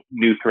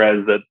 new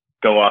threads that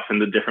go off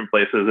into different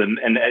places and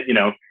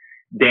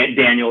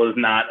Daniel is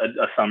not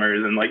a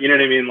Summers, and like, you know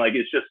what I mean? Like,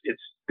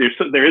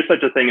 there is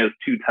such a thing as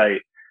too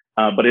tight,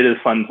 but it is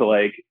fun to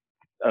like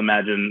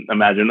imagine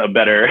a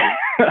better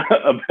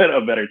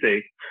a better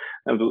take.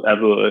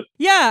 Absolutely.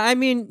 Yeah, I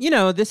mean,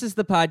 this is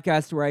the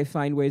podcast where I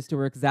find ways to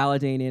work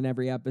Zaladane in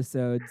every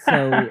episode.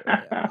 So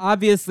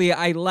obviously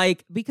I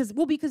like, because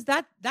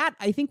that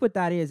I think what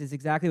that is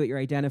exactly what you're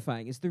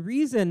identifying. Is the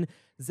reason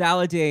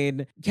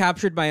Zaladane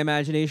captured my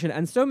imagination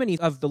and so many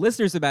of the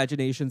listeners'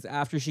 imaginations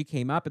after she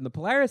came up in the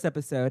Polaris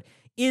episode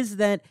is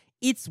that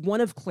it's one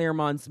of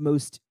Claremont's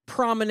most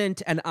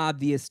prominent and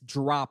obvious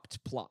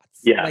dropped plots.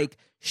 Yeah. Like,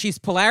 she's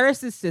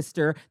Polaris'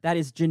 sister. That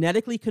is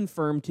genetically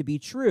confirmed to be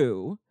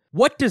true.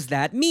 What does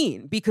that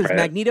mean? Because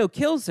Magneto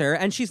kills her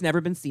and she's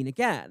never been seen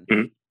again.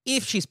 Mm-hmm.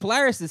 If she's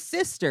Polaris'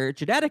 sister,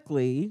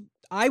 genetically,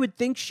 I would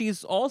think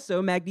she's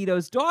also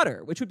Magneto's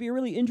daughter, which would be a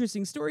really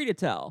interesting story to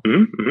tell.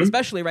 Mm-hmm.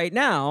 Especially right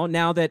now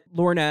that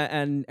Lorna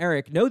and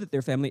Eric know that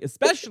they're family,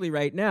 especially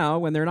right now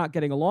when they're not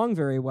getting along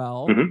very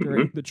well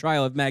during the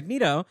trial of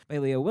Magneto by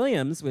Leah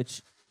Williams,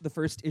 which the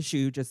first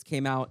issue just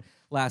came out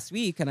last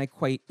week and I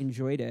quite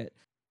enjoyed it.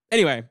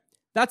 Anyway,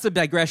 that's a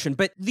digression,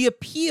 but the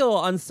appeal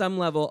on some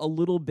level a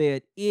little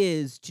bit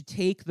is to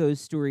take those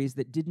stories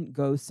that didn't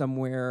go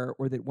somewhere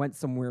or that went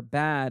somewhere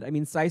bad. I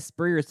mean, Cy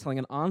Spurrier is telling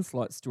an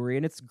Onslaught story,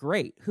 and it's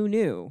great. Who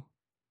knew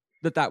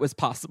that was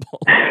possible?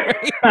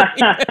 Right?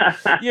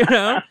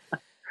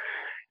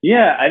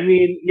 Yeah, I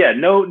mean,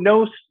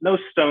 no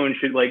stone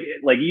should like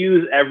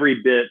use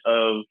every bit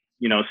of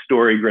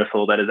story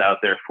gristle that is out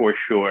there for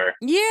sure.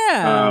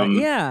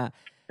 Yeah.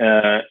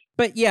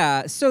 But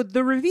yeah, so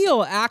the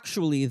reveal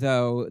actually,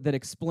 though, that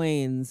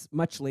explains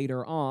much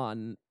later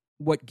on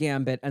what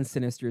Gambit and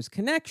Sinister's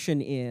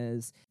connection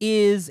is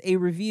a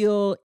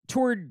reveal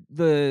toward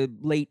the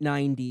late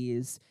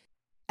 90s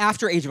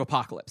after Age of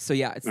Apocalypse. So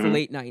yeah, it's the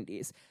late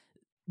 90s.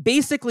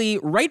 Basically,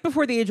 right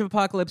before the Age of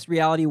Apocalypse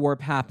reality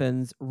warp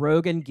happens,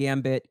 Rogue and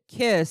Gambit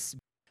kiss.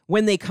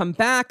 When they come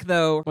back,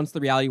 though, once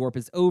the reality warp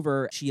is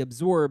over, she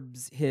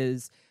absorbs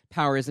his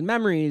powers and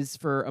memories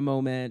for a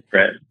moment.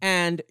 Right.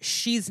 And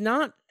she's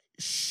not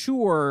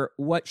sure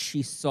what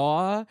she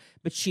saw,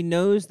 but she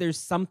knows there's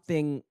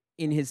something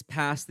in his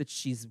past that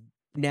she's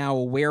now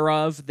aware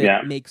of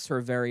that makes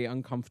her very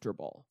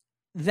uncomfortable.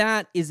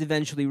 That is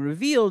eventually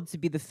revealed to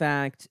be the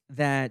fact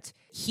that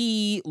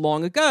he,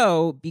 long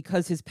ago,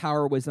 because his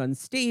power was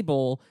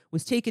unstable,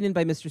 was taken in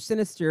by Mr.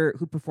 Sinister,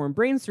 who performed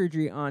brain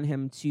surgery on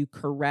him to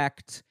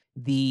correct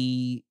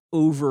the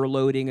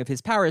overloading of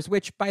his powers,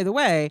 which, by the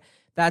way,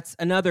 that's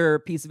another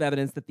piece of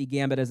evidence that the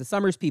Gambit as a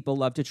Summers people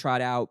love to trot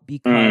out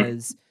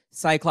because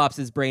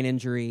Cyclops' brain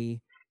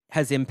injury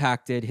has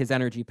impacted his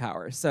energy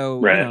power.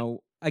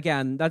 So,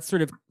 again, that's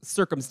sort of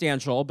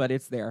circumstantial, but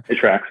it's there. It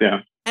tracks, yeah.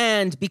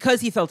 And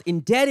because he felt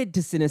indebted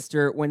to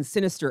Sinister, when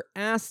Sinister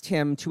asked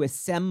him to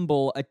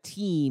assemble a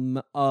team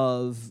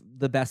of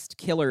the best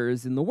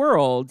killers in the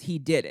world, he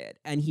did it.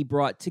 And he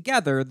brought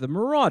together the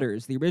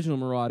Marauders, the original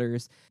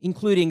Marauders,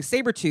 including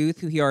Sabretooth,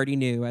 who he already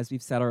knew, as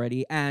we've said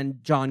already,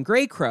 and John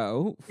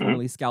Greycrow,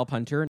 formerly Scalp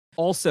Hunter,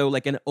 also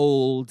like an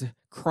old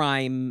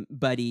crime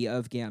buddy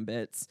of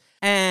Gambit's,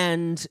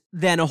 and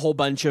then a whole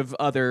bunch of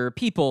other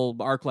people,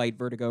 Arclight,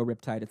 Vertigo,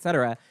 Riptide,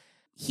 etc.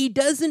 He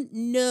doesn't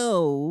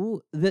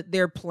know that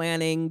they're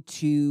planning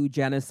to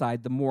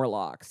genocide the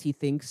Morlocks. He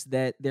thinks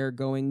that they're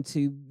going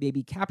to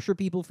maybe capture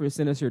people for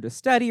Sinister to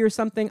study or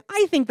something.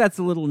 I think that's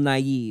a little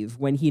naive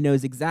when he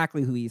knows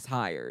exactly who he's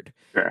hired.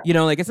 Sure.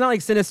 It's not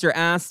like Sinister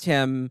asked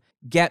him,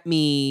 get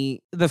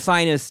me the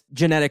finest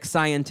genetic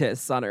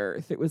scientists on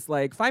Earth. It was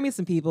like, find me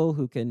some people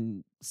who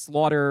can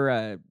slaughter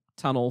a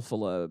tunnel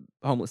full of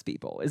homeless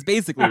people, is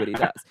basically what he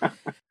does.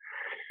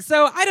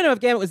 So I don't know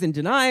if Gambit was in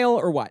denial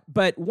or what,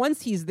 but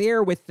once he's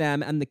there with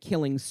them and the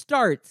killing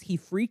starts, he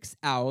freaks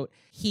out.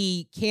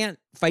 He can't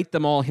fight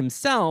them all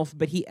himself,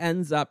 but he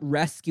ends up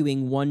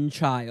rescuing one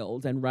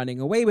child and running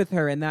away with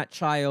her, and that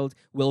child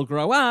will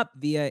grow up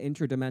via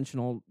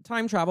interdimensional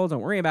time travel,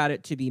 don't worry about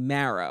it, to be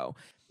Marrow.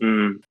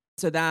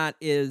 So that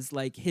is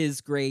like his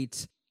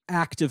great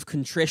act of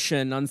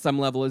contrition on some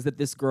level, is that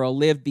this girl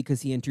lived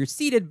because he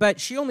interceded, but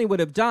she only would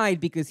have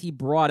died because he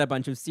brought a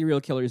bunch of serial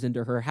killers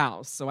into her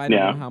house. So I don't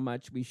know how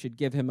much we should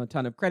give him a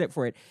ton of credit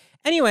for it.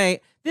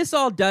 Anyway, this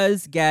all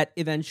does get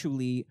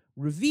eventually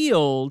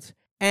revealed,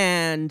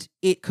 and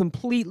it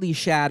completely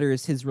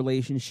shatters his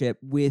relationship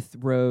with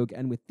Rogue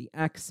and with the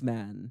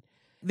X-Men.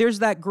 There's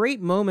that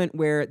great moment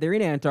where they're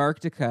in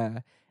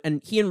Antarctica,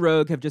 and he and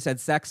Rogue have just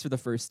had sex for the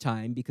first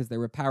time because they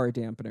were power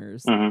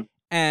dampeners.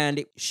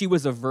 And she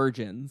was a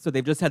virgin. So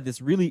they've just had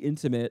this really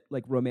intimate,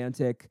 like,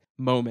 romantic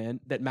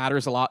moment that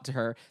matters a lot to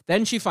her.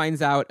 Then she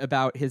finds out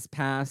about his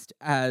past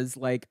as,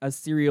 like, a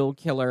serial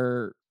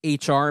killer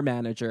HR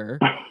manager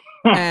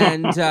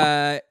and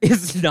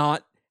is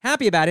not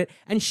happy about it.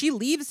 And she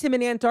leaves him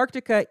in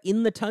Antarctica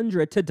in the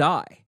tundra to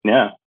die.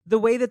 Yeah. The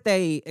way that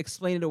they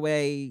explain it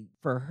away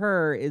for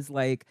her is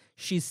like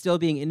she's still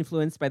being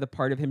influenced by the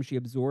part of him she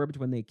absorbed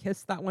when they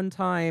kissed that one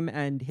time,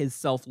 and his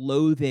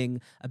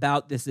self-loathing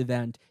about this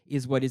event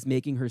is what is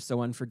making her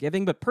so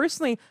unforgiving. But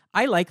personally,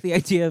 I like the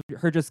idea of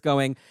her just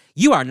going,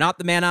 "You are not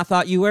the man I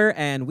thought you were,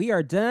 and we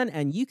are done,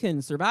 and you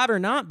can survive or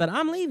not, but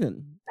I'm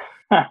leaving."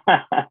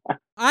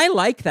 I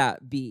like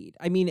that beat.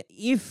 I mean,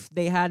 if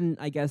they hadn't,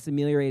 I guess,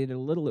 ameliorated it a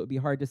little, it would be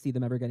hard to see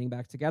them ever getting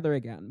back together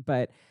again.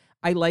 But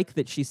I like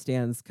that she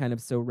stands kind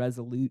of so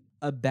resolute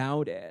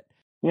about it.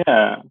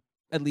 Yeah.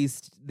 At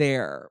least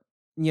there,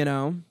 you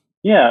know?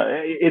 Yeah,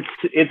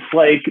 it's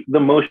like the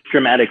most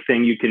dramatic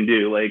thing you can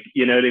do. Like,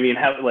 you know what I mean?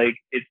 How like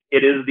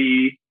it is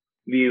the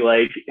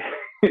like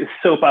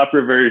soap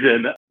opera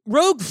version.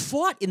 Rogue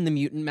fought in the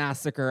Mutant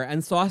Massacre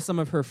and saw some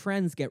of her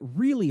friends get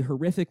really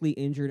horrifically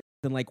injured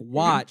and like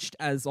watched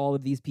as all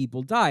of these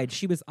people died.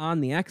 She was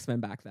on the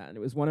X-Men back then. It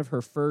was one of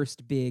her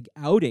first big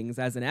outings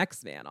as an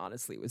X-Man,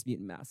 honestly, was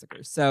Mutant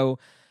Massacre. So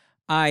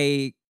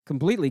I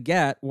completely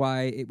get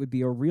why it would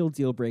be a real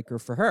deal breaker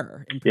for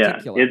her in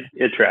particular. Yeah,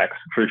 it tracks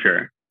for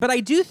sure. But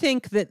I do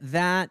think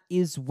that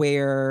is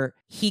where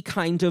he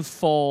kind of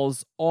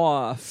falls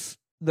off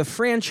the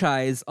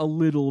franchise a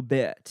little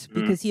bit,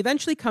 because he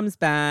eventually comes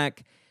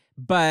back,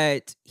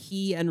 but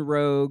he and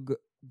Rogue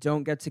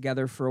don't get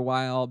together for a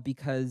while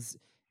because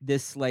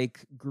this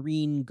like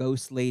green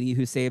ghost lady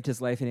who saved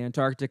his life in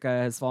Antarctica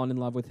has fallen in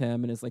love with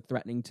him and is like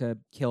threatening to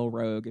kill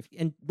Rogue.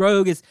 And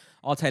Rogue is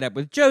all tied up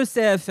with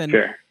Joseph, and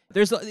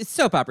it's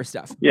soap opera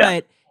stuff. Yeah.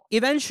 But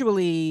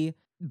eventually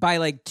by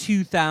like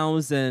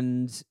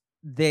 2000,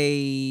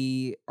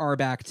 they are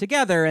back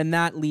together, and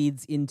that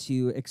leads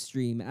into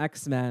Extreme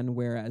X-Men,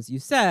 where, as you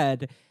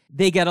said,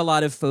 they get a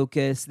lot of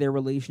focus, their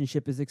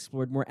relationship is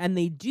explored more, and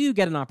they do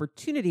get an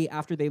opportunity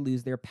after they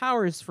lose their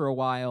powers for a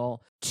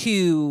while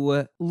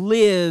to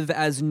live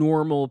as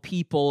normal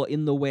people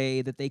in the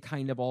way that they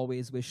kind of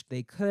always wished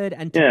they could,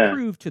 and to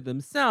prove to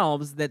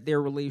themselves that their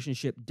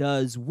relationship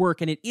does work,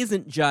 and it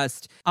isn't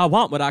just, I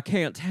want what I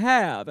can't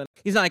have. And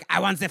he's not like, I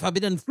want the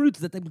forbidden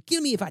fruits that they will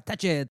kill me if I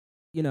touch it.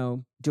 You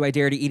know, do I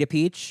dare to eat a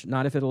peach?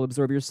 Not if it'll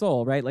absorb your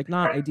soul, right? Like,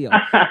 not ideal.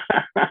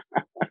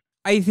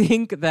 I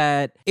think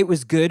that it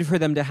was good for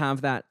them to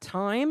have that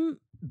time,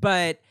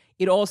 but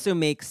it also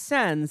makes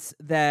sense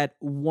that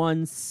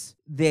once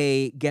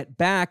they get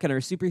back and are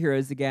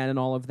superheroes again and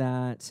all of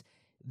that,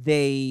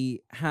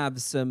 they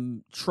have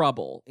some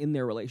trouble in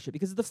their relationship,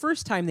 because it's the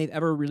first time they've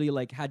ever really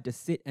like had to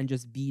sit and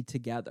just be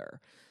together.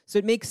 So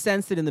it makes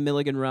sense that in the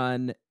Milligan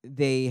run,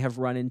 they have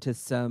run into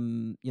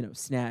some, you know,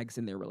 snags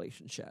in their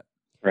relationship.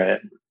 Right.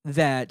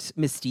 That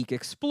Mystique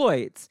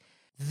exploits.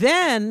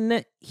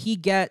 Then he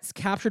gets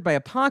captured by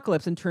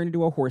Apocalypse and turned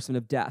into a Horseman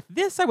of Death.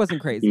 This I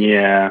wasn't crazy.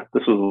 Yeah,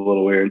 this was a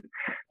little weird.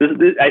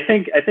 I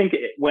think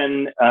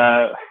when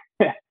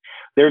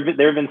there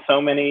have been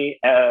so many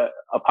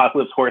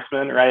Apocalypse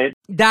Horsemen, right?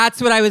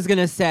 That's what I was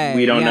gonna say.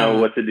 We don't know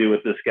what to do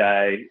with this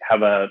guy. How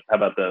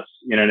about this?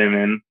 You know what I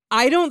mean?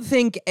 I don't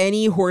think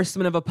any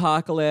Horsemen of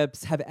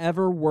Apocalypse have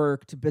ever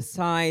worked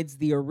besides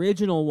the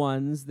original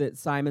ones that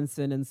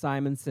Simonson and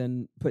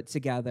Simonson put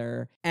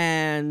together,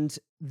 and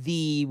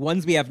the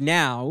ones we have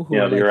now, who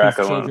are like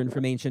his children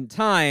from ancient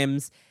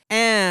times.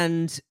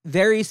 And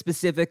very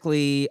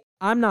specifically,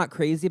 I'm not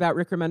crazy about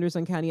Rick Remender's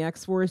Uncanny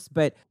X-Force,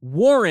 but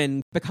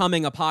Warren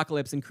becoming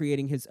Apocalypse and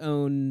creating his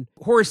own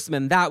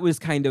Horseman, that was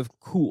kind of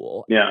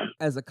cool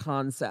as a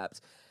concept.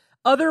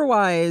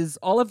 Otherwise,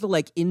 all of the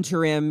like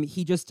interim,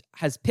 he just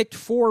has picked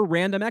 4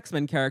 random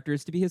X-Men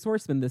characters to be his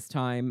Horseman this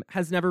time,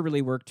 has never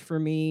really worked for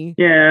me.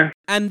 Yeah.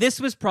 And this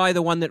was probably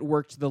the one that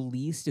worked the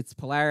least. It's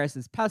Polaris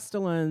as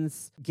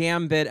Pestilence,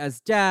 Gambit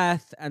as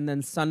Death, and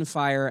then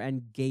Sunfire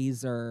and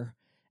Gazer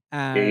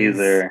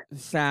as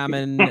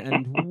Famine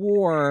and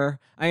War.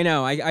 I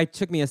know, I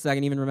took me a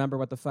second to even remember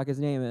what the fuck his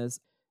name is.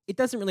 It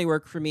doesn't really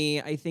work for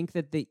me. I think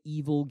that the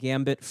evil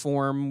Gambit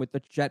form with the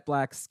jet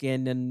black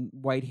skin and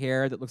white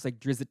hair that looks like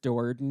Drizzt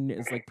Do'Urden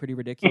is like pretty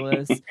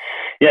ridiculous.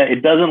 Yeah,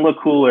 it doesn't look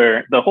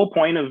cooler. The whole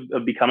point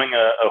of becoming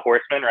a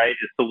horseman, right,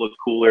 is to look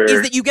cooler.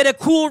 Is that you get a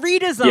cool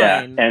redesign.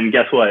 Yeah, and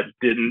guess what?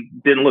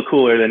 Didn't look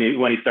cooler than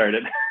when he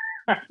started.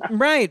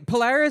 Right.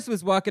 Polaris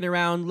was walking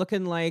around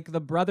looking like the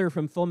brother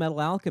from Full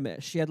Metal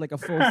Alchemist. She had like a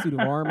full suit of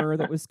armor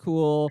that was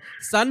cool.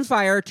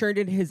 Sunfire turned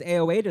into his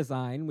AOA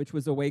design, which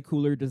was a way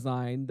cooler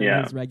design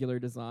than his regular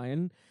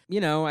design. You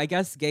know, I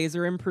guess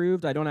Gazer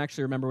improved. I don't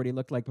actually remember what he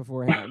looked like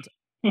beforehand.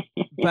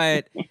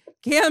 But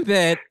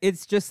Gambit,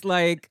 it's just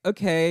like,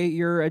 okay,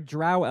 you're a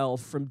drow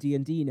elf from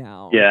D&D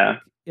now. Yeah.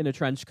 In a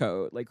trench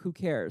coat. Like, who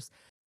cares?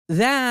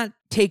 That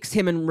takes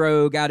him and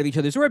Rogue out of each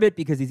other's orbit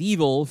because he's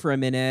evil for a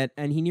minute,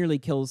 and he nearly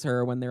kills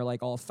her when they're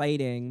like all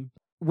fighting.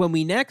 When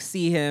we next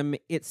see him,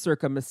 it's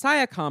circa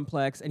Messiah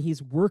Complex, and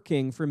he's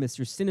working for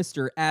Mr.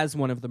 Sinister as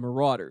one of the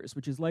Marauders,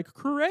 which is like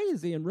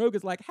crazy. And Rogue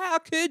is like, how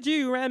could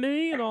you,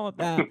 Remy? And all of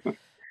that.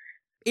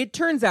 It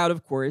turns out,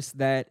 of course,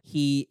 that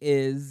he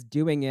is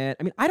doing it.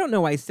 I mean, I don't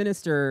know why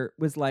Sinister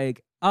was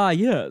like,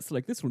 yes,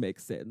 like this will make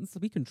sense.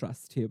 We can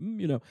trust him,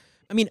 you know.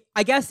 I mean,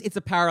 I guess it's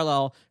a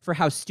parallel for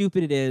how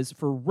stupid it is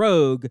for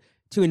Rogue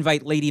to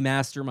invite Lady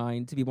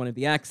Mastermind to be one of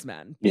the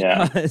X-Men.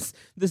 Yeah. Because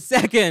the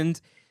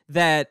second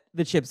that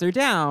the chips are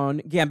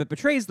down, Gambit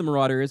betrays the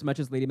Marauders, much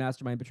as Lady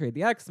Mastermind betrayed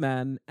the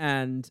X-Men,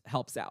 and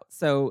helps out.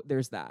 So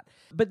there's that.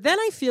 But then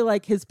I feel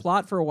like his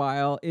plot for a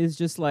while is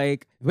just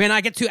like, when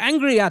I get too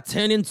angry, I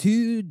turn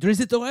into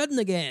Drizzt Do'Urden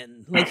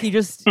again. Like, he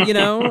just,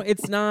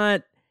 it's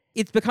not...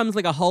 It becomes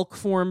like a Hulk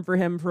form for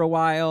him for a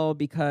while,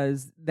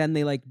 because then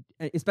they like,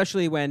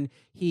 especially when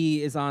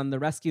he is on the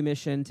rescue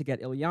mission to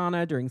get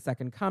Illyana during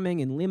Second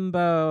Coming in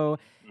Limbo,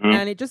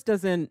 and it just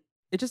doesn't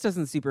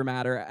super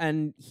matter.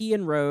 And he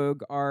and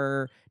Rogue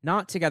are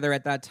not together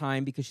at that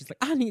time because she's like,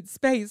 I need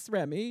space,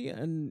 Remy.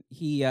 And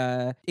he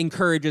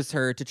encourages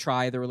her to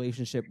try the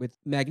relationship with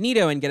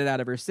Magneto and get it out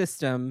of her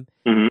system,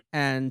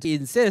 and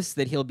insists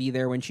that he'll be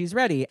there when she's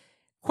ready.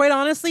 Quite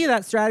honestly,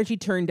 that strategy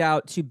turned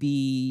out to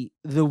be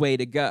the way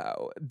to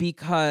go,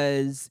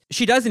 because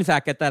she does, in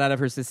fact, get that out of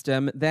her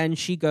system. Then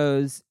she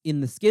goes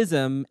in the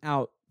schism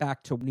out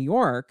back to New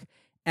York,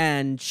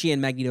 and she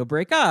and Magneto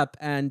break up,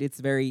 and it's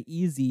very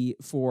easy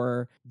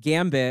for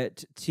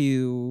Gambit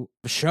to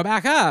show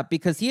back up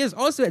because he is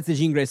also at the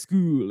Jean Grey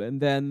School, and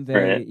then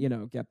they,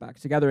 get back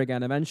together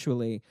again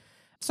eventually.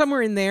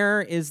 Somewhere in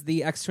there is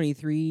the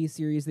X-23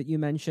 series that you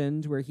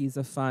mentioned, where he's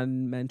a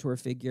fun mentor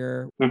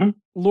figure.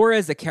 Laura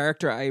is a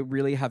character I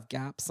really have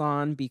gaps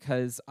on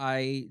because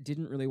I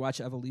didn't really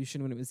watch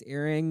Evolution when it was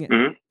airing.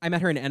 I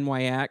met her in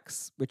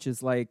NYX, which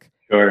is like...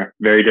 Sure,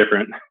 very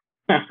different.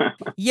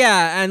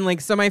 Yeah, and like,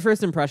 so my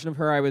first impression of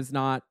her, I was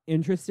not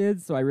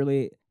interested, so I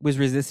really was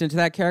resistant to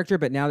that character.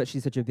 But now that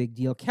she's such a big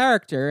deal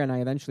character, and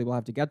I eventually will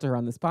have to get to her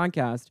on this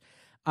podcast,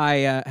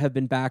 I have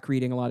been back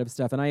reading a lot of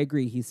stuff, and I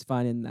agree he's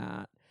fun in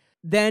that.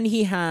 Then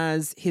he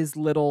has his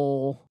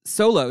little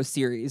solo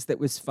series that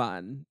was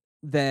fun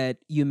that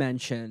you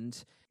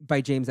mentioned by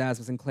James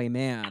Asmus and Clay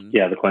Mann.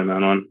 Yeah, the Clay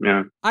Mann one,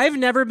 yeah. I've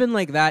never been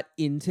like that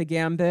into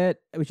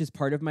Gambit, which is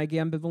part of my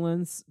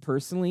Gambivalence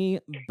personally,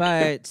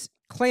 but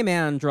Clay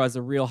Mann draws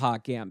a real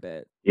hot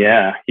Gambit.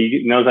 Yeah,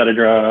 he knows how to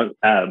draw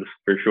abs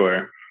for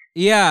sure.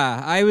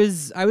 Yeah, I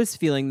was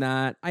feeling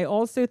that. I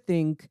also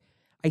think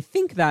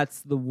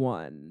that's the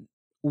one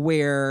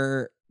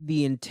where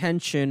the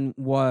intention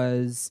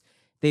was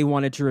they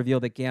wanted to reveal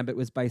that Gambit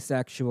was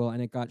bisexual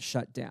and it got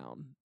shut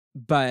down.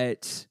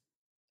 But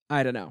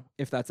I don't know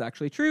if that's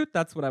actually true.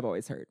 That's what I've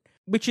always heard,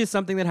 which is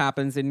something that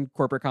happens in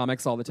corporate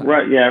comics all the time.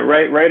 Right. Yeah.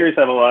 Right. Writers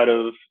have a lot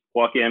of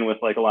walk in with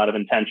like a lot of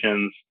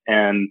intentions,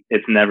 and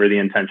it's never the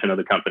intention of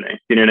the company.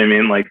 You know what I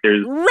mean? Like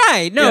there's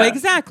right. No,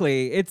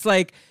 exactly. It's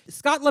like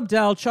Scott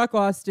Lobdell, Chuck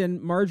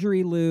Austen,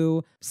 Marjorie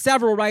Liu,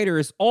 several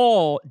writers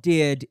all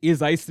did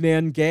 "Is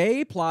Iceman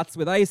gay?" plots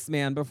with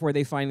Iceman before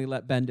they finally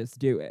let Bendis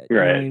do it. You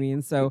know what I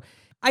mean? So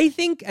I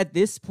think at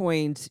this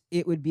point,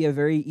 it would be a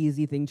very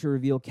easy thing to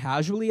reveal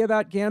casually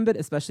about Gambit,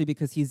 especially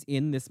because he's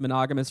in this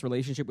monogamous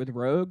relationship with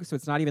Rogue. So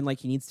it's not even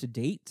like he needs to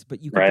date,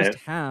 but you could just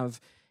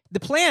have... The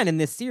plan in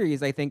this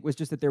series, I think, was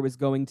just that there was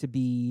going to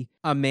be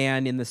a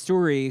man in the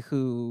story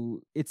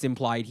who it's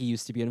implied he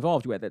used to be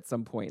involved with at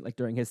some point, like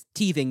during his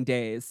teething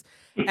days.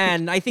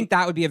 And I think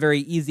that would be a very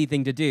easy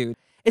thing to do.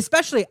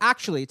 Especially,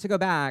 actually, to go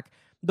back,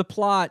 the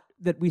plot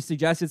that we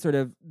suggested, sort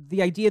of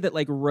the idea that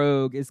like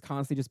Rogue is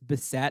constantly just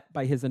beset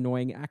by his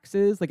annoying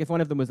exes. Like if one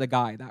of them was a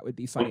guy, that would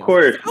be funny. Of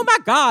course. Like, oh my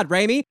God,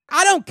 Raimi,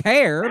 I don't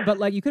care. But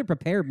like, you could have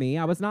prepared me.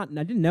 I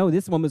didn't know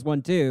this one was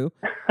one too.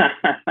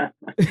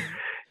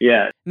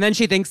 Yeah. And then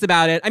she thinks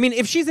about it. I mean,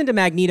 if she's into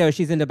Magneto,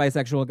 she's into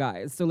bisexual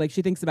guys. So like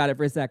she thinks about it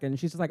for a second.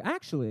 She's just like,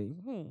 actually,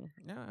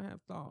 I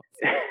have thoughts.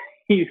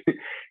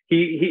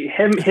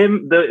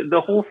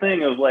 The whole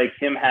thing of like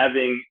him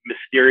having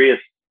mysterious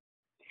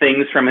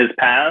things from his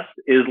past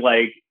is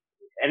like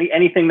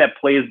anything that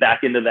plays back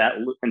into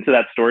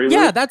that story.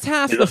 Yeah, that's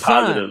half the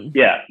fun.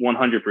 Yeah,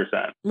 100%.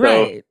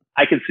 Right. So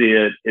I can see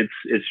it.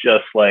 It's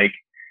just like,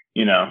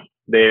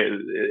 they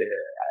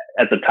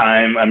at the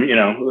time,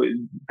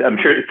 I'm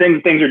sure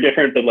things are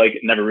different, but like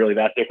never really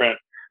that different.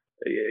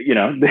 This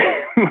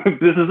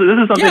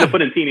is something to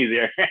put in Teeny's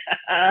ear.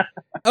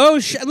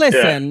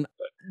 Listen,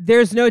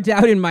 there's no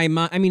doubt in my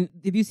mind. I mean,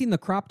 have you seen the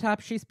crop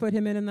top she's put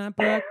him in that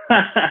book?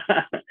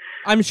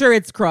 I'm sure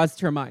it's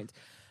crossed her mind.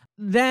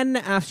 Then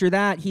after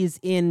that, he's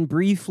in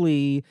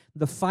briefly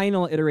the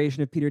final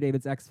iteration of Peter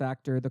David's X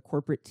Factor, the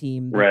corporate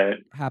team that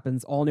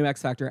happens, all new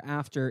X Factor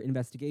after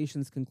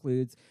Investigations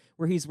concludes,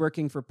 where he's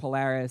working for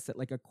Polaris at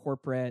like a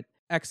corporate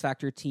X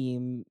Factor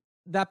team.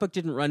 That book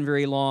didn't run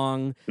very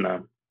long.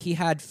 No. He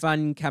had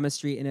fun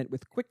chemistry in it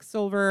with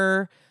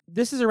Quicksilver.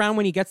 This is around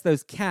when he gets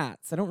those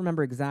cats. I don't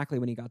remember exactly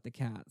when he got the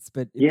cats,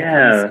 but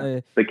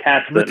the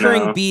cats.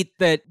 Recurring beat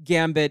that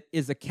Gambit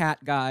is a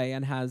cat guy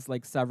and has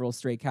like several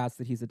stray cats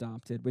that he's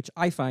adopted, which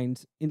I find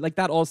like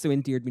that also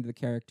endeared me to the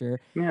character.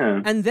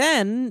 Yeah. And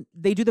then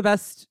they do the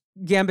best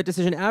Gambit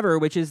decision ever,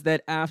 which is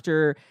that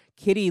after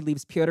Kitty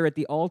leaves Piotr at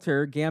the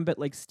altar, Gambit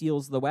like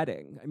steals the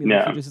wedding. I mean,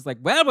 like, he just is like,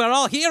 well, we're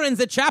all here in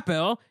the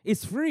chapel.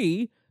 It's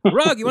free.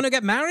 Rogue, you want to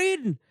get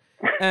married?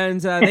 And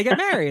they get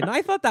married. And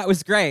I thought that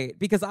was great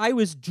because I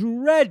was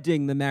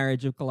dreading the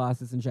marriage of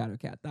Colossus and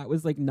Shadowcat. That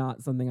was like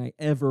not something I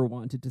ever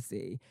wanted to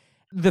see.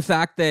 the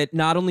fact that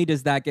not only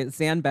does that get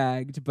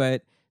sandbagged,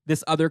 but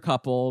this other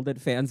couple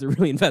that fans are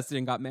really invested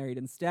in got married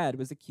instead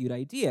was a cute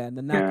idea. And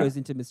then that goes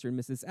into Mr. and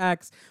Mrs.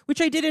 X, which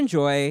I did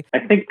enjoy. I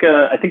think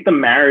the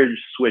marriage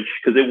switch,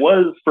 because it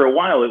was, for a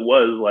while, it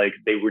was like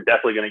they were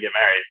definitely going to get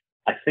married.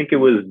 I think it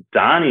was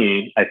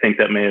Donnie, I think,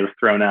 that may have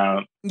thrown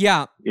out.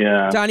 Yeah.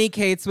 Yeah. Donnie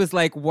Cates was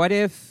like, what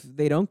if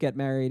they don't get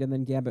married and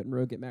then Gambit and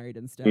Rogue get married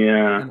instead?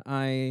 Yeah. And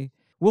I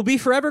will be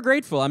forever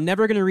grateful. I'm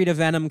never going to read a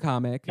Venom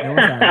comic. No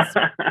offense.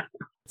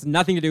 It's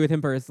nothing to do with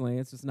him personally.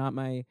 It's just not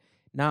my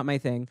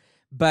thing.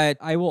 But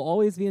I will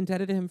always be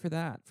indebted to him for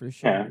that, for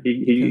sure. Yeah,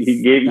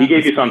 he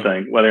gave you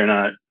something, whether or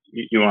not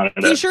you wanted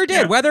it. He sure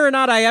did. Yeah. Whether or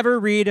not I ever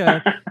read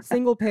a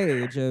single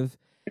page of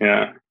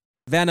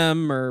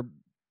Venom, or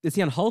is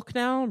he on Hulk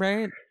now,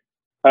 right?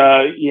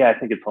 Yeah, I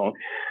think it's Hulk.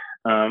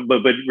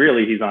 But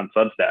really, he's on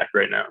Substack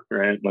right now,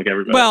 right? Like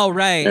everybody. Well,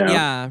 right.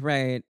 Yeah,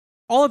 right.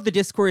 All of the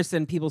discourse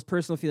and people's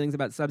personal feelings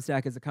about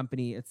Substack as a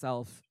company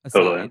itself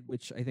aside,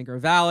 which I think are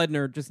valid and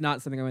are just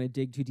not something I want to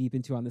dig too deep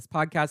into on this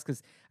podcast,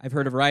 because I've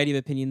heard a variety of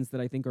opinions that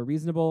I think are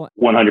reasonable.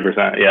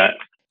 100%, yeah.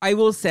 I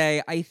will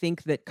say, I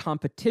think that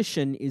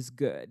competition is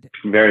good.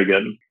 Very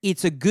good.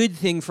 It's a good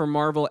thing for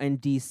Marvel and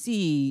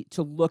DC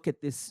to look at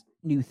this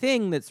new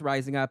thing that's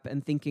rising up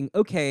and thinking,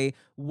 okay,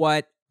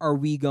 what are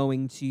we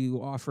going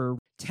to offer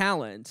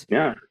talent?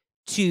 Yeah.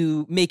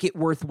 To make it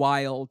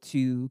worthwhile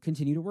to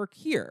continue to work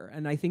here.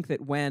 And I think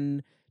that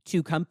when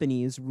two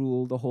companies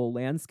rule the whole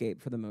landscape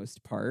for the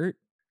most part,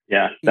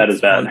 that is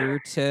bad. Harder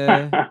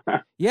to,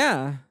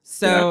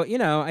 So,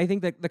 I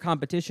think that the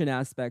competition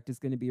aspect is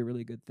going to be a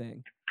really good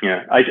thing.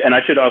 Yeah.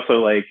 I should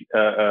also what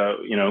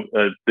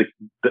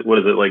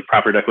is it, like,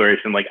 proper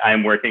declaration? Like,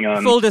 I'm working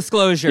on full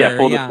disclosure. Yeah.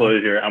 Full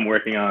disclosure. I'm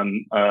working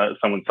on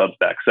someone's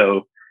Substack.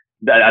 So,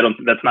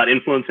 that's not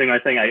influencing. I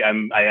think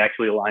I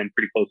actually align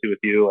pretty closely with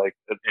you. Like,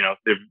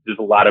 there's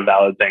a lot of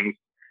valid things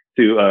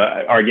to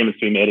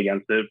arguments to be made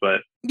against it. But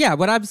yeah,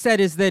 what I've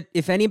said is that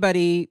if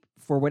anybody,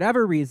 for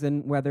whatever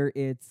reason, whether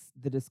it's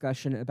the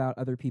discussion about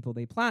other people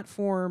they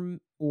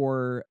platform,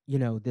 or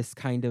this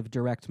kind of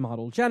direct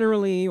model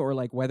generally, or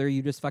like whether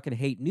you just fucking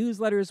hate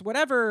newsletters,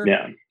 whatever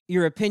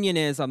your opinion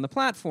is on the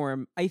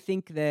platform, I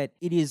think that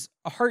it is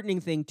a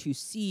heartening thing to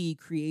see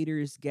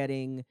creators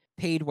getting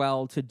paid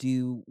well to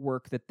do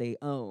work that they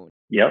own.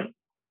 Yep.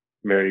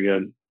 Very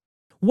good.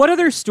 What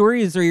other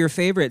stories are your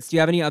favorites? Do you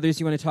have any others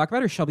you want to talk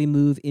about, or shall we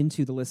move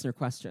into the listener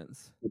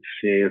questions? Let's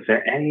see. Is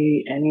there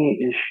any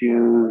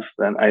issues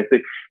that I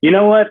think, you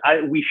know what?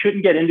 We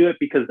shouldn't get into it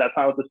because that's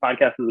not what this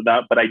podcast is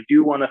about, but I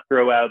do want to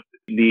throw out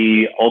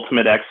the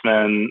Ultimate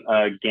X-Men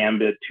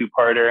Gambit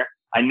two-parter.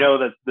 I know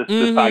that this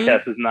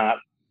podcast is not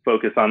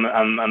focused on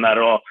that at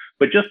all,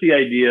 but just the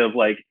idea of,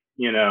 like,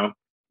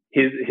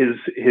 his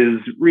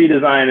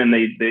redesign, and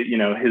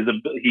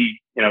he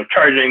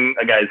charging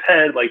a guy's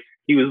head, like,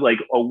 he was like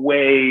a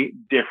way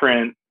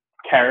different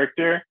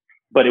character,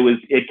 but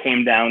it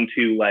came down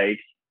to, like,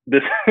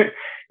 this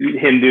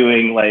him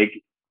doing, like,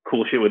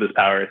 cool shit with his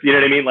powers. You know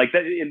what I mean? Like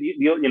that.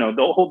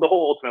 The whole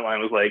Ultimate line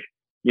was like,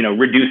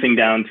 reducing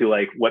down to,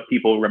 like, what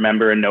people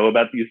remember and know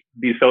about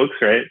these folks,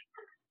 right?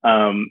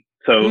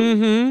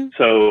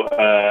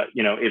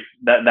 If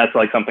that's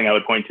like something I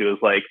would point to is,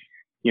 like,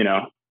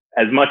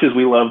 as much as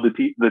we love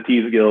the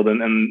Thieves Guild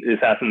and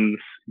Assassin's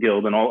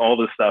Guild and all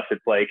this stuff,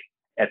 it's like,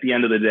 at the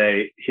end of the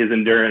day, his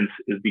endurance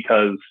is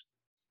because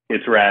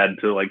it's rad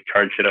to, like,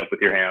 charge shit up with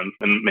your hands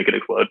and make it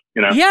explode,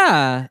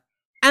 Yeah.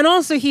 And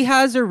also, he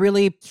has a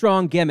really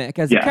strong gimmick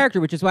as a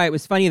character, which is why it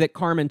was funny that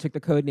Carmen took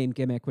the codename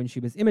gimmick when she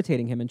was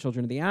imitating him in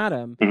Children of the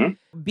Atom,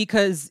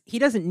 because he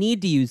doesn't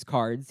need to use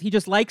cards. He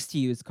just likes to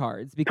use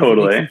cards because it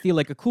makes him feel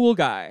like a cool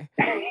guy.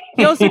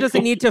 He also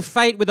doesn't need to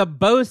fight with a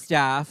bow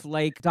staff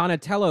like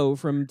Donatello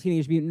from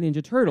Teenage Mutant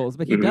Ninja Turtles,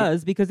 but he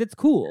does because it's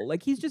cool.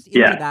 Like, he's just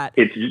into that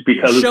it's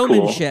because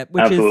showmanship,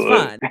 it's cool. Which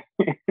is fun.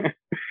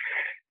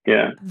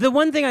 Yeah. The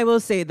one thing I will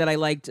say that I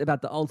liked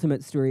about the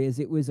Ultimate story is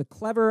it was a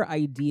clever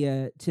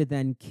idea to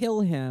then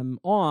kill him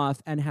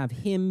off and have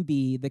him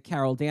be the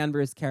Carol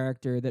Danvers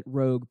character that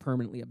Rogue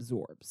permanently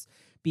absorbs.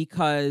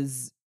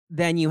 Because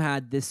then you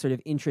had this sort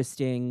of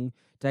interesting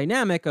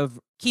dynamic of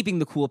keeping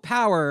the cool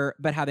power,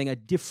 but having a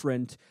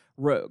different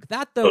Rogue.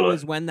 That, though,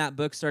 was when that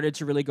book started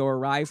to really go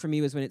awry for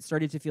me, was when it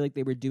started to feel like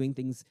they were doing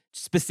things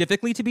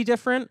specifically to be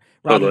different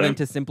rather than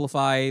to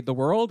simplify the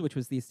world, which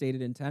was the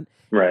stated intent.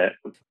 Right.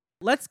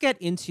 Let's get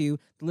into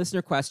the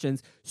listener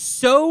questions.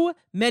 So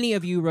many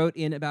of you wrote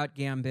in about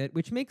Gambit,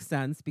 which makes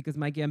sense because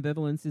my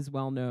Gambivalence is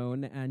well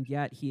known, and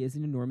yet he is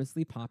an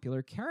enormously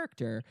popular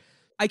character.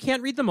 I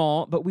can't read them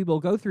all, but we will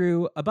go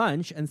through a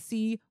bunch and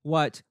see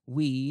what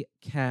we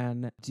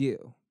can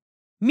do.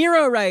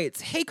 Miro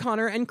writes, "Hey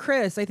Connor and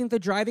Chris, I think the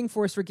driving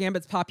force for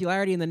Gambit's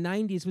popularity in the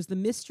 90s was the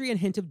mystery and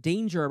hint of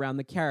danger around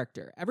the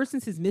character. Ever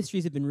since his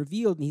mysteries have been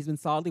revealed and he's been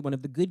solidly one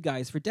of the good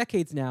guys for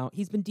decades now,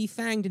 he's been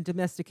defanged and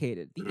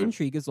domesticated. The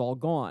intrigue is all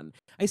gone.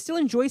 I still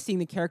enjoy seeing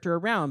the character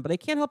around, but I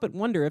can't help but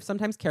wonder if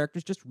sometimes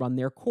characters just run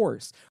their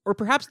course, or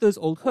perhaps those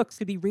old hooks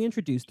could be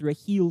reintroduced through a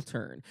heel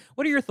turn.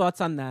 What are your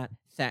thoughts on that?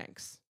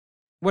 Thanks."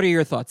 What are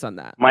your thoughts on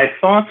that? My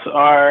thoughts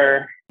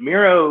are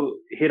Miro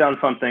hit on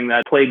something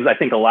that plagues, I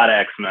think, a lot of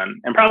X-Men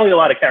and probably a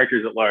lot of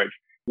characters at large.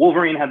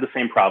 Wolverine had the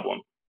same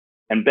problem.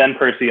 And Ben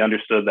Percy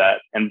understood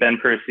that. And Ben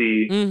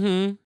Percy,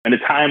 in a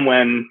time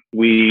when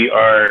we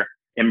are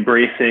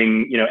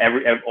embracing,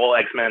 all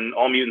X-Men,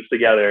 all mutants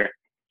together,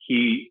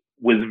 he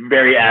was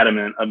very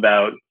adamant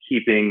about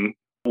keeping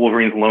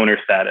Wolverine's loner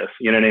status.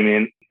 You know what I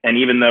mean? And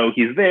even though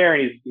he's there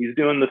and he's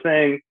doing the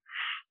thing,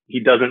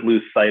 he doesn't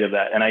lose sight of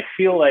that. And I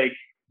feel like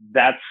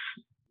that's,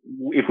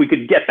 if we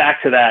could get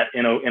back to that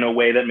in a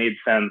way that made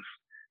sense,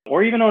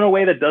 or even in a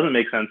way that doesn't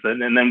make sense,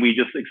 and then we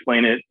just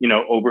explain it,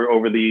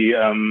 over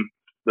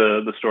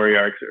the story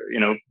arcs,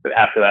 or,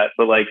 after that.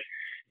 But like,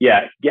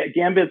 yeah,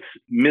 Gambit's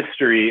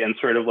mystery and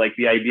sort of like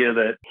the idea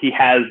that he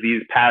has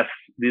these past,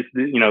 this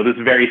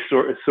very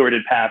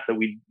sordid past that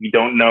we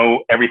don't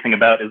know everything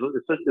about is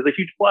a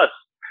huge plus.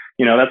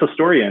 That's a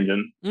story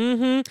engine.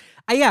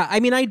 Yeah, I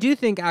mean, I do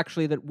think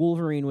actually that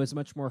Wolverine was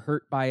much more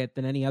hurt by it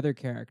than any other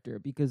character,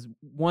 because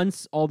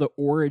once all the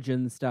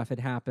origin stuff had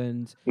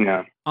happened,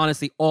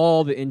 honestly,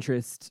 all the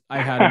interest I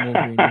had in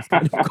Wolverine was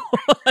kind of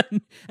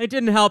gone. It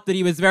didn't help that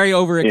he was very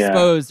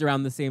overexposed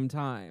around the same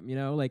time,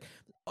 like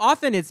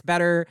often it's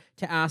better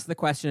to ask the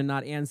question and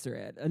not answer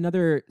it.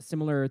 Another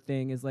similar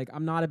thing is like,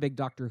 I'm not a big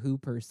Doctor Who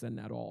person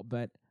at all,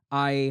 but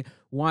I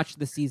watched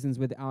the seasons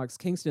with Alex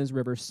Kingston as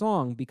River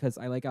Song because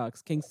I like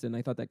Alex Kingston.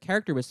 I thought that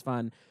character was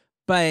fun.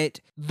 But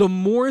the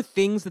more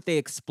things that they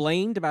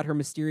explained about her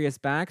mysterious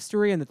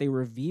backstory and that they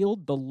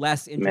revealed, the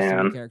less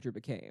interesting the character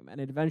became. And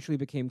it eventually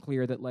became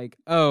clear that, like,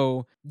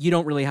 oh, you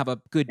don't really have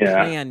a good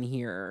plan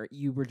here.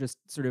 You were just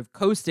sort of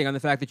coasting on the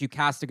fact that you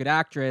cast a good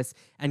actress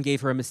and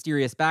gave her a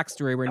mysterious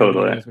backstory where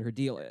nobody knows what her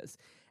deal is.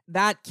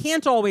 That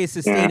can't always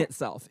sustain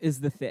itself is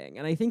the thing.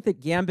 And I think that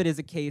Gambit is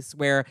a case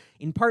where,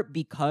 in part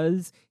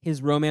because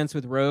his romance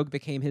with Rogue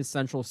became his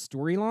central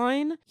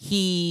storyline,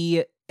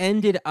 he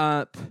ended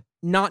up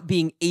not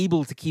being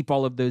able to keep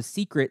all of those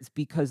secrets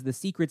because the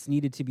secrets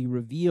needed to be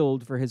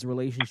revealed for his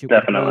relationship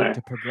with Rogue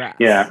to progress.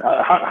 Yeah.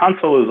 Han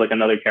Solo is like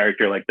another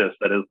character like this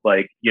that is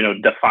like,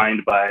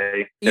 defined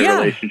by their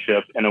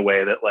relationship in a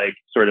way that like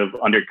sort of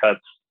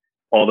undercuts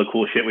all the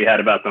cool shit we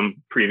had about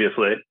them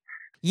previously.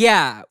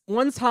 Yeah,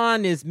 once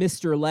Han is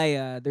Mr.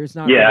 Leia, there's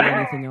not really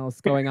anything else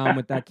going on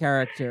with that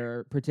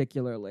character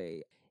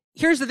particularly.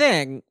 Here's the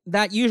thing,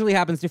 that usually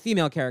happens to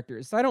female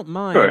characters, so I don't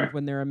mind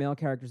when there are male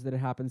characters that it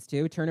happens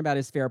to. Turnabout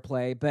is fair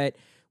play, but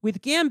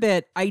with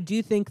Gambit, I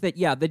do think that,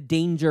 the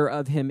danger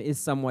of him is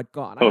somewhat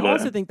gone. I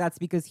also think that's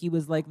because he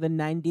was like the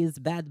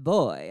 90s bad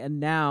boy, and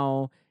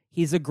now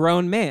he's a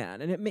grown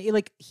man.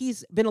 And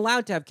he's been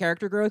allowed to have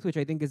character growth, which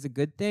I think is a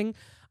good thing.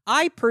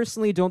 I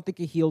personally don't think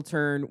a heel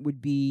turn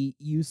would be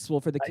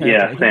useful for the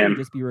character. I think it would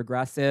just be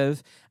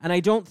regressive. And I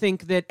don't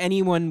think that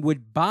anyone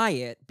would buy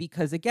it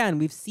because, again,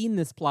 we've seen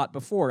this plot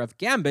before of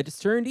Gambit is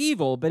turned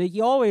evil, but he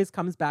always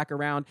comes back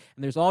around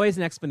and there's always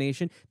an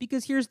explanation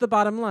because here's the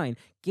bottom line.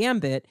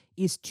 Gambit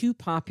is too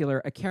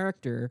popular a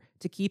character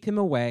to keep him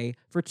away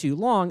for too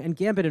long, and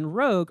Gambit and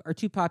Rogue are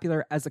too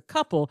popular as a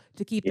couple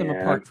to keep them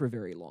apart for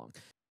very long.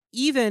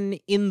 Even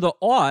in the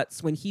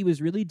aughts, when he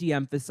was really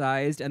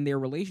de-emphasized and their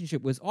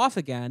relationship was off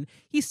again,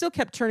 he still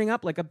kept turning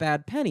up like a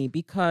bad penny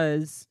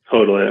because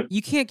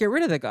you can't get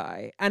rid of the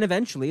guy. And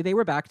eventually they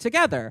were back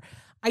together.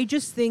 I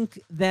just think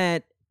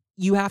that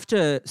you have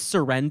to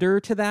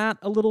surrender to that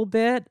a little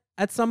bit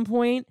at some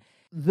point.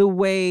 The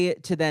way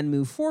to then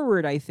move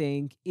forward, I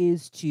think,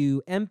 is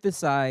to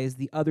emphasize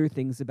the other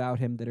things about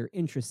him that are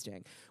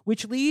interesting,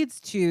 which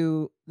leads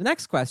to the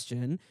next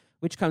question,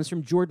 which comes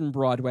from Jordan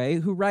Broadway,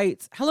 who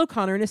writes, "Hello,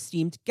 Connor, an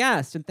esteemed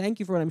guest, and thank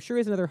you for what I'm sure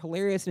is another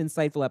hilarious and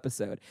insightful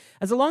episode.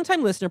 As a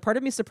longtime listener, part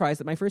of me is surprised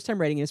that my first time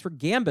writing is for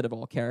Gambit of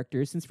all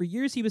characters, since for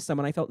years he was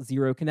someone I felt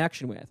zero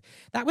connection with.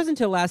 That was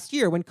until last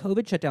year when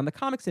COVID shut down the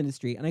comics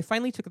industry, and I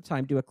finally took the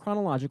time to do a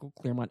chronological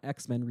Claremont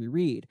X-Men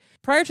reread.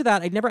 Prior to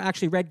that, I'd never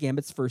actually read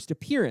Gambit's first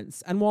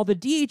appearance, and while the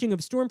de-aging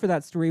of Storm for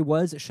that story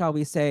was, shall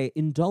we say,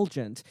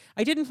 indulgent,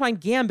 I didn't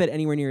find Gambit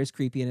anywhere near as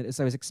creepy in it as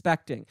I was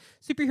expecting.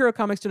 Superhero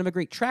comics don't have a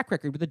great track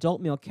record with adult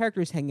male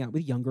characters hanging out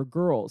with younger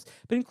girls.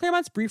 But in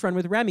Claremont's brief run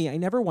with Remy, I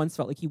never once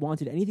felt like he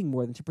wanted anything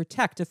more than to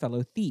protect a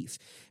fellow thief.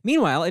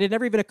 Meanwhile, it had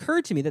never even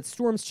occurred to me that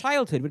Storm's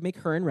childhood would make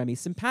her and Remy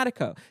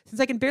simpatico,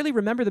 since I can barely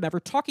remember them ever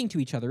talking to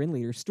each other in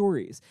later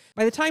stories.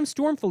 By the time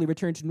Storm fully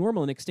returned to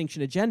normal in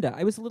Extinction Agenda,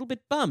 I was a little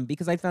bit bummed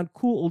because I'd found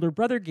cool older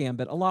brother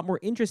Gambit a lot more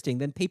interesting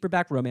than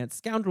paperback romance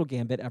scoundrel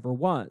Gambit ever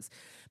was.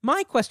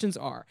 My questions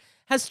are,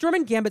 has Storm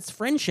and Gambit's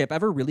friendship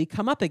ever really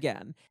come up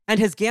again? And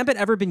has Gambit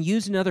ever been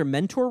used in another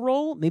mentor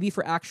role, maybe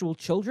for actual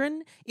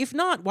children? If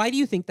not, why do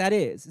you think that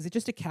is? Is it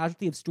just a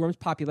casualty of Storm's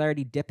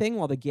popularity dipping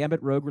while the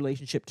Gambit-Rogue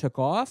relationship took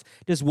off?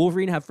 Does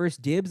Wolverine have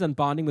first dibs on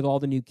bonding with all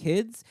the new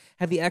kids?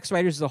 Have the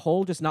X-Writers as a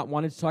whole just not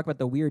wanted to talk about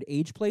the weird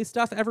age play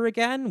stuff ever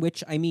again?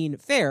 Which, I mean,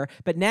 fair,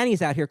 but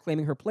Nanny's out here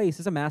claiming her place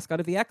as a mascot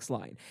of the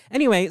X-Line.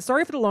 Anyway,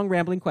 sorry for the long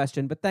rambling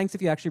question, but thanks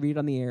if you actually read it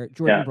on the air.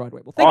 Jordan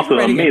Broadway. Well, thank also,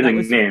 you for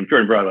amazing name,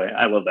 Jordan Broadway.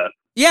 I love that.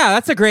 Yeah,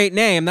 that's a great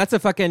name. That's a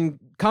fucking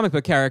comic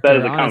book character. That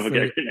is a comic book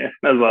character name.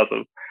 That's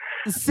awesome.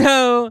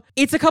 So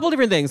it's a couple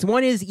different things.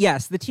 One is,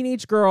 yes, the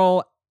teenage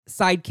girl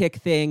sidekick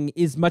thing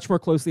is much more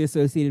closely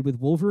associated with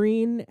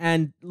Wolverine.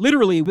 And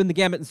literally, when the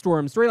Gambit and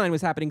Storm storyline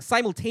was happening,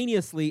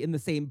 simultaneously in the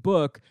same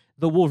book,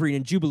 the Wolverine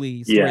and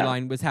Jubilee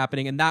storyline was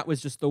happening. And that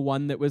was just the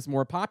one that was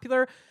more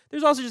popular.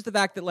 There's also just the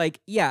fact that, like,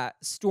 yeah,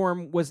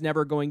 Storm was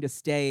never going to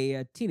stay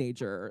a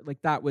teenager.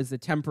 Like, that was a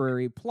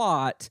temporary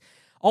plot.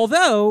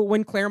 Although,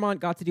 when Claremont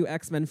got to do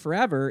X-Men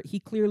Forever, he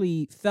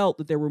clearly felt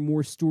that there were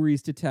more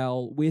stories to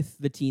tell with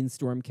the Teen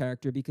Storm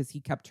character because he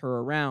kept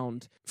her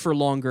around for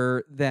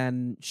longer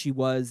than she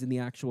was in the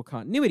actual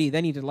continuity.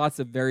 Then he did lots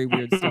of very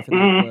weird stuff in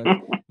that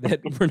book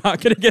that we're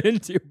not going to get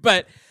into.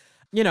 But,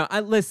 you know,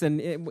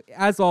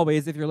 as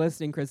always, if you're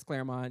listening, Chris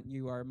Claremont,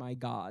 you are my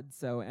god.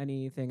 So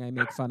anything I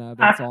make fun of,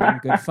 it's all in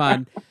good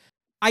fun.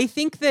 I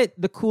think that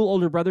the cool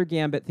older brother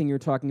Gambit thing you're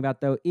talking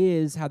about, though,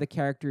 is how the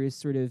character is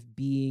sort of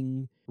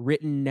being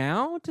written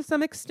now to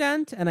some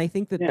extent. And I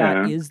think that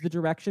that is the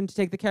direction to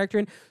take the character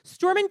in.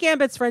 Storm and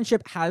Gambit's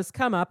friendship has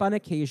come up on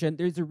occasion.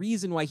 There's a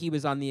reason why he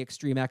was on the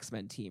Extreme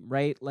X-Men team,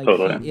 right? Like,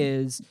 he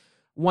is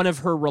one of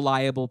her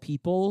reliable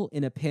people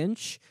in a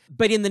pinch.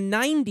 But in the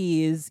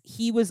 90s,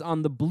 he was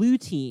on the blue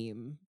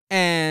team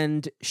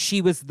and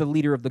she was the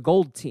leader of the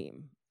gold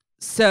team.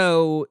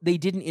 So they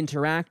didn't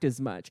interact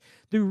as much.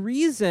 The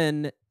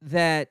reason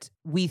that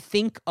we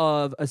think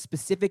of a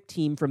specific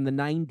team from the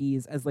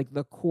 90s as like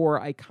the core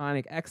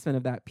iconic X-Men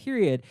of that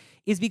period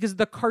is because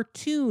the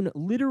cartoon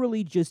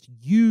literally just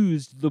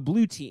used the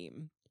blue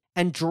team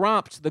and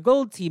dropped the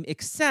gold team,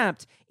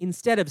 except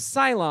instead of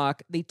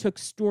Psylocke, they took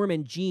Storm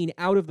and Jean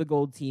out of the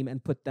gold team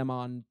and put them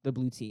on the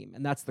blue team.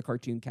 And that's the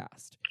cartoon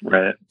cast.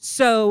 Right.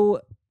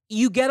 So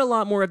you get a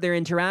lot more of their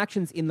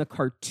interactions in the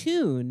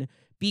cartoon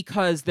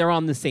because they're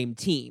on the same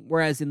team,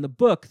 whereas in the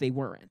book, they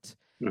weren't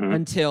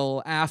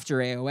until after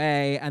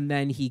AOA, and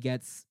then he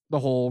gets the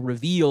whole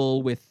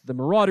reveal with the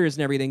Marauders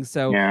and everything.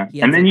 So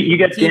and then you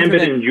get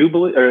Gambit and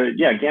Jubilee,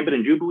 Gambit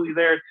and Jubilee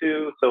there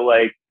too. So,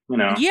 like, you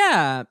know,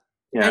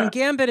 and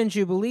Gambit and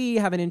Jubilee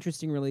have an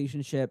interesting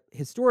relationship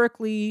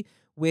historically,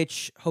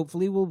 which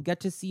hopefully we'll get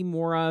to see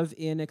more of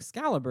in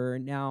Excalibur.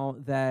 Now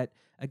that,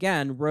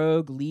 again,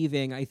 Rogue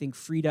leaving, I think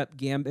freed up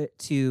Gambit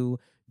to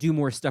do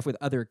more stuff with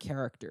other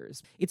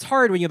characters. It's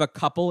hard when you have a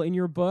couple in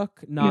your book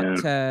not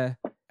to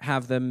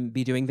have them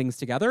be doing things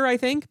together, I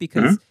think,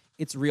 because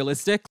it's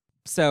realistic.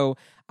 So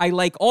I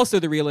like also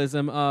the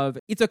realism of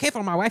it's okay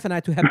for my wife and I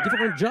to have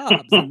different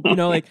jobs. And, you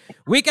know, like,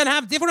 we can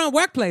have different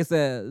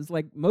workplaces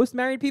like most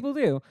married people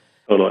do.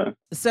 Totally.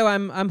 So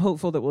I'm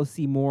hopeful that we'll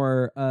see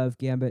more of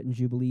Gambit and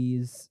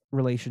Jubilee's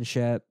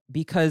relationship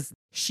because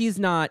she's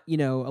not, you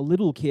know, a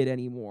little kid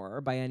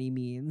anymore by any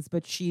means,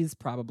 but she's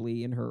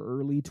probably in her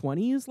early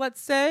 20s,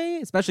 let's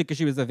say, especially because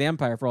she was a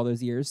vampire for all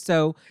those years.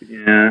 So,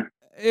 you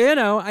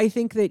know, I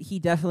think that he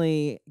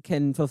definitely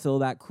can fulfill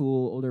that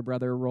cool older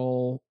brother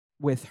role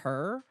with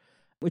her,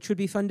 which would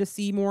be fun to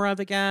see more of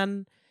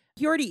again.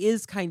 He already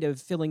is kind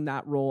of filling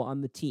that role on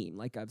the team,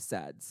 like I've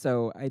said.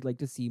 So I'd like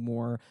to see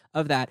more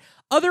of that.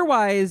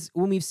 Otherwise,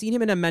 when we've seen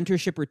him in a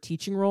mentorship or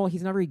teaching role,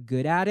 he's not very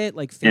good at it.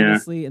 Like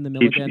famously in the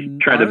Milligan he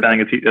tried to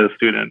bang a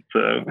student,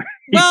 so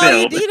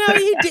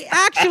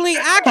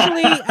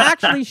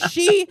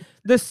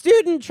the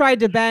student tried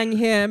to bang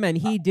him, and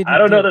he didn't. I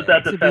don't know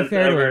that defense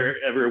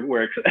ever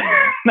works.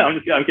 No,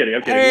 I'm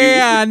kidding.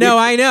 Yeah, no,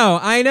 I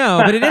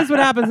know, but it is what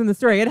happens in the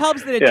story. It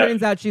helps that it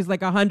turns out she's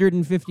like a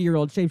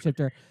 150-year-old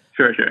shapeshifter.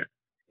 Sure.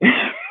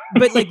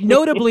 But like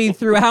notably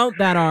throughout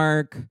that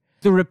arc,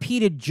 the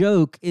repeated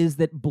joke is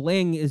that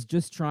Bling is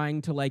just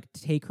trying to like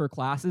take her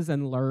classes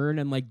and learn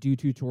and like do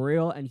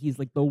tutorial, and he's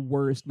like the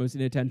worst, most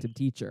inattentive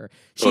teacher.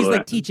 She's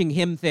like teaching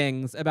him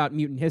things about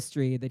mutant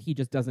history that he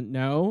just doesn't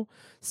know.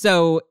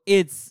 So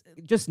it's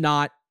just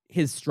not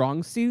his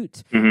strong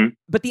suit.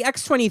 But the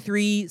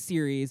X-23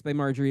 series by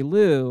Marjorie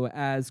Liu,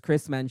 as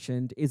Chris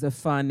mentioned, is a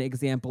fun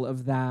example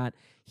of that.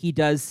 He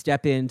does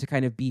step in to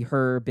kind of be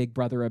her big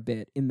brother a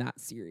bit in that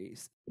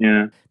series.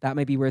 Yeah. That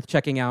might be worth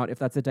checking out if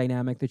that's a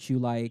dynamic that you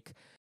like.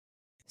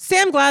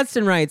 Sam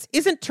Gladstone writes,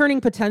 isn't turning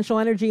potential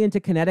energy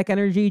into kinetic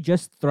energy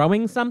just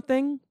throwing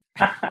something?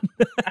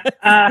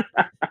 That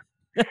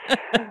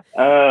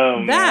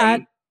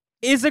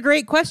is a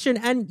great question.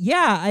 And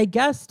yeah, I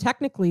guess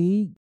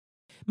technically,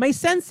 my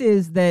sense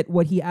is that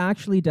what he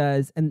actually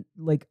does, and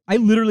like, I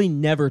literally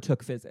never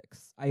took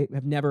physics. I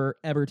have never,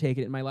 ever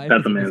taken it in my life.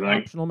 That's amazing. It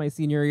was optional my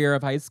senior year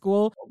of high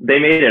school. They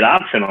made it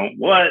optional.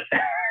 What?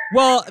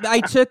 Well,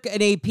 I took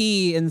an AP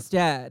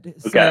instead.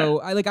 Okay.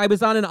 So I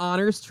was on an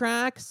honors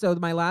track. So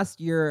my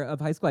last year of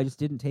high school, I just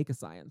didn't take a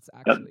science,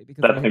 actually.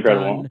 Because that's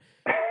incredible.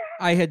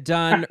 I had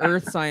done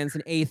earth science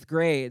in 8th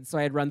grade, so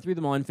I had run through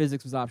them all, and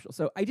physics was optional.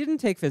 So I didn't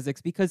take physics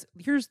because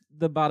here's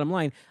the bottom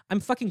line. I'm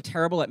fucking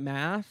terrible at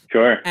math.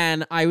 Sure.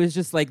 And I was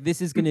just like,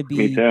 this is going to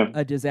be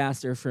a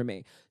disaster for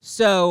me.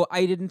 So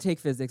I didn't take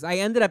physics. I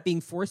ended up being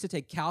forced to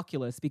take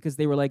calculus because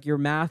they were like, your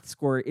math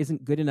score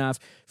isn't good enough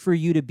for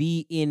you to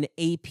be in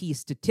AP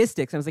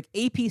statistics. And I was like,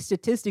 AP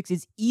statistics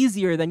is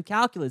easier than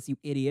calculus, you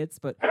idiots.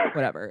 But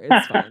whatever,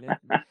 it's fine.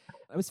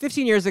 It was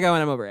 15 years ago,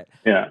 and I'm over it.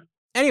 Yeah.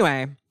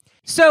 Anyway.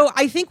 So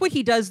I think what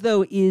he does,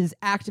 though, is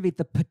activate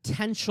the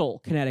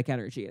potential kinetic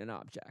energy in an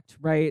object,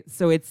 right?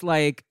 So it's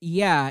like,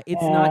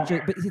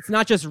 it's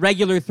not just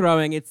regular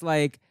throwing. It's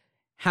like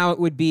how it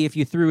would be if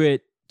you threw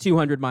it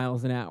 200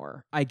 miles an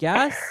hour, I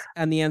guess.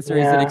 And the answer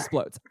is it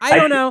explodes. I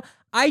don't know.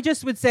 I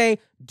just would say,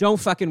 don't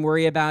fucking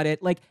worry about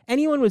it. Like,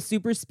 anyone with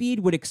super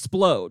speed would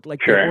explode. Like,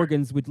 their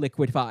organs would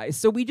liquefy.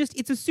 So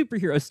it's a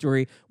superhero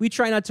story. We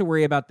try not to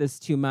worry about this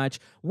too much.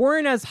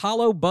 Warren has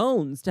hollow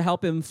bones to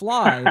help him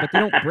fly, but they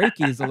don't break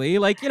easily.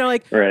 Like,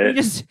 we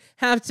just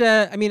have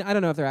to, I mean, I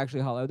don't know if they're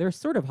actually hollow. They're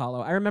sort of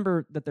hollow. I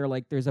remember that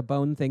there's a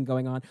bone thing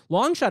going on.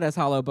 Longshot has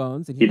hollow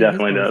bones, and he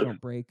definitely does.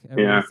 Don't break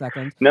every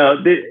second.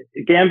 No,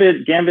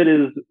 Gambit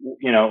is,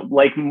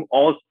 like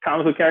all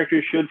comic book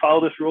characters should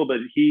follow this rule, but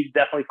he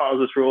definitely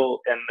follows this rule,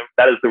 and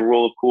that is the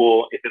rule of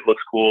cool. If it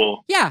looks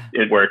cool,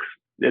 it works.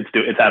 It's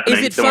happening.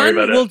 Is it Don't fun? worry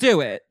about we'll it.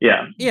 do it.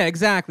 Yeah,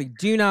 exactly.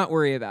 Do not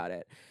worry about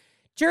it.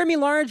 Jeremy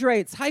Large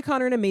writes, "Hi,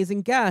 Connor, an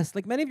amazing guest.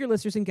 Like many of your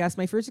listeners and guests,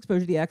 my first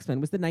exposure to the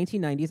X-Men was the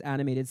 1990s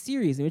animated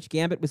series in which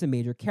Gambit was a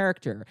major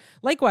character.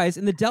 Likewise,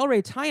 in the Del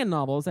Rey tie-in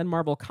novels and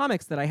Marvel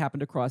comics that I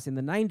happened across in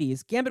the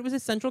 90s, Gambit was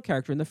a central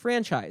character in the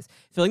franchise,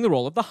 filling the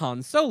role of the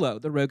Han Solo,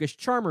 the roguish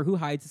charmer who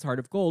hides his heart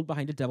of gold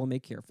behind a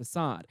devil-may-care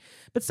facade.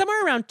 But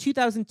somewhere around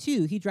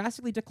 2002, he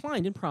drastically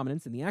declined in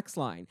prominence in the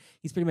X-line.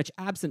 He's pretty much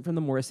absent from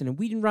the Morrison and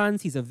Whedon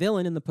runs, he's a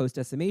villain in the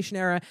post-Decimation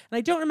era, and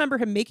I don't remember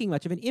him making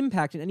much of an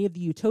impact in any of the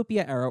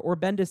Utopia era or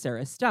Bendis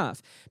era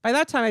stuff. By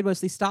that time, I'd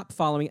mostly stopped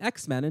following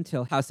X-Men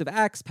until House of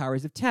X,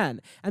 Powers of 10,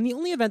 and the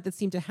only event that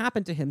seemed to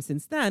happen to him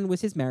since then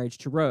was his marriage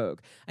to Rogue.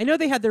 I know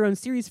they had their own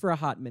series for a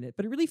hot minute,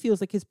 but it really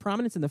feels like his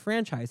prominence in the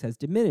franchise has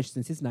diminished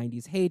since his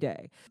 90s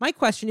heyday. My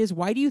question is,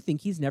 why do you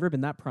think he's never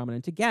been that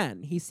prominent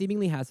again? He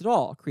seemingly has it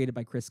all. Created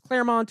by Chris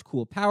Claremont,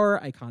 cool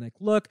power, iconic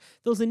look,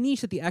 fills a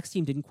niche that the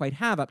X-Team didn't quite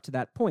have up to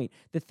that point,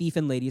 the thief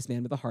and ladies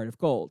man with a heart of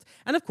gold.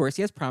 And of course,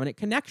 he has prominent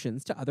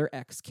connections to other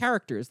X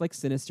characters like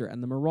Sinister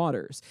and the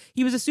Marauders.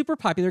 He was a super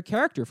popular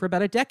character for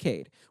about a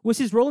decade. Was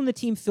his role in the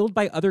team filled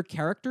by other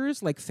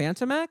characters like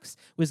Phantom X?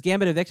 Was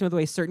Gambit a victim of the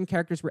way certain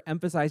characters were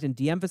emphasized and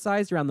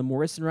de-emphasized around the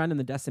Morrison run and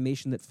the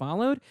decimation that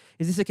followed?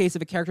 Is this a case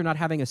of a character not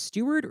having a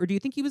steward, or do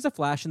you think he was a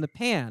flash in the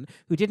pan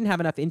who didn't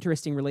have enough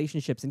interesting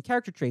relationships and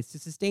character traits to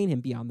sustain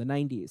him beyond the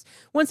 90s?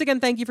 Once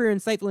again, thank you for your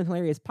insightful and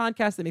hilarious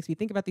podcast that makes me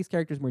think about these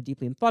characters more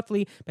deeply and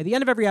thoughtfully. By the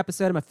end of every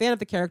episode, I'm a fan of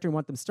the character and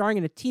want them starring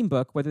in a team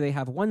book, whether they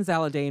have one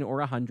Zaladane or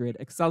 100.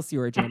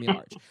 Excelsior, Jeremy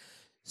Large."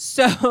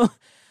 So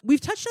we've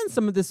touched on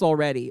some of this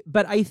already,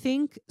 but I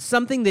think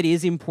something that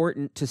is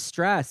important to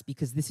stress,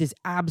 because this is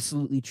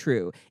absolutely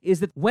true,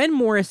 is that when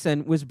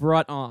Morrison was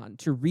brought on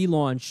to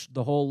relaunch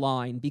the whole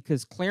line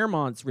because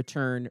Claremont's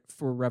return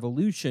for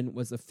Revolution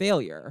was a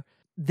failure,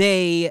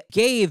 they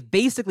gave,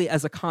 basically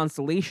as a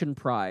consolation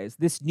prize,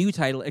 this new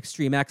title,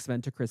 Extreme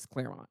X-Men, to Chris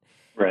Claremont.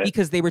 Right.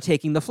 Because they were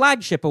taking the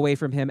flagship away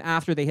from him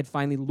after they had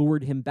finally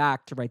lured him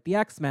back to write the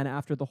X-Men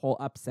after the whole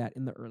upset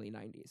in the early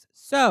 90s.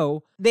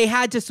 So they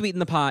had to sweeten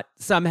the pot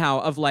somehow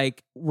of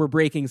like, we're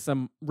breaking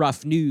some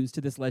rough news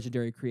to this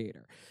legendary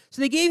creator.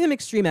 So they gave him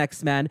Extreme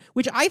X-Men,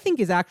 which I think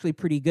is actually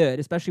pretty good,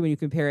 especially when you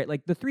compare it.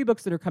 Like the 3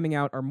 books that are coming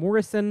out are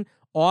Morrison,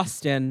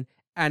 Austin,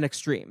 and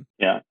Extreme.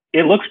 Yeah,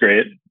 it looks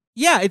great.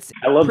 Yeah,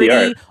 I love pretty,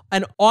 the art.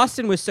 And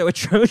Austin was so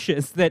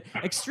atrocious that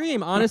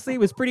Extreme, honestly,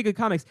 was pretty good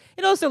comics.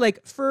 It also,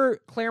 like, for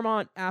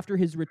Claremont, after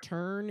his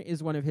return,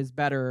 is one of his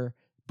better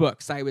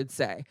books, I would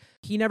say.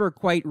 He never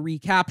quite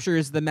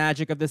recaptures the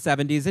magic of the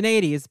 70s and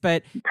 80s,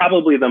 but...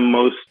 Probably the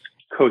most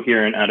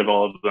coherent out of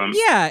all of them.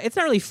 Yeah, it's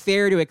not really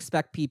fair to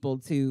expect people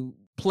to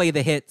play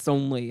the hits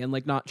only and,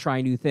 like, not try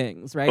new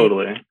things, right?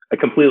 Totally. I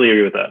completely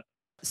agree with that.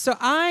 So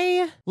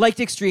I liked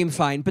Extreme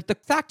fine, but the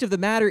fact of the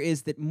matter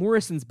is that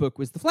Morrison's book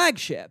was the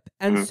flagship.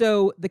 And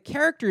so the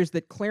characters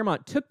that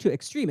Claremont took to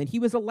Extreme, and he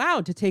was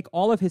allowed to take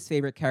all of his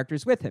favorite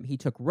characters with him. He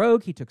took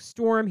Rogue, he took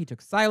Storm, he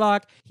took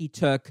Psylocke, he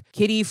took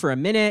Kitty for a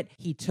minute,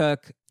 he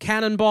took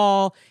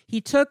Cannonball.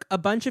 He took a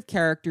bunch of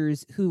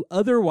characters who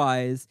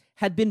otherwise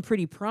had been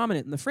pretty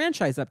prominent in the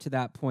franchise up to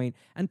that point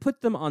and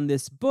put them on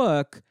this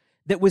book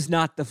that was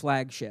not the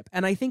flagship.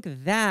 And I think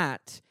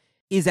that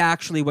is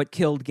actually what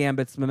killed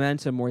Gambit's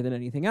momentum more than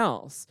anything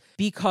else.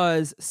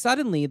 Because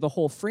suddenly the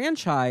whole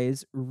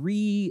franchise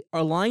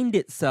realigned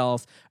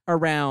itself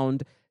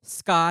around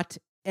Scott,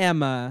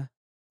 Emma,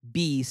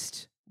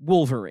 Beast,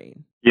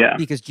 Wolverine. Yeah.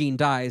 Because Jean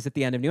dies at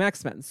the end of New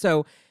X-Men.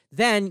 So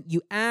then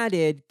you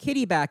added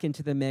Kitty back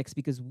into the mix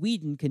because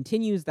Whedon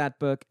continues that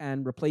book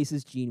and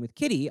replaces Jean with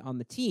Kitty on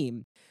the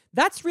team.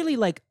 That's really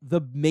like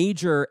the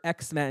major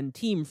X-Men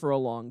team for a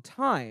long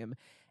time.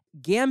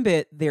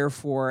 Gambit,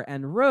 therefore,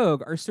 and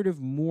Rogue are sort of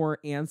more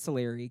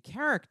ancillary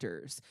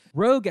characters.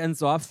 Rogue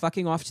ends off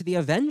fucking off to the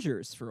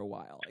Avengers for a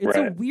while. It's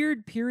a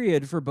weird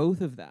period for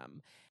both of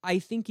them. I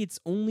think it's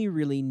only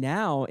really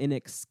now in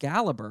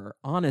Excalibur,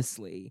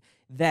 honestly,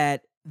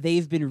 that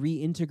they've been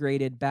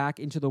reintegrated back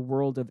into the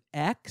world of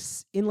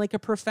X in like a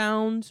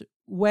profound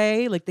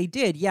way. Like they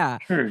did,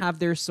 Sure. have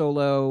their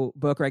solo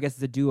book, or I guess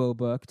it's a duo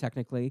book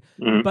technically.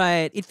 Mhm.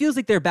 But it feels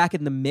like they're back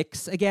in the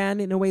mix again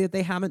in a way that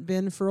they haven't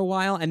been for a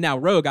while. And now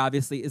Rogue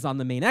obviously is on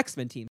the main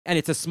X-Men team, and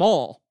it's a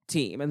small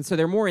team. And so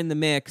they're more in the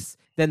mix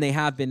than they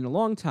have been in a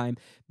long time.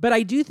 But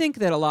I do think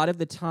that a lot of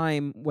the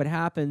time what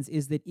happens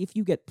is that if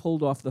you get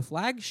pulled off the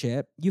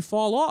flagship, you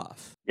fall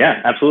off.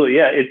 Yeah, absolutely.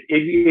 Yeah,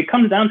 it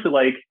comes down to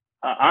like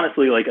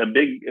honestly, like a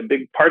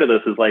big part of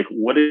this is like,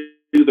 what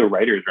do the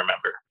writers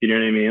remember? You know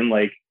what I mean?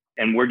 Like,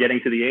 and we're getting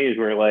to the age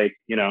where like,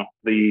 you know,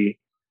 the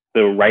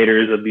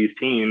writers of these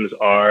teams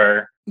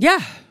are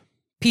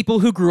people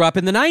who grew up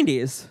in the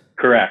 90s.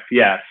 Correct.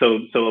 Yeah. So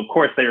of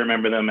course they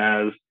remember them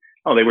as,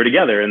 oh, they were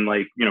together, and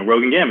like, you know,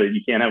 Rogue and Gambit,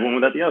 you can't have one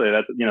without the other.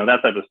 That's, you know,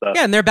 that type of stuff.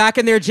 Yeah, and they're back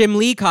in their Jim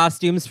Lee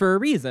costumes for a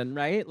reason,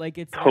 right? Like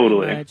it's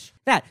totally very much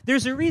that.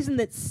 There's a reason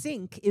that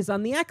Synch is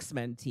on the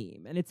X-Men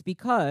team, and it's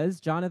because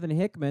Jonathan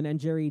Hickman and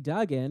Jerry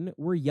Duggan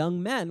were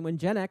young men when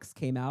Gen X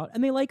came out,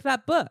 and they like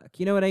that book.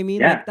 You know what I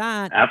mean? Yeah, like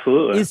that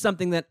absolutely is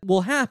something that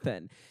will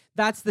happen.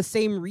 That's the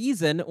same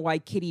reason why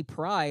Kitty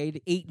Pryde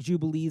ate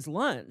Jubilee's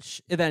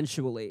lunch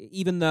eventually,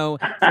 even though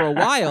for a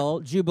while,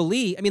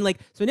 Jubilee, I mean, like,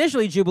 so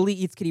initially Jubilee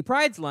eats Kitty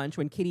Pryde's lunch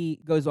when Kitty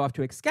goes off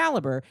to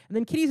Excalibur, and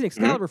then Kitty's in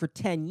Excalibur for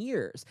 10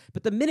 years.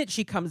 But the minute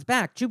she comes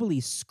back,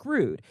 Jubilee's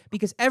screwed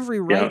because every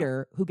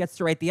writer who gets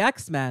to write the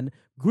X-Men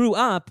grew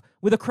up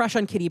with a crush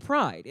on Kitty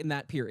Pryde in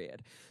that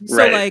period.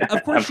 So, like,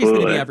 of course she's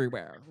going to be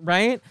everywhere,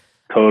 right?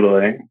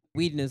 Totally.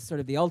 Whedon is sort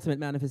of the ultimate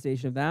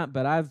manifestation of that,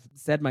 but I've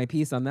said my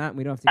piece on that, and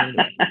we don't have to get into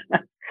it.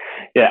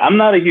 Yeah, I'm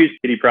not a huge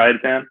Kitty Pryde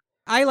fan.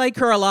 I like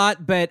her a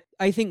lot, but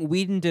I think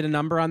Whedon did a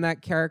number on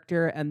that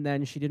character, and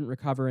then she didn't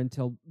recover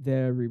until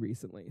very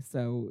recently.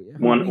 So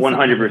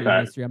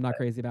 100%. I'm not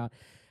crazy about.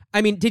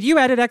 I mean, did you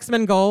edit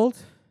X-Men Gold?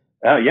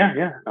 Oh yeah,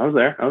 I was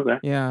there.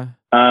 Yeah.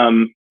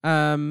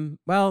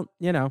 Well,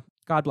 you know,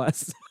 God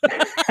bless.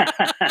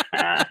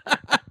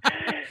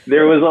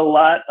 There was a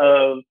lot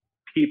of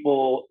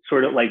people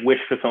sort of like wish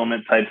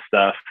fulfillment type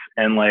stuff,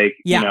 and like,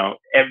 you know,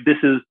 this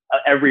is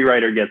every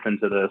writer gets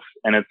into this,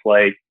 and it's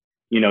like,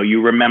 you know,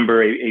 you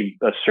remember a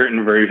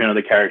certain version of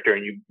the character,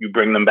 and you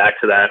bring them back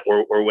to that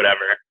or whatever.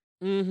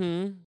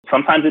 Mm-hmm.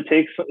 Sometimes it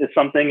takes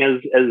something as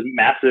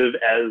massive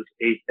as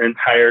an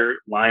entire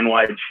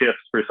line-wide shift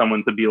for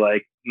someone to be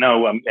like,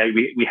 no,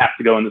 we have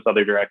to go in this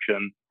other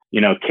direction. You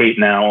know, Kate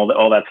now,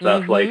 all that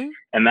stuff. Mm-hmm. Like,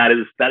 and that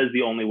is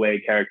the only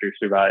way characters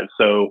survive.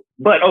 So,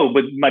 but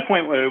my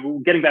point,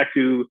 getting back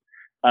to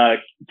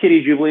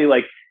Kitty, Jubilee,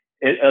 like,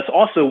 it's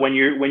also when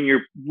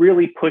you're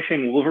really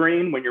pushing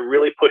Wolverine, when you're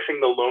really pushing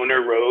the loner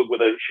rogue with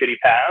a shitty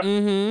past,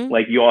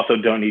 like, you also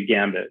don't need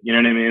Gambit. You know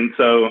what I mean?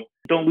 So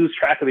don't lose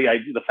track of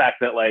the fact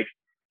that, like,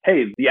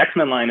 hey, the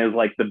X-Men line is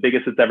like the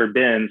biggest it's ever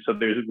been. So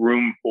there's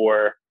room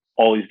for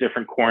all these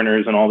different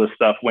corners and all this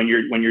stuff. When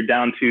you're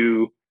down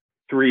to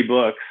 3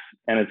 books,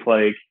 and it's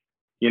like,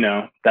 you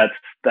know,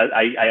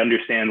 I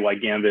understand why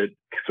Gambit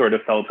sort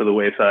of fell to the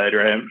wayside,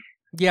 right?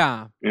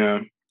 Yeah.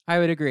 Yeah. I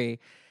would agree.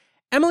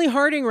 Emily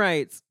Harding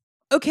writes,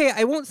 okay,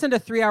 I won't send a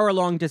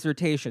 3-hour-long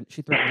dissertation.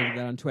 She threatened to do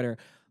that on Twitter.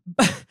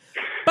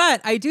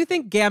 But I do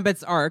think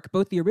Gambit's arc,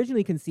 both the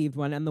originally conceived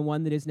one and the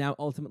one that is now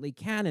ultimately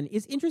canon,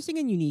 is interesting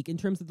and unique in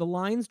terms of the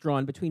lines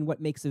drawn between what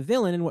makes a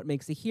villain and what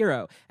makes a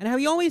hero, and how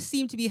he always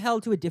seemed to be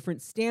held to a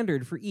different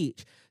standard for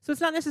each. So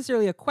it's not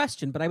necessarily a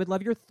question, but I would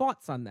love your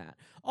thoughts on that.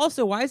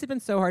 Also, why has it been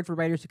so hard for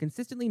writers to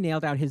consistently nail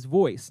down his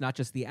voice, not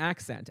just the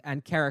accent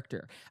and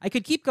character? I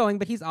could keep going,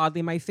 but he's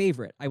oddly my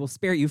favorite. I will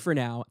spare you for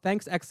now.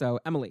 Thanks, XO,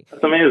 Emily.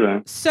 That's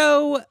amazing.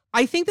 So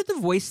I think that the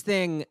voice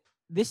thing,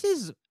 this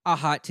is a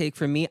hot take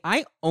from me.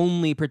 I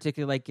only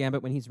particularly like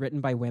Gambit when he's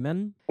written by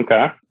women.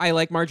 Okay. I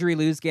like Marjorie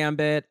Liu's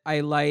Gambit.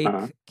 I like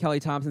Kelly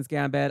Thompson's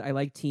Gambit. I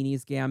like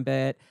Teeny's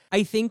Gambit.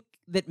 I think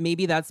that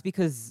maybe that's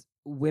because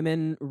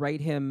women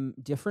write him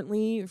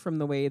differently from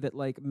the way that,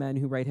 like, men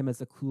who write him as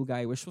a cool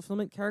guy wish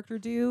fulfillment character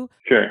do.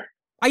 Sure.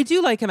 I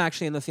do like him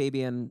actually in the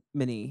Fabian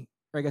mini,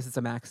 or I guess it's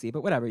a maxi,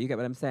 but whatever, you get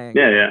what I'm saying.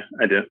 Yeah,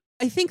 I do.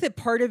 I think that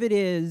part of it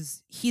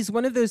is he's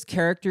one of those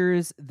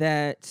characters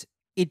that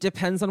it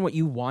depends on what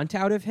you want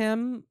out of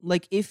him.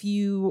 Like, if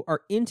you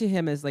are into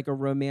him as like a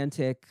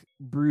romantic,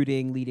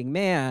 brooding leading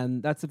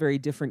man, that's a very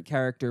different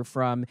character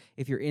from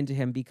if you're into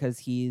him because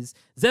he's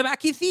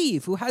Zabaki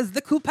thief who has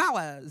the cool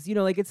powers. You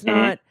know, like, it's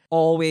not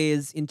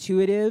always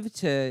intuitive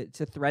to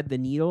thread the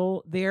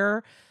needle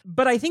there.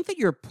 But I think that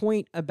your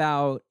point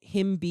about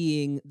him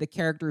being the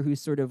character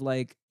who's sort of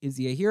like, is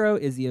he a hero?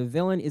 Is he a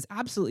villain? Is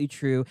absolutely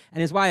true.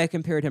 And is why I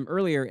compared him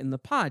earlier in the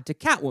pod to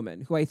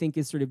Catwoman, who I think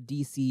is sort of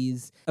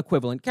DC's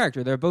equivalent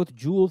character. They're both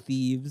jewel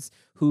thieves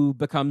who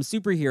become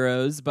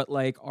superheroes, but,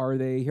 like, are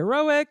they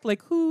heroic?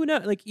 Like, who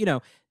knows? Like, you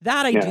know,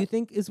 that I do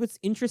think is what's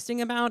interesting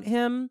about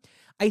him.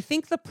 I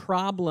think the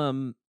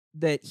problem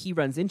that he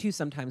runs into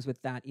sometimes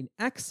with that in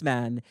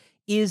X-Men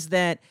is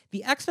that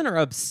the X-Men are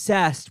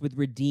obsessed with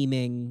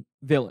redeeming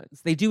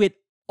villains. They do it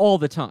all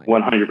the time.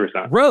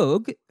 100%.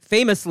 Rogue,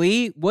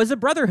 famously, was a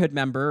Brotherhood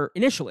member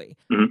initially.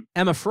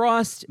 Emma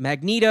Frost,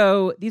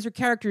 Magneto, these are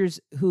characters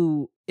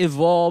who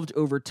evolved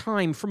over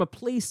time from a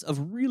place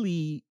of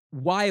really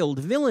wild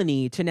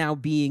villainy to now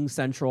being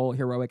central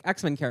heroic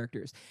X-Men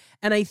characters.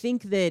 And I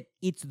think that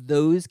it's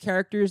those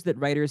characters that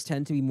writers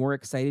tend to be more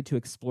excited to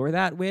explore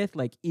that with.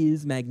 Like,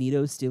 is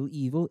Magneto still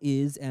evil?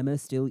 Is Emma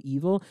still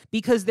evil?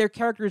 Because they're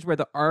characters where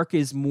the arc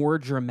is more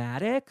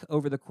dramatic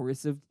over the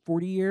course of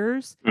 40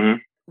 years. Mm-hmm.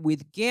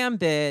 With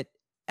Gambit,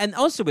 and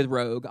also with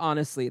Rogue,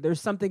 honestly, there's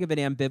something of an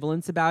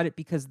ambivalence about it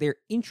because they're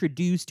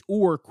introduced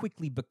or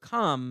quickly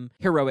become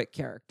heroic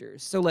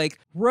characters. So, like,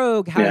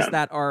 Rogue has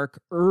that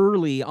arc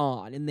early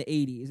on in the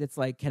 80s. It's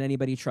like, can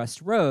anybody trust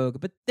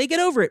Rogue? But they get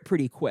over it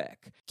pretty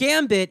quick.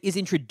 Gambit is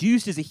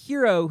introduced as a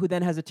hero who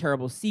then has a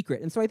terrible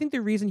secret. And so I think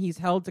the reason he's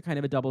held to kind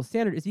of a double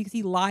standard is because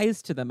he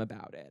lies to them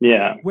about it.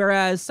 Yeah.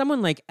 Whereas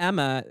someone like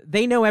Emma,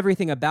 they know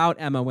everything about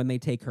Emma when they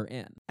take her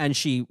in, and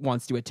she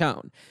wants to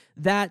atone.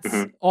 That's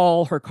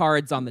all her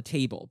cards on the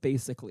table,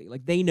 basically.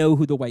 Like, they know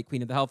who the White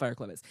Queen of the Hellfire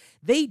Club is.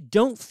 They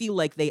don't feel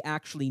like they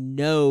actually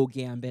know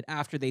Gambit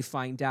after they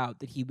find out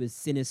that he was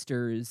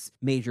Sinister's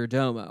major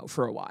domo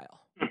for a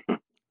while.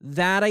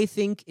 That, I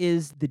think,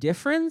 is the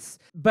difference.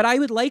 But I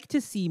would like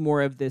to see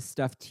more of this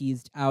stuff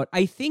teased out.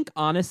 I think,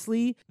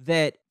 honestly,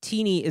 that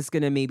Teeny is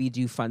going to maybe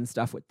do fun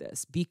stuff with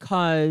this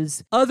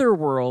because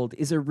Otherworld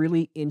is a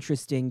really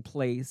interesting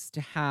place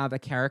to have a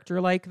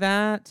character like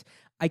that.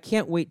 I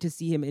can't wait to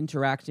see him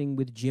interacting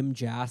with Jim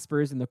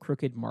Jaspers in the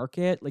Crooked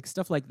Market. Like,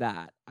 stuff like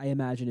that, I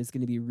imagine, is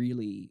going to be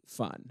really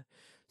fun.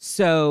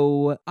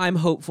 So I'm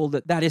hopeful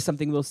that that is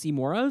something we'll see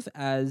more of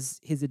as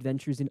his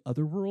adventures in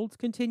Otherworld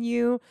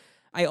continue.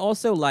 I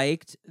also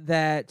liked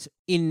that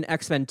in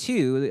X-Men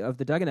 2 of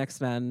the Duggan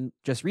X-Men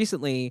just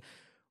recently,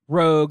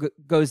 Rogue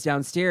goes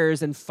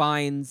downstairs and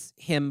finds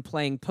him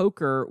playing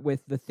poker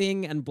with the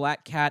Thing and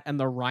Black Cat and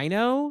the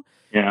Rhino,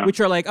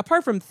 which are like,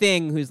 apart from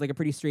Thing, who's like a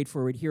pretty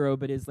straightforward hero,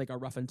 but is like a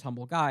rough and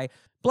tumble guy,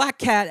 Black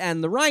Cat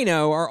and the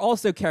Rhino are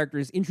also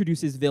characters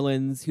introduced as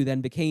villains who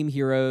then became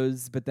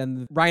heroes, but then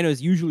the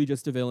Rhino's usually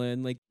just a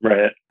villain. Like,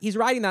 he's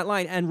riding that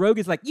line, and Rogue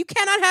is like, you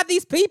cannot have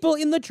these people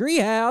in the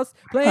treehouse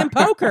playing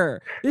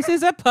poker. This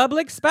is a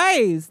public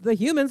space. The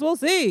humans will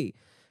see.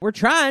 We're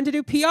trying to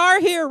do PR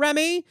here,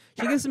 Remy.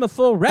 She gives him a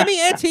full Remy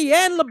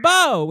Etienne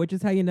LeBeau, which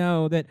is how you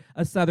know that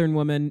a Southern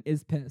woman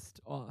is pissed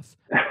off.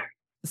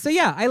 So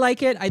yeah, I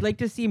like it. I'd like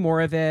to see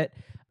more of it.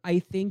 I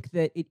think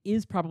that it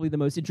is probably the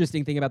most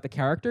interesting thing about the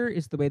character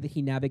is the way that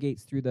he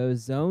navigates through those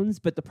zones.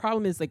 But the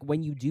problem is, like,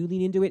 when you do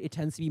lean into it, it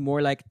tends to be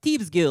more like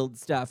Thieves Guild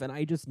stuff. And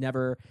I just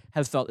never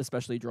have felt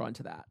especially drawn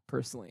to that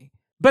personally.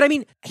 But I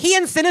mean, he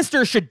and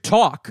Sinister should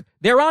talk.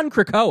 They're on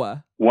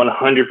Krakoa.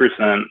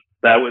 100%.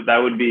 That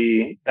would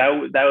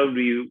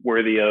be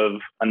worthy of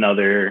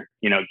another,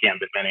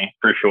 Gambit mini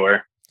for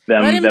sure.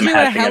 Let him do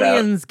a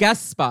Hellions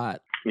guest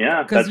spot.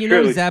 Yeah, because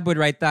Zeb would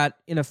write that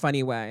in a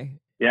funny way.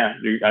 Yeah,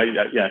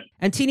 yeah.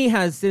 And Teeny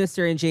has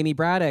Sinister and Jamie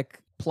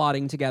Braddock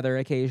plotting together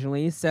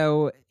occasionally,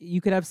 so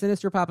you could have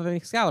Sinister pop up in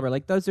Excalibur.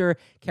 Like, those are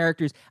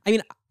characters. I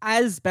mean,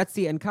 as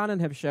Betsy and Conan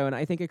have shown,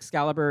 I think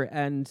Excalibur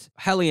and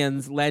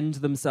Hellions lend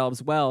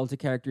themselves well to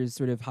characters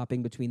sort of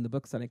hopping between the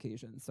books on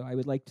occasion. So I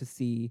would like to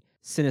see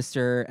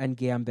Sinister and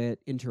Gambit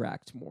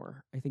interact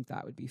more. I think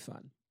that would be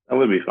fun. That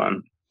would be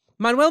fun.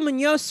 Manuel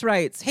Munoz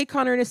writes, "Hey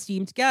Connor and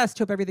esteemed guest,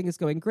 hope everything is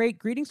going great.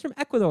 Greetings from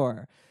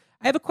Ecuador.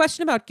 I have a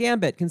question about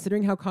Gambit,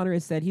 considering how Connor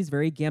has said he's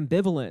very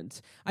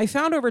gambivalent. I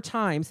found over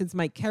time, since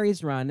Mike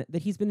Carey's run,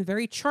 that he's been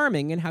very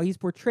charming in how he's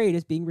portrayed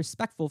as being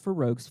respectful for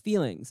Rogue's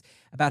feelings,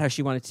 about how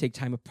she wanted to take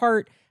time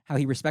apart, how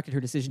he respected her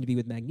decision to be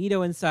with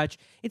Magneto and such.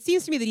 It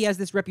seems to me that he has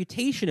this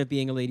reputation of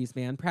being a ladies'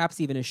 man,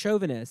 perhaps even a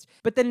chauvinist,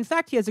 but that in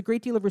fact he has a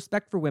great deal of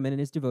respect for women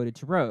and is devoted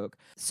to Rogue.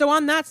 So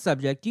on that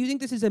subject, do you think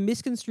this is a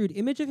misconstrued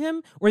image of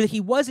him, or that he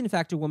was in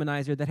fact a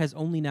womanizer that has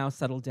only now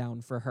settled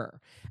down for her?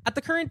 At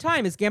the current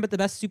time, is Gambit the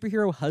best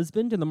superhero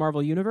husband in the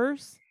Marvel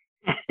Universe?"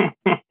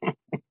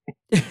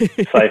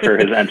 Cypher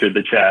has entered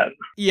the chat.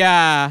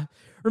 Yeah.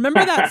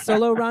 Remember that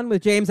solo run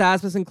with James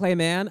Asmus and Clay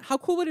Mann? How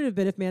cool would it have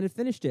been if Mann had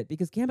finished it?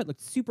 Because Gambit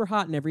looked super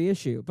hot in every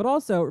issue. But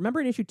also,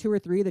 remember in issue 2 or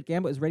 3 that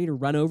Gambit was ready to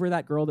run over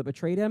that girl that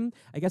betrayed him?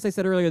 I guess I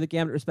said earlier that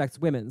Gambit respects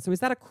women. So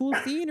is that a cool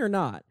scene or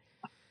not?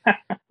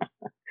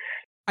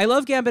 I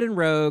love Gambit and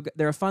Rogue.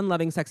 They're a fun,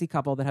 loving, sexy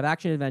couple that have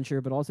action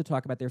adventure, but also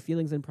talk about their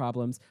feelings and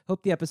problems.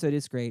 Hope the episode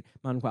is great.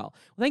 Manuel. Well,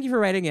 thank you for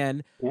writing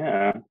in.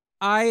 Yeah.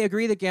 I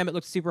agree that Gambit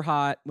looked super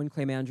hot when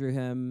Clay Mann drew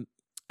him.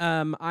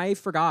 I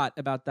forgot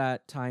about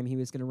that time he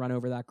was going to run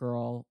over that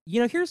girl.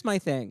 Here's my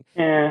thing.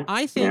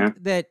 I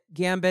think that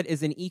Gambit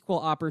is an equal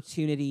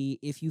opportunity,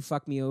 if you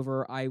fuck me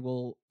over, I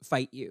will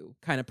fight you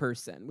kind of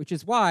person, which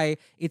is why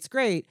it's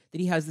great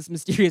that he has this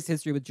mysterious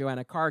history with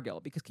Joanna Cargill,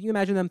 because can you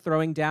imagine them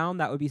throwing down?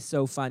 That would be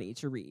so funny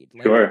to read.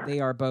 Like, sure.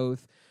 They are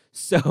both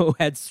so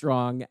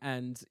headstrong,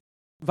 and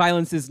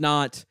violence is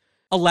not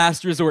a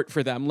last resort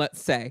for them,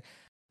 let's say.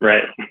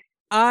 Right.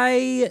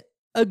 I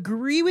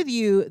agree with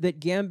you that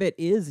Gambit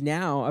is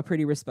now a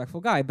pretty respectful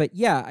guy. But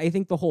yeah, I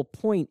think the whole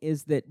point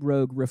is that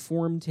Rogue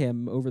reformed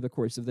him over the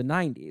course of the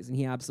 90s, and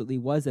he absolutely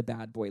was a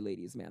bad boy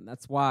ladies' man.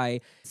 That's why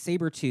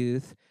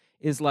Sabretooth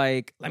is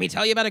like, let me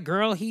tell you about a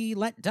girl he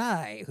let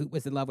die who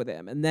was in love with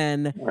him. And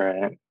then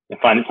right.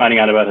 Finding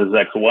out about his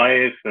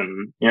ex-wife,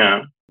 and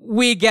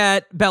we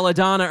get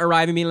Belladonna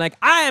arriving being like,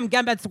 I am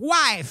Gambit's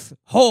wife,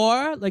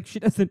 whore. Like, she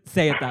doesn't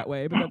say it that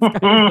way, but that's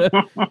kind of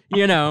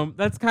the,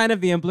 that's kind of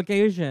the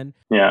implication.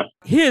 Yeah.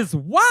 His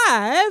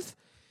wife,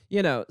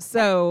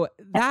 so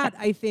that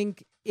I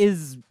think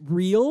is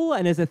real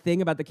and is a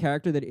thing about the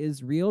character that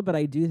is real. But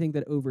I do think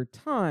that over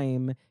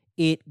time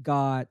it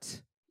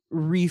got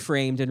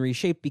reframed and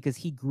reshaped because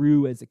he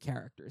grew as a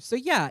character. So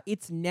yeah,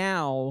 it's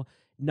now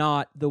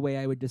not the way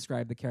I would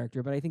describe the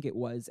character, but I think it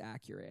was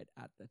accurate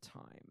at the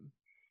time.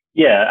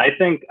 Yeah, I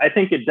think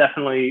it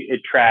definitely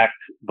tracked,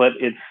 but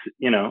it's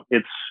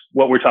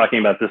what we're talking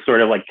about, this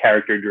sort of like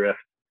character drift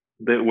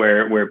that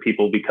where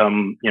people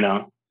become,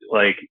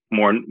 like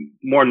more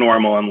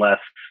normal and less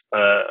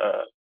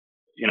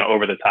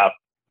over the top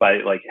by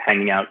like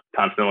hanging out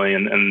constantly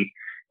and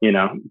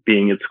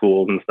being at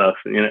schools and stuff.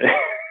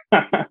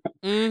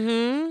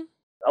 Mm-hmm.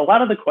 A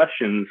lot of the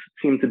questions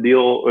seem to deal,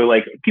 or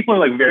like people are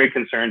like very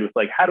concerned with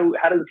like how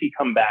does he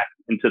come back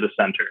into the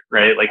center,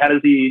 right? Like how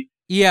does he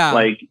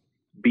like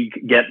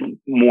get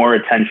more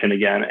attention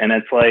again? And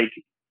it's like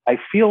I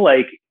feel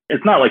like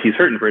it's not like he's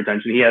hurting for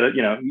attention. He had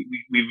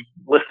we've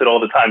listed all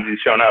the times he's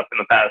shown up in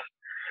the past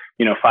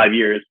 5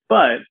 years,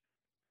 but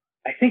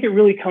I think it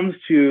really comes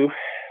to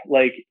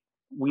like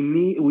we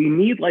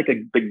need like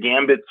the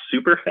Gambit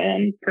super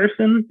fan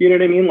person, you know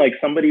what I mean? Like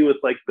somebody with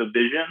like the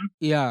vision,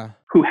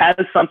 who has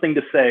something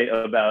to say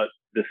about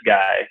this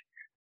guy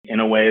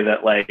in a way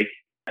that like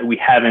we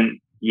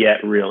haven't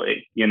yet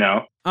really,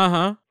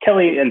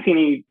 Kelly and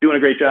Teenie doing a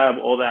great job,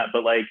 all that,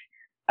 but like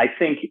I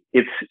think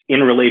it's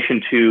in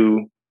relation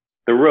to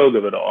the rogue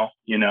of it all,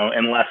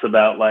 and less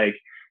about like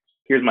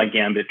here's my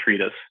Gambit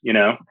treatise,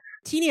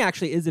 Teenie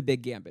actually is a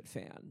big Gambit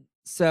fan,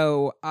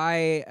 so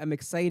I am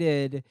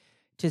excited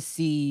to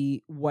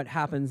see what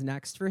happens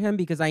next for him,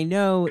 because I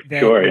know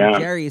that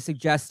Jerry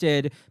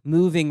suggested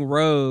moving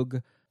Rogue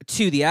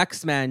to the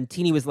X-Men,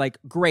 Teenie was like,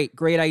 great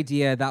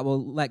idea. That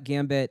will let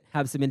Gambit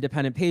have some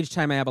independent page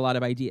time. I have a lot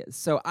of ideas.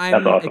 So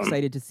I'm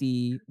excited to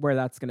see where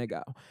that's going to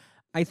go.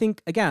 I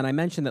think, again, I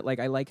mentioned that like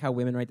I like how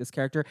women write this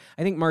character.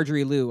 I think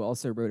Marjorie Liu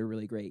also wrote a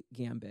really great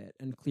Gambit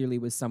and clearly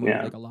was someone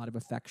with like a lot of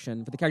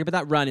affection for the character. But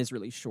that run is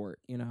really short,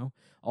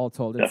 all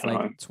told. It's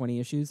like 20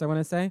 issues, I want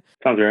to say.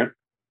 Sounds right.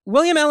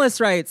 William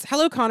Ellis writes,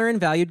 hello, Connor and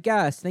valued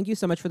guest. Thank you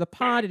so much for the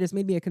pod. It has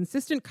made me a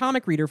consistent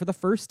comic reader for the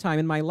first time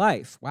in my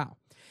life. Wow.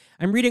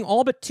 I'm reading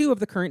all but 2 of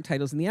the current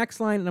titles in the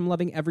X-Line, and I'm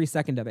loving every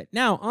second of it.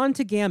 Now, on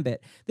to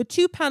Gambit. The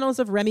 2 panels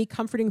of Remy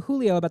comforting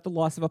Julio about the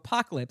loss of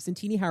Apocalypse and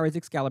Teenie Howard's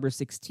Excalibur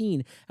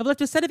 16 have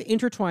left a set of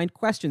intertwined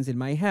questions in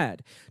my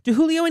head. Do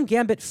Julio and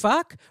Gambit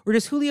fuck, or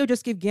does Julio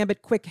just give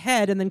Gambit quick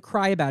head and then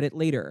cry about it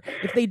later?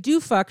 If they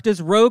do fuck,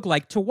 does Rogue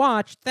like to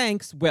watch?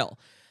 Thanks, Will.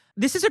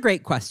 This is a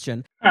great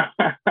question.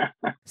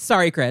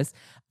 Sorry, Chris.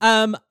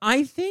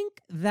 I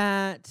think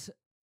that...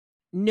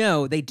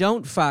 No, they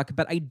don't fuck,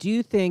 but I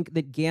do think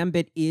that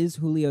Gambit is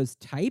Julio's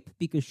type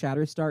because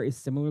Shatterstar is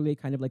similarly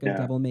kind of like a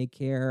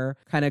devil-may-care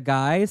kind of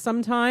guy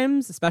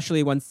sometimes,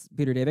 especially once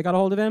Peter David got a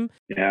hold of him.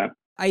 Yeah.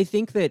 I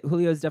think that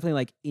Julio is definitely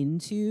like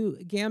into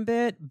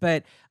Gambit,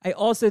 but I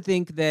also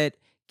think that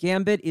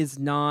Gambit is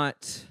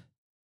not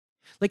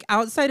like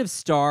outside of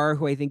Star,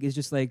 who I think is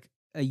just like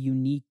a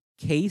unique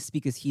case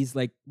because he's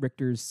like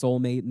Richter's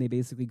soulmate and they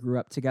basically grew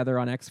up together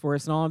on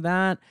X-Force and all of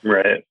that.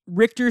 Right.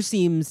 Richter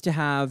seems to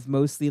have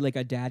mostly like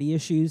a daddy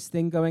issues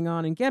thing going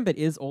on, and Gambit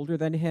is older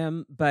than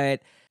him,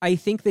 but I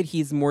think that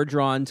he's more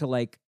drawn to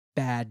like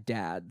bad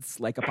dads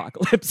like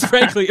Apocalypse,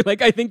 frankly.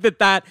 Like I think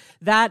that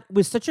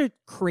was such a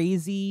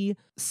crazy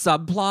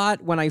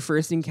subplot when I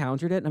first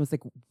encountered it, and I was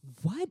like,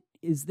 what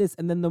is this?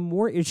 And then the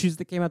more issues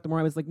that came out, the more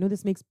I was like, no,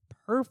 this makes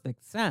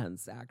perfect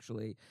sense,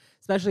 actually.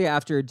 Especially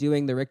after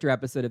doing the Richter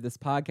episode of this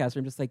podcast, where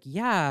I'm just like,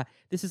 yeah,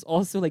 this is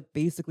also like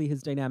basically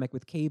his dynamic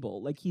with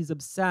Cable. Like he's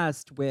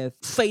obsessed with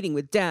fighting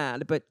with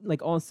dad, but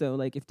like also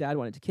like if dad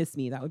wanted to kiss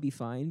me, that would be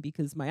fine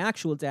because my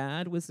actual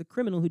dad was a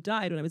criminal who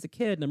died when I was a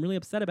kid and I'm really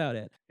upset about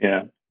it.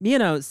 Yeah.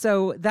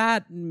 So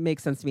that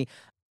makes sense to me.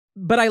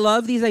 But I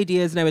love these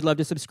ideas and I would love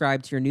to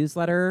subscribe to your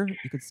newsletter.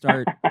 You could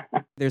start,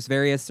 there's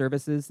various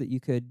services that you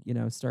could,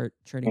 start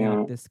churning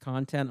out this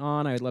content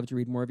on. I would love to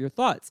read more of your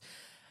thoughts.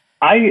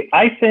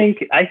 I think,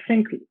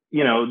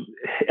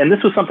 and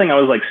this was something I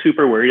was like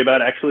super worried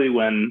about actually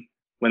when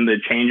the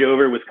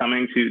changeover was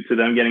coming to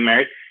them getting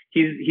married.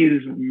 He's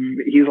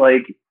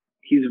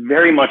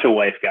very much a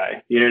wife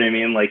guy. You know what I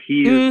mean? Like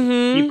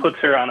he puts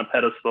her on a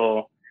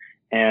pedestal,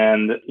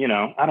 and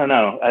I don't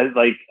know.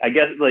 I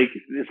guess like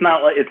it's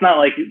not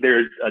like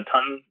there's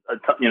tons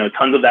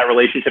of that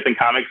relationship in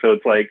comics. So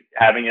it's like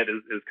having it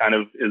is kind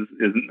of is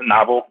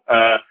novel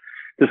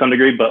to some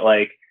degree, but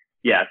like.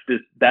 Yeah,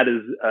 that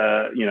is,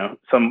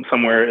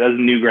 somewhere that's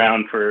new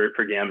ground for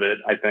Gambit,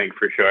 I think,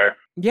 for sure.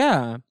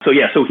 Yeah.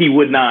 So he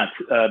would not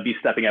be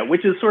stepping out,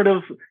 which is sort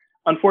of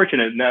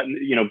unfortunate,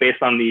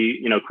 based on the,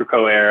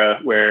 Krakoa era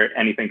where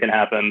anything can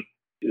happen.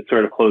 It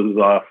sort of closes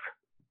off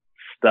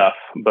stuff,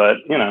 but,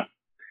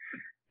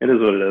 it is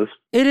what it is.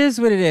 It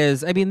is what it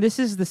is. I mean, this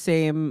is the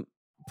same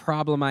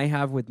problem I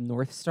have with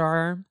North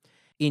Star.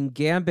 in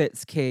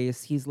Gambit's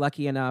case, he's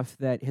lucky enough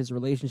that his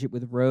relationship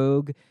with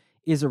Rogue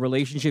is a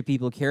relationship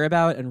people care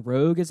about, and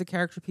Rogue is a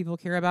character people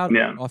care about,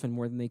 often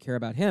more than they care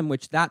about him,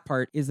 which that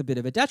part is a bit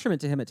of a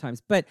detriment to him at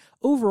times. But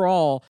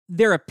overall,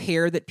 they're a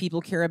pair that people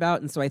care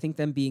about, and so I think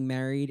them being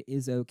married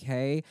is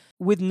okay.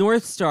 With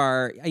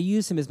Northstar, I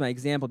use him as my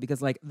example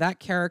because, like, that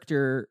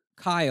character,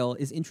 Kyle,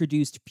 is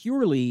introduced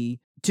purely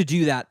to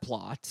do that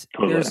plot.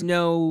 Totally. There's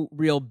no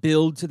real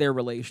build to their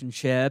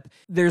relationship.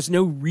 There's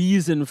no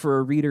reason for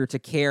a reader to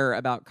care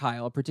about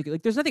Kyle particularly.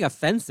 Like, there's nothing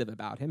offensive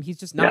about him. He's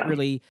just not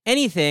really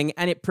anything,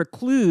 and it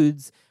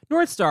precludes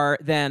Northstar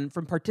then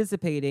from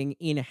participating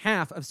in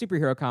half of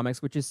superhero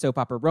comics, which is soap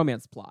opera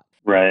romance plot.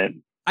 Right.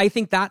 I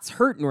think that's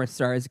hurt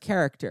Northstar as a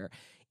character.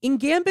 In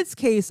Gambit's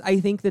case, I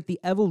think that the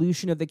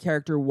evolution of the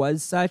character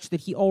was such that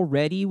he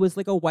already was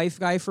like a wife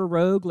guy for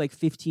Rogue like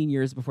 15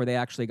 years before they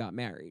actually got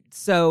married.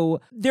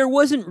 So there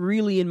wasn't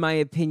really, in my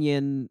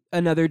opinion,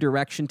 another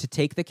direction to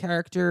take the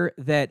character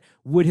that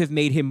would have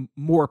made him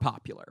more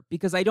popular,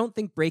 because I don't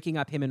think breaking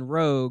up him and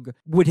Rogue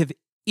would have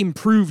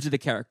improved the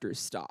character's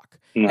stock.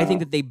 No. I think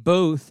that they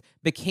both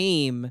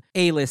became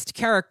A-list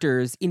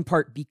characters in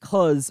part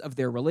because of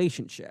their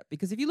relationship.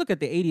 Because if you look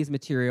at the 80s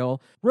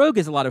material, Rogue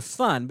is a lot of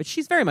fun, but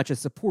she's very much a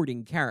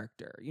supporting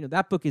character. You know,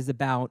 that book is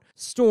about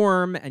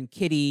Storm and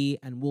Kitty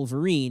and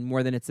Wolverine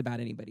more than it's about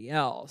anybody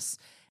else.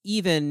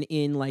 Even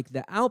in like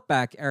the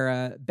Outback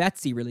era,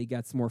 Betsy really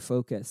gets more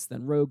focus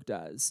than Rogue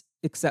does,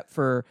 except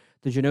for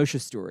the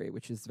Genosha story,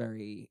 which is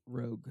very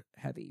Rogue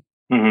heavy.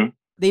 Mm-hmm.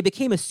 They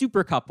became a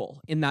super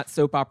couple in that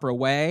soap opera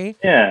way.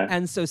 Yeah.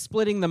 And so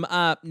splitting them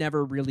up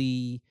never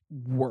really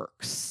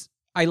works.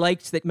 I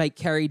liked that Mike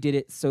Carey did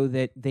it so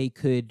that they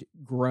could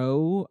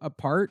grow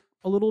apart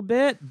a little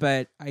bit,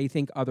 but I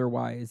think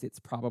otherwise it's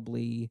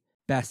probably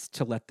best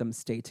to let them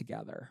stay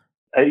together.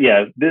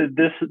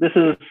 This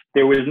is,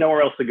 there was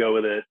nowhere else to go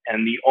with it.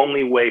 And the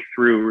only way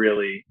through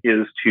really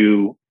is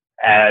to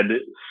add,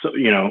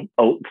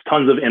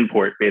 tons of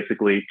import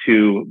basically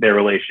to their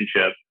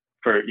relationship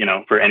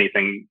for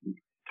anything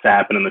to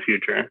happen in the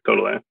future.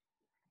 Totally.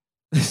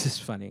 This is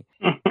funny.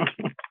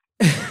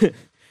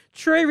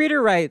 Troy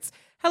Reader writes,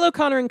 "Hello,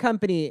 Connor and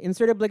company.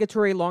 Insert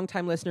obligatory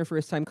long-time listener,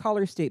 first-time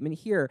caller statement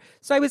here.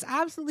 So I was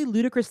absolutely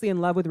ludicrously in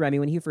love with Remy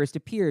when he first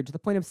appeared, to the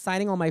point of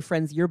signing all my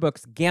friends'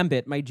 yearbooks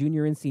Gambit my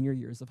junior and senior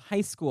years of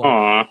high school.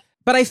 Aww.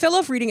 But I fell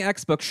off reading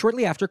X books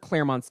shortly after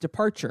Claremont's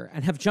departure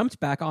and have jumped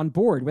back on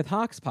board with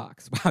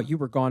Hoxpox. Wow, you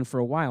were gone for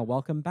a while.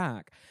 Welcome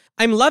back.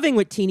 I'm loving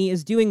what Teeny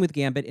is doing with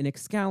Gambit in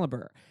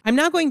Excalibur. I'm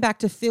now going back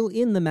to fill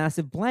in the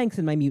massive blanks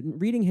in my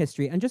mutant reading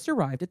history and just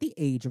arrived at the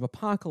Age of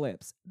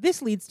Apocalypse.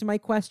 This leads to my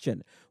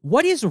question.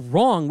 What is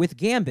wrong with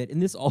Gambit in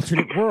this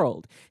alternate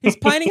world? His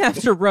pining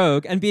after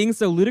Rogue and being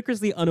so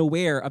ludicrously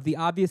unaware of the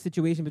obvious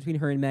situation between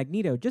her and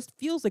Magneto just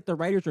feels like the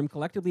writer's room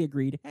collectively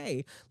agreed,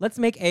 hey, let's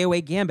make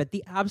AOA Gambit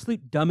the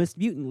absolute dumbest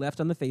mutant left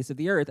on the face of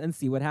the earth and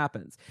see what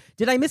happens.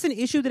 Did I miss an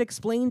issue that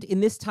explained in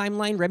this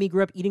timeline Remy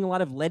grew up eating a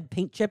lot of lead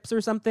paint chips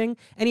or something?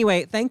 Anyway,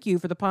 thank you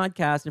for the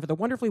podcast and for the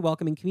wonderfully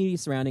welcoming community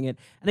surrounding it,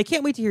 and I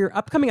can't wait to hear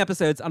upcoming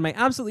episodes on my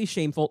absolutely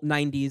shameful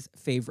 90s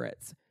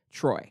favorites.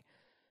 Troy."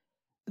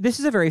 This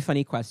is a very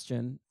funny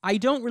question. I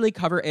don't really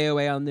cover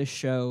AOA on this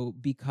show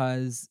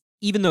because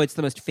even though it's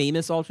the most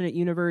famous alternate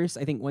universe,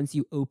 I think once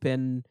you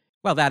open,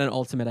 well, that and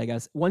Ultimate, I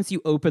guess, once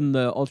you open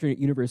the alternate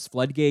universe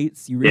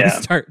floodgates, you really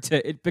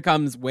it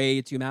becomes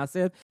way too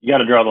massive. You got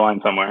to draw the line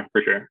somewhere,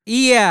 for sure.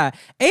 Yeah.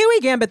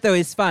 AOA Gambit, though,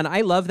 is fun.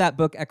 I love that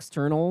book,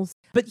 Externals.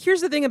 But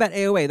here's the thing about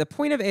AOA. The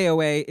point of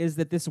AOA is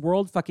that this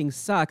world fucking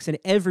sucks and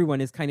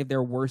everyone is kind of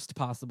their worst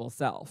possible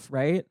self,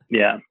 right?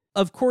 Yeah.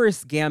 Of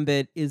course,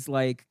 Gambit is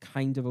like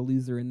kind of a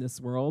loser in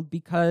this world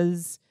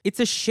because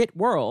it's a shit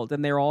world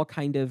and they're all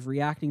kind of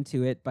reacting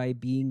to it by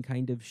being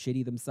kind of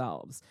shitty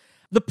themselves.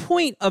 The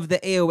point of the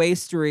AOA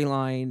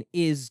storyline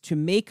is to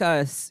make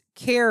us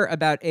care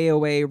about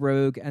AOA,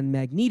 Rogue, and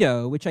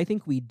Magneto, which I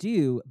think we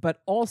do,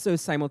 but also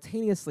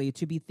simultaneously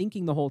to be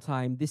thinking the whole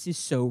time, this is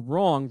so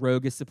wrong,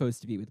 Rogue is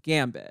supposed to be with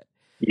Gambit.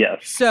 Yes.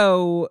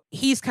 So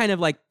he's kind of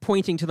like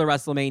pointing to the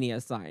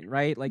WrestleMania sign,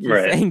 right? Like he's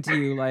saying to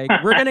you, like,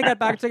 we're going to get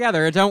back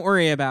together. Don't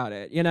worry about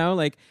it. You know,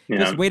 like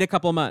just wait a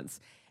couple months.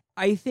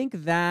 I think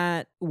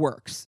that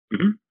works.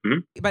 Mm-hmm.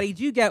 Mm-hmm. But I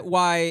do get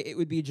why it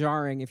would be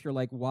jarring if you're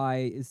like, why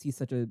is he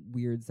such a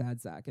weird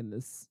sad sack in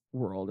this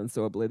world and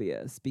so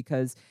oblivious?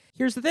 Because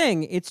here's the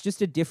thing, it's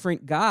just a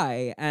different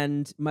guy.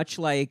 And much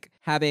like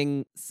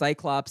having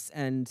Cyclops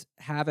and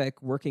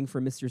Havoc working for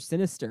Mr.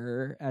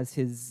 Sinister as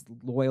his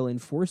loyal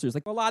enforcers,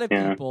 like a lot of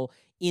people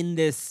in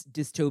this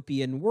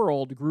dystopian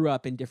world grew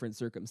up in different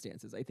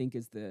circumstances, I think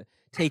is the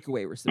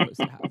takeaway we're supposed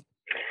to have.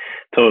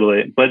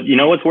 Totally. But you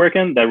know what's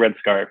working? That red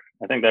scarf.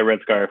 I think that red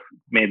scarf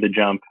made the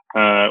jump,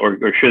 or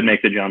should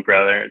make the jump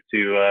rather,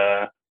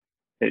 to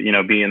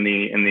be in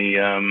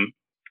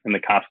the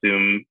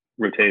costume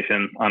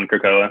rotation on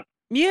Krakoa.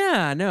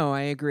 Yeah, no,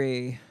 I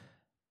agree.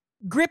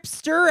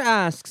 Gripster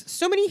asks,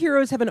 so many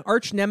heroes have an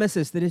arch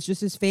nemesis that is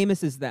just as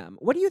famous as them.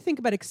 What do you think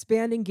about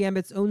expanding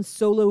Gambit's own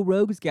solo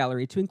rogues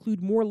gallery to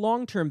include more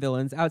long-term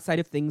villains outside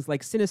of things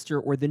like Sinister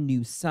or the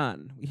New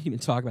Sun? We didn't even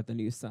talk about the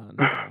New Sun.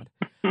 Oh, God.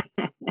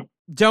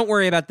 Don't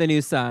worry about the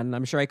New Sun.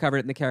 I'm sure I covered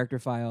it in the character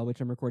file,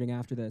 which I'm recording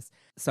after this.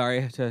 Sorry,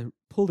 I have to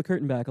pull the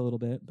curtain back a little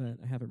bit, but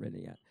I haven't written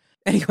it yet.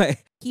 Anyway,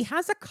 he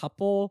has a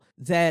couple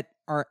that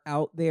are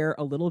out there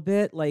a little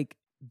bit, like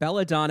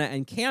Belladonna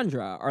and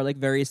Kandra are like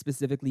very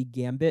specifically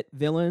Gambit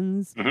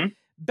villains. Mm-hmm.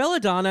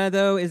 Belladonna,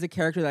 though, is a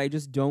character that I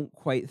just don't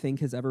quite think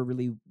has ever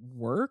really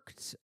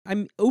worked.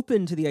 I'm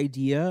open to the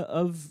idea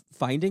of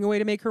finding a way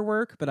to make her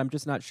work, but I'm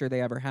just not sure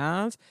they ever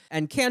have.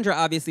 And Kandra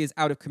obviously is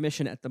out of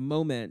commission at the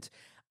moment.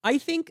 I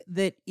think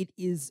that it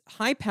is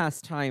high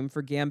past time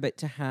for Gambit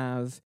to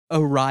have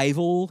a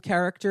rival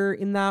character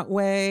in that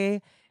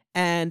way.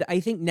 And I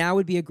think now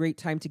would be a great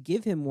time to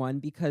give him one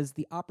because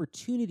the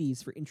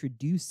opportunities for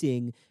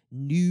introducing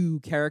new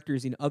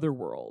characters in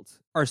Otherworld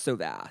are so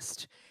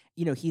vast.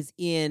 You know, he's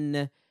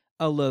in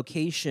a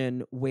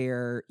location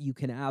where you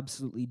can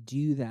absolutely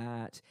do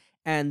that.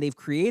 And they've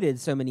created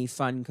so many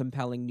fun,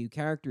 compelling new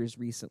characters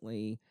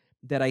recently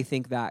that I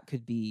think that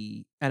could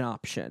be an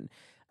option.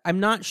 I'm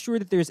not sure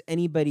that there's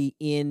anybody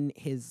in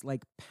his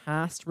like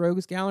past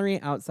rogues gallery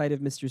outside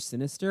of Mr.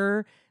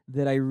 Sinister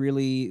that I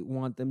really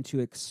want them to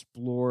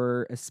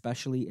explore,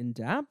 especially in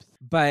depth.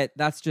 But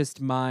that's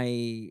just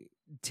my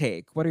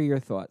take. What are your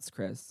thoughts,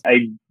 Chris?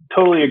 I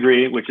totally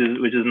agree, which is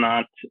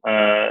not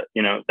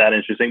that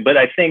interesting. But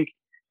I think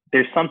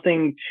there's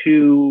something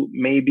to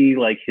maybe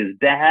like his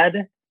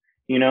dad,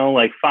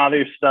 like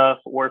father stuff,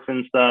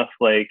 orphan stuff.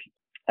 Like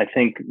I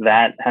think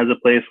that has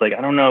a place. Like I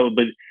don't know,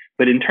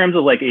 but in terms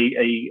of like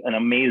an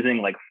amazing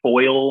like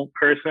foil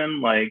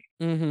person, like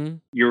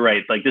You're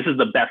right. Like this is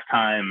the best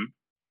time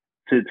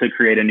to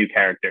create a new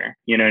character.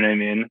 You know what I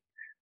mean?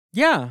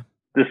 Yeah.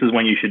 This is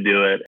when you should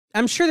do it.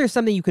 I'm sure there's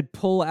something you could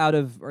pull out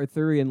of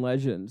Arthurian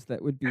legends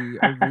that would be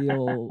a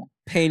real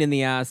pain in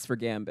the ass for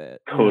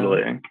Gambit.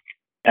 Totally.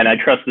 And I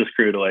trust this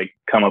crew to like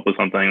come up with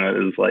something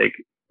that is like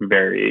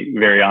very,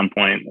 very on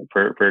point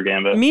for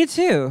Gambit. Me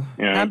too.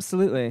 Yeah.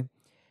 Absolutely.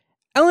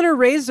 Eleanor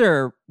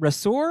Rasor?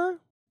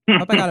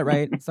 Hope I got it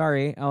right.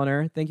 Sorry,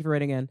 Eleanor. Thank you for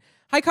writing in.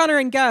 Hi, Connor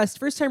and guest.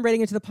 First time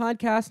writing into the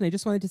podcast, and I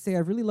just wanted to say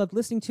I've really loved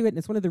listening to it, and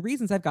it's one of the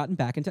reasons I've gotten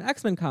back into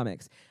X-Men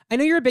comics. I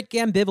know you're a bit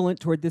ambivalent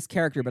toward this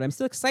character, but I'm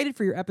still excited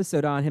for your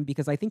episode on him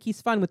because I think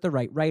he's fun with the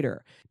right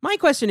writer. My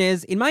question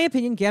is, in my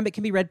opinion, Gambit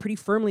can be read pretty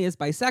firmly as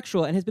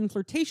bisexual and has been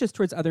flirtatious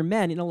towards other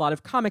men in a lot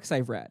of comics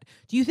I've read.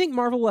 Do you think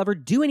Marvel will ever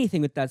do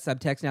anything with that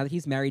subtext now that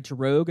he's married to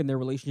Rogue and their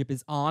relationship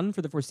is on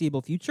for the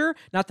foreseeable future?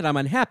 Not that I'm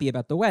unhappy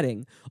about the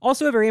wedding.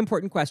 Also, a very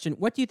important question,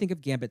 what do you think of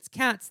Gambit's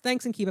cats?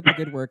 Thanks and keep up the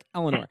good work,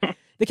 Eleanor.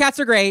 The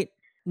cats are great.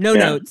 No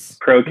notes.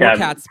 Pro cat, more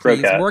cats,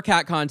 please. More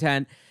cat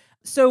content.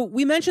 So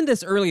we mentioned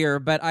this earlier,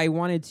 but I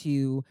wanted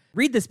to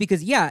read this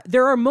because,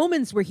 there are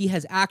moments where he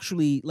has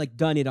actually like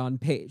done it on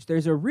page.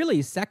 There's a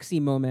really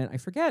sexy moment. I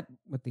forget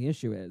what the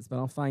issue is, but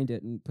I'll find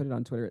it and put it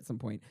on Twitter at some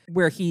point,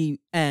 where he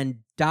and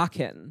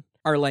Daken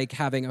are like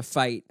having a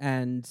fight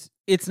and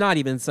it's not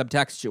even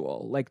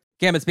subtextual. Like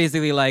Gambit's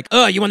basically like,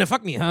 oh, you want to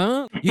fuck me,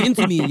 huh? You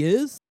into me,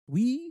 yes?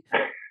 We?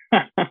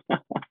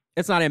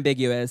 It's not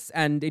ambiguous,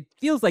 and it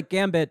feels like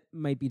Gambit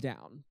might be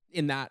down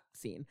in that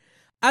scene.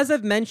 As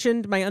I've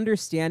mentioned, my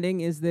understanding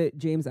is that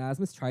James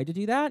Asmus tried to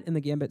do that in the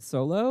Gambit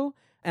solo,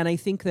 and I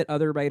think that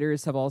other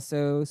writers have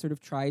also sort of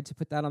tried to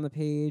put that on the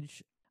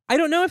page. I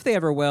don't know if they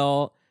ever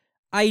will.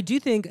 I do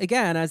think,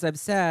 again, as I've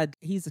said,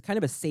 he's kind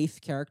of a safe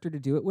character to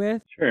do it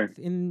with. Sure.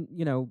 In,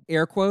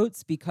 air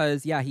quotes,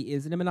 because, he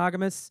is in a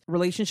monogamous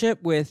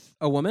relationship with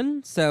a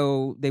woman,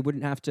 so they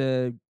wouldn't have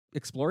to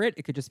explore it.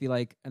 It could just be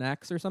like an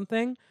ex or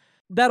something.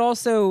 That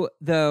also,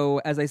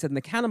 though, as I said in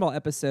the Cannonball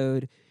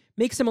episode,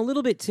 makes him a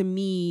little bit, to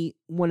me,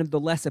 one of the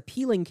less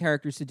appealing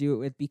characters to do it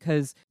with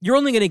because you're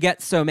only going to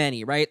get so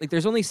many, right? Like,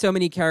 there's only so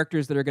many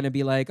characters that are going to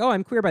be like, oh,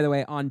 I'm queer, by the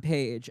way, on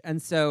page.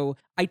 And so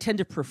I tend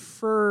to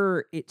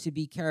prefer it to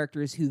be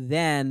characters who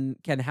then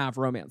can have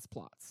romance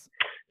plots.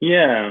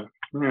 Yeah.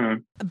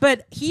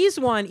 But he's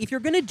one, if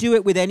you're going to do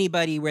it with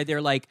anybody where they're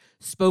like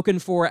spoken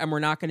for and we're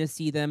not going to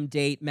see them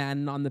date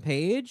men on the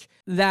page,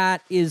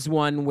 that is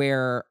one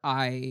where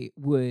I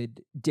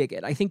would dig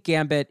it. I think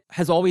Gambit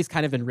has always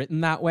kind of been written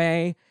that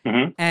way.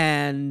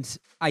 And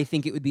I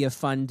think it would be a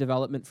fun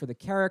development for the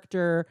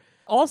character.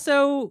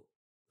 Also,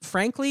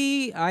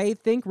 frankly, I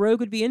think Rogue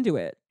would be into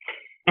it.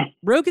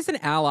 Rogue is an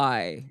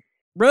ally.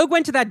 Rogue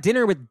went to that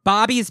dinner with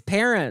Bobby's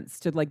parents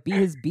to like be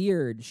his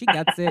beard. She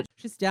gets it.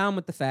 She's down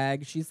with the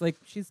fag. She's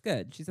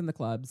good. She's in the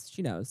clubs.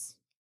 She knows.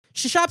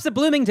 She shops at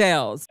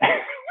Bloomingdale's.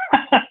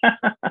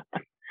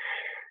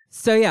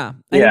 So I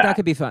think that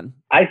could be fun.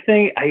 I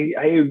think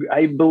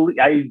I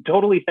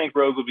totally think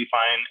Rogue would be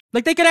fine.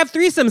 Like they could have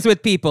threesomes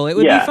with people. It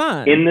would be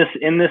fun. In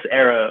this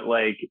era,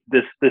 like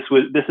this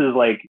is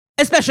like,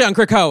 especially on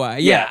Krakoa.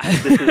 Yeah.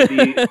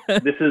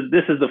 This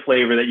is the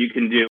flavor that you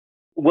can do.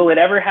 Will it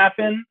ever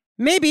happen?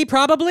 Maybe,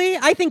 probably.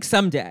 I think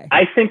someday.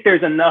 I think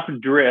there's enough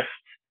drift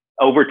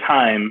over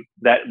time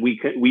that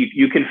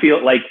you can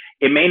feel like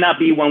it may not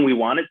be when we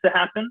want it to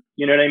happen.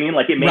 You know what I mean?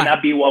 Like it may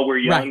not be while we're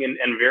young and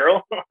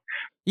virile.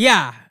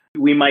 Yeah.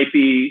 We might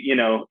be,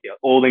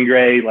 old and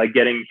gray, like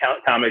getting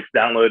comics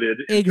downloaded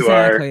into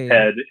our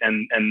head,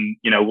 and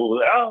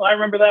I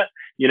remember that,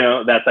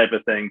 that type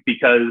of thing,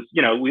 because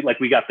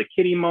we got the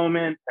Kitty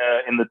moment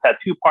in the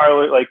tattoo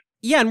parlor, like.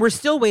 Yeah, and we're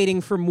still waiting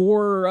for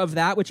more of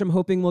that, which I'm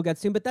hoping we'll get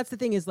soon. But that's the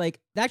thing, is like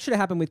that should have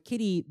happened with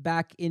Kitty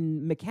back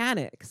in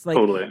Mechanics. Like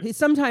totally.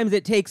 Sometimes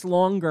it takes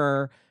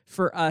longer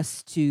for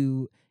us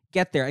to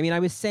get there. I mean, I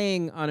was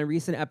saying on a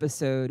recent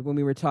episode when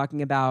we were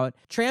talking about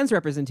trans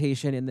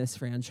representation in this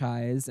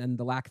franchise and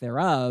the lack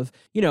thereof,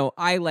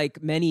 I,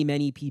 like many,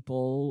 many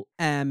people,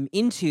 am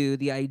into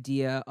the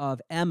idea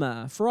of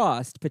Emma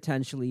Frost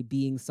potentially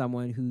being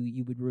someone who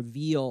you would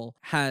reveal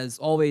has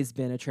always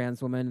been a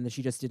trans woman and that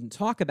she just didn't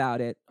talk about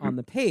it on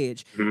the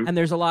page. Mm-hmm. And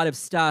there's a lot of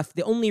stuff.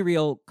 The only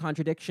real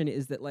contradiction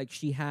is that like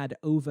she had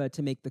ova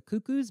to make the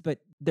cuckoos, but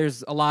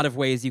there's a lot of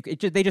ways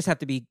they just have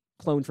to be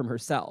cloned from her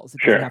cells.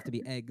 It doesn't have to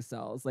be egg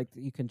cells. Like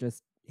you can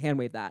just hand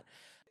wave that.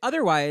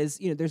 Otherwise,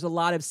 there's a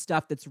lot of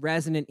stuff that's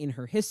resonant in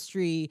her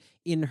history,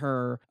 in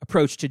her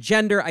approach to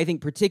gender. I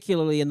think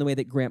particularly in the way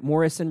that Grant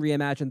Morrison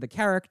reimagined the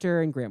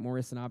character, and Grant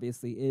Morrison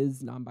obviously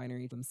is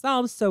non-binary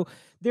themselves. So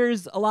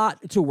there's a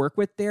lot to work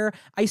with there.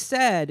 I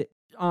said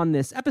on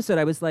this episode,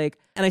 I was like,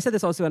 and I said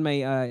this also in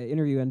my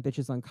interview on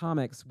Bitches on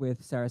Comics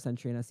with Sarah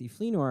Sentry and S.E.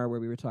 Fleenor, where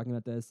we were talking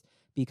about this,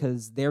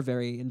 because they're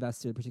very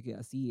invested, particularly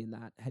S.E., in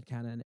that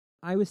headcanon.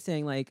 I was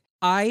saying, like,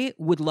 I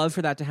would love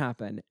for that to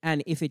happen.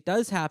 And if it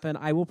does happen,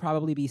 I will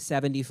probably be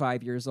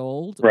 75 years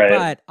old. Right.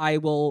 But I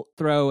will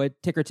throw a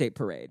ticker tape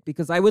parade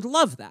because I would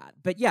love that.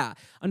 But yeah,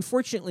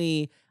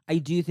 unfortunately, I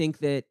do think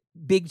that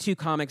Big Two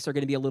comics are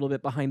going to be a little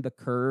bit behind the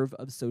curve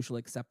of social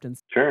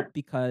acceptance. Sure.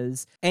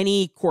 Because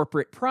any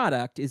corporate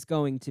product is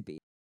going to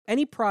be.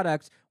 Any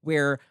product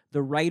where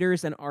the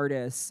writers and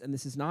artists, and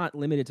this is not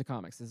limited to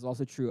comics, this is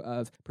also true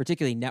of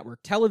particularly network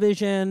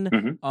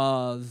television,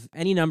 of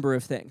any number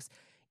of things.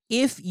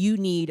 If you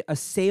need a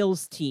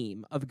sales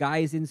team of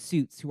guys in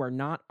suits who are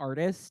not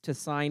artists to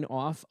sign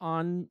off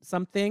on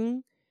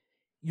something,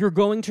 you're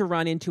going to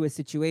run into a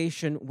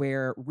situation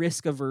where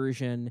risk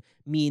aversion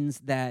means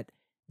that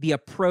the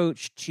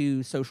approach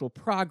to social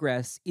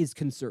progress is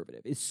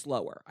conservative, is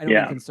slower. I don't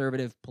mean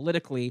conservative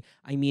politically.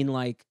 I mean,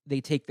 like,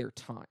 they take their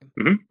time.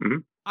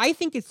 I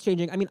think it's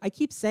changing. I mean, I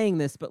keep saying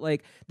this, but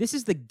like, this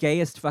is the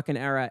gayest fucking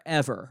era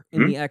ever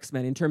in the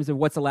X-Men in terms of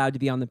what's allowed to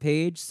be on the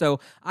page. So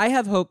I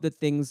have hope that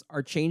things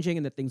are changing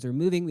and that things are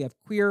moving. We have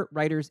queer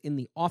writers in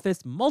the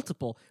office,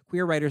 multiple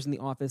queer writers in the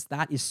office.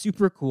 That is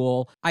super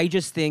cool. I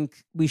just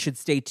think we should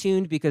stay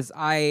tuned because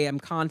I am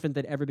confident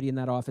that everybody in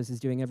that office is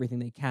doing everything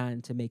they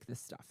can to make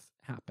this stuff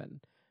happen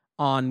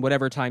on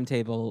whatever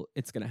timetable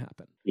it's going to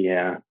happen.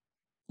 Yeah.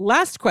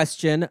 Last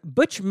question.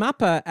 Butch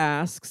Mappa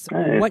asks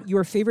what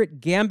your favorite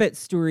Gambit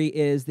story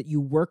is that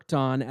you worked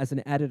on as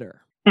an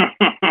editor.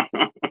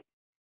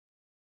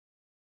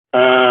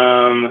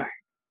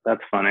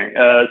 That's funny.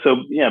 So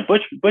yeah,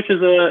 Butch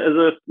is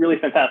a really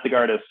fantastic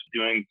artist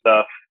doing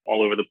stuff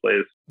all over the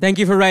place. Thank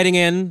you for writing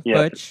in,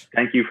 Butch.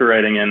 Thank you for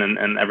writing in,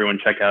 and everyone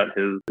check out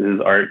his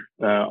art,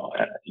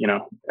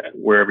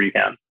 wherever you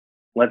can.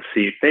 Let's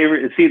see.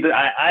 Favorite. See,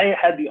 I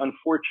had the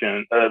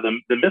unfortunate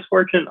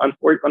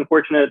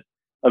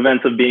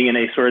events of being in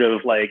a sort of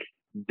like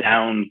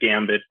down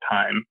Gambit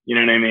time. You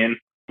know what I mean?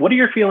 What are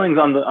your feelings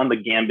on the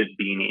Gambit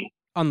beanie?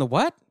 On the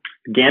what?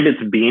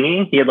 Gambit's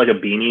beanie. He had like a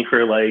beanie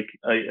for like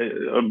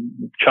a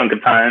chunk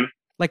of time.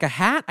 Like a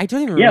hat? I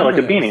don't even remember. Yeah,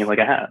 like a beanie, like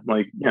a hat.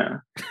 Like, yeah.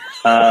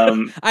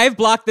 I've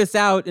blocked this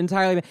out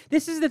entirely.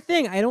 This is the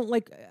thing.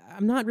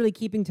 I'm not really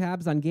keeping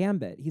tabs on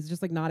Gambit. He's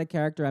just like not a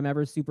character I'm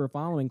ever super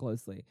following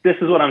closely. This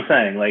is what I'm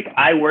saying. Like,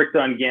 I worked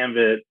on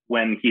Gambit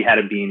when he had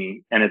a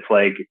beanie, and it's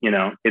like,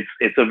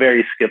 it's a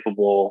very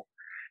skippable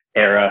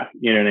era.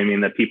 You know what I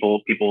mean? That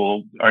people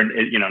are,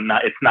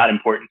 it's not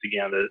important to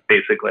Gambit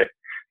basically.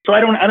 So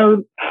I don't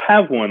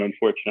have one,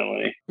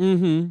 unfortunately.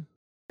 And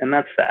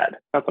that's sad.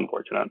 That's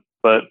unfortunate,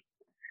 but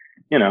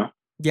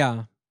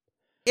Yeah.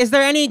 Is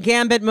there any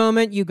Gambit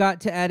moment you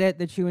got to edit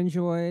that you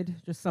enjoyed?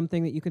 Just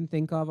something that you can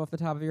think of off the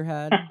top of your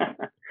head?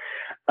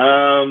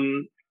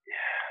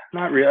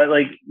 Not really.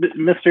 Like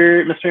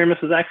Mr. and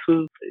Mrs. X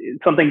was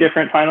something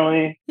different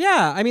finally.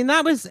 Yeah, I mean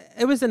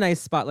it was a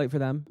nice spotlight for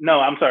them. No,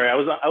 I'm sorry. I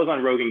was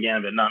on Rogue and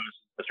Gambit, not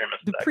Mr. and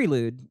Mrs. The X.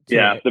 prelude.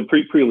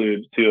 The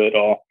prelude to it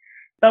all.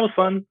 That was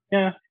fun.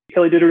 Yeah,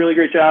 Kelly did a really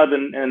great job,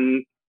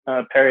 and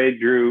Perry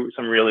drew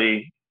some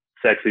really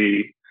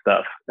sexy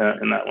stuff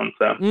in that one.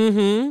 So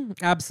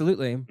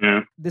absolutely. Yeah.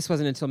 This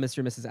wasn't until Mr.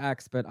 and Mrs.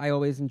 X, but I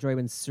always enjoy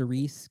when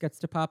Cerise gets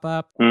to pop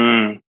up.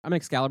 I'm an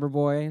Excalibur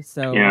boy,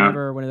 so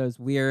whenever one of those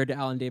weird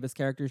Alan Davis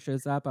characters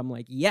shows up, I'm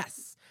like,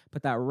 yes,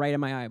 put that right in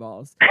my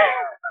eyeballs.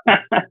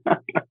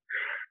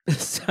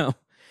 So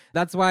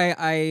That's why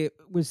I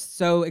was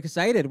so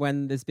excited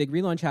when this big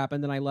relaunch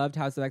happened, and I loved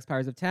House of X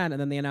Powers of 10,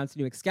 and then they announced a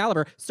new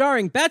Excalibur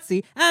starring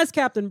Betsy as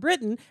Captain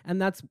Britain,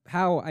 and that's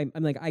how I'm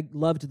like, I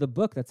loved the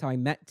book. That's how I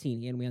met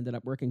Teenie, and we ended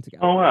up working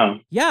together. Oh, wow.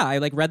 Yeah, I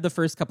like read the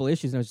first couple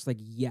issues, and I was just like,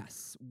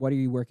 yes, what are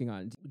you working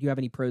on? Do you have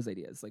any prose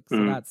ideas? Like,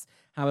 so that's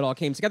how it all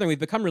came together, and we've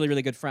become really,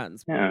 really good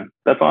friends. Yeah,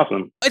 that's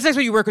awesome. It's nice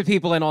when you work with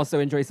people and also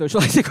enjoy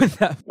socializing with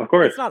them. Of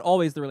course. It's not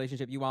always the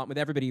relationship you want with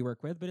everybody you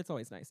work with, but it's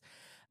always nice.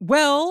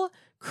 Well,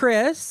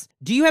 Chris,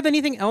 do you have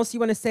anything else you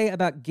want to say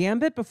about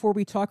Gambit before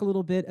we talk a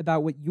little bit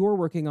about what you're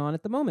working on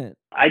at the moment?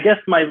 I guess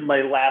my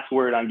last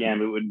word on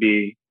Gambit would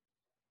be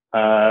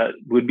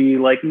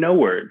like no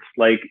words.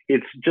 Like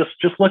it's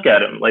just look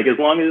at him. Like as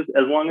long as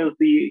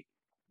the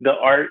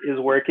art is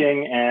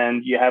working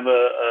and you have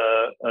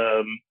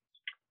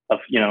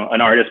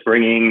an artist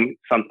bringing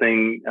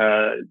something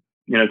to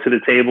the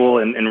table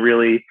and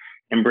really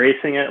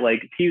embracing it.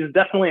 Like he's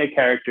definitely a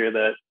character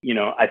that,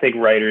 I think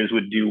writers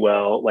would do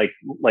well. Like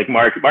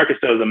Marcus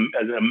Stowe is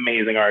an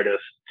amazing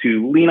artist,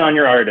 to lean on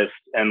your artist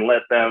and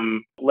let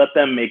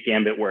them make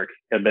Gambit work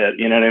a bit.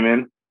 You know what I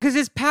mean? Because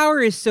his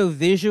power is so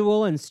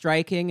visual and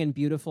striking and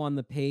beautiful on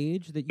the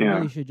page that you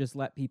really should just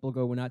let people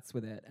go nuts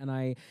with it.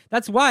 And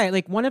that's why,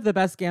 like, one of the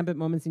best Gambit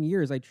moments in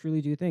years, I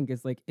truly do think,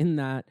 is like in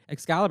that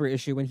Excalibur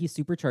issue when he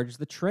supercharges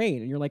the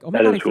train. And you're like, oh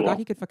my God, I forgot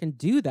he could fucking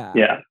do that.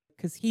 Yeah.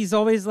 Because he's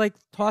always like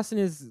tossing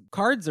his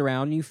cards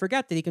around and you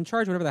forget that he can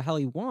charge whatever the hell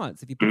he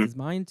wants if he puts his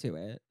mind to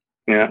it.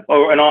 Yeah.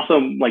 Oh, and also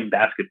like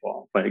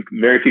basketball. Like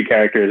very few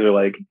characters are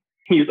like,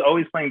 he's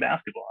always playing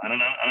basketball. I don't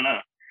know.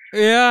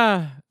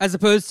 Yeah, as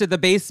opposed to the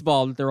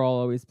baseball that they're all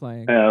always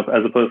playing. Yeah,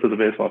 as opposed to the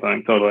baseball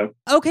thing, totally.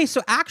 Okay,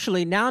 so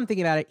actually, now I'm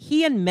thinking about it,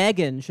 he and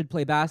Megan should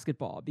play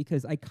basketball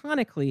because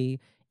iconically,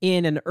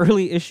 in an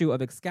early issue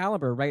of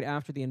Excalibur, right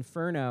after the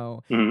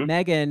Inferno,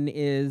 Megan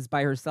is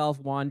by herself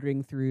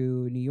wandering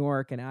through New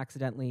York and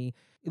accidentally,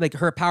 like,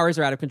 her powers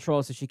are out of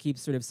control, so she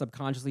keeps sort of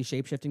subconsciously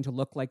shapeshifting to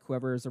look like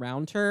whoever is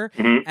around her.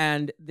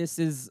 And this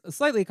is a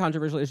slightly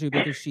controversial issue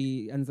because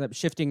she ends up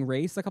shifting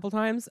race a couple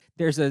times.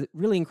 There's a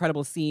really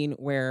incredible scene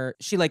where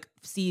she like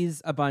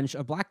sees a bunch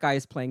of black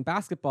guys playing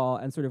basketball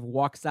and sort of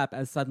walks up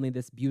as suddenly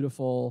this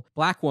beautiful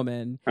black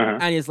woman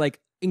and is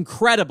like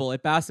incredible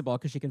at basketball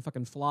because she can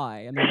fucking fly.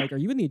 And they're like, are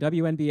you in the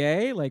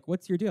WNBA? Like,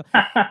 what's your deal?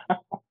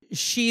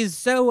 She's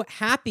so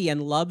happy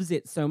and loves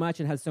it so much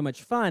and has so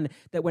much fun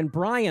that when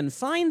Brian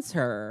finds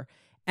her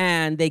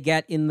and they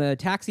get in the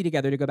taxi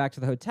together to go back to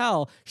the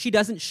hotel, she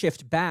doesn't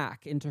shift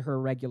back into her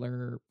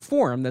regular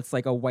form that's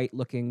like a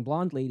white-looking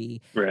blonde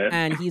lady. Right.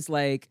 And he's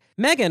like,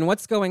 Megan,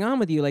 what's going on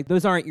with you? Like,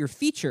 those aren't your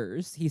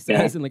features, he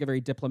says in like a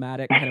very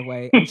diplomatic kind of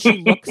way. And she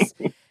looks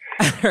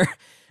at her...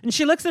 And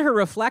she looks at her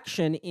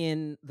reflection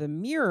in the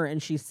mirror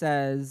and she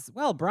says,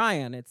 well,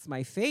 Brian, it's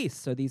my face,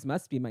 so these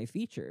must be my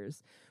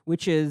features,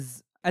 which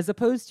is, as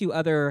opposed to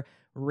other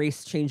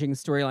race-changing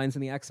storylines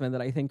in the X-Men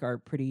that I think are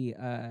pretty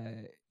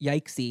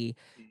yikesy,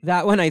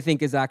 that one I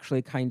think is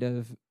actually kind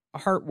of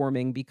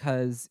heartwarming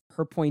because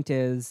her point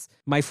is,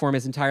 my form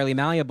is entirely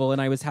malleable and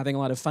I was having a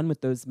lot of fun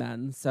with those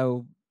men.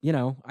 So,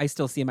 I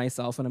still see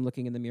myself when I'm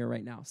looking in the mirror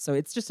right now. So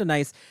it's just a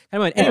nice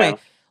kind of moment. Anyway,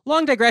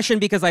 long digression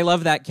because I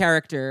love that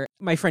character.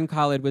 My friend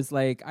Khalid was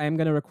like, I am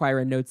going to require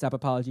a notes app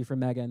apology from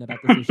Megan about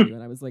this issue.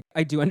 And I was like,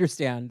 I do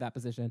understand that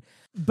position.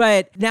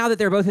 But now that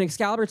they're both in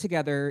Excalibur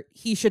together,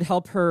 he should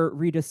help her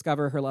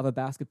rediscover her love of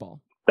basketball.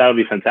 That would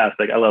be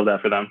fantastic. I love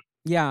that for them.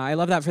 Yeah, I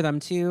love that for them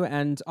too.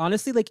 And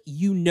honestly, like,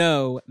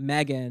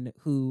 Megan,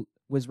 who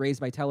was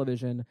raised by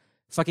television,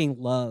 fucking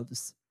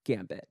loves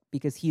Gambit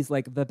because he's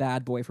like the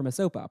bad boy from a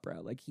soap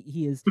opera. Like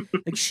he is,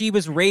 like she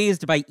was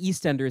raised by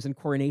EastEnders in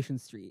Coronation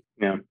Street.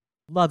 Yeah.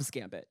 Loves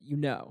Gambit.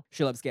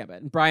 She loves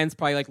Gambit. And Brian's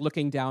probably like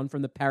looking down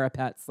from the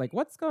parapets like,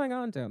 what's going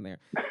on down there?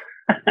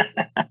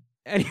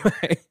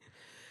 Anyway.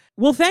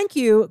 Well, thank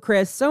you,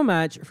 Chris, so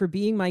much for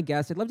being my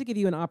guest. I'd love to give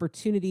you an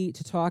opportunity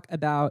to talk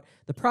about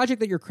the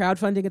project that you're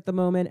crowdfunding at the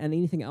moment and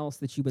anything else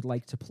that you would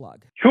like to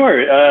plug.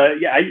 Sure.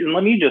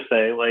 Let me just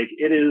say, like,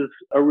 it is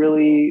a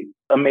really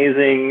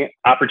amazing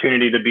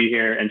opportunity to be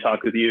here and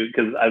talk with you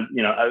because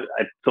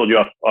I told you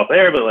off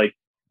air, but like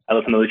I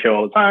listen to the show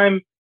all the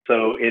time.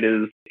 So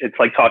it's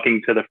like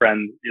talking to the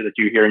friend that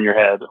you hear in your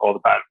head all the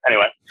time.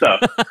 Anyway, so.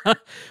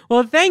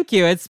 Well, thank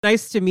you. It's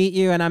nice to meet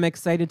you. And I'm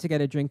excited to get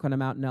a drink when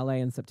I'm out in LA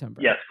in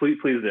September. Yes, please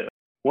do.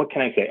 What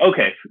can I say?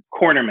 Okay,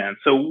 Cornerman.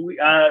 So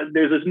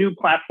there's this new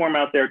platform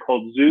out there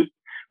called Zoop,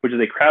 which is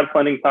a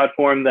crowdfunding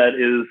platform that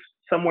is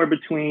somewhere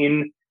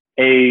between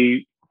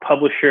a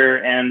publisher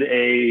and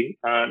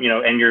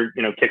and your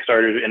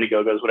Kickstarters,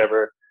 Indiegogos,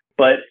 whatever.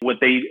 But what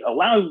they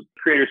allow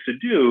creators to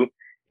do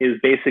is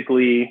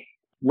basically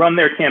run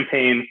their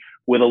campaign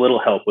with a little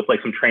help, with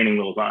like some training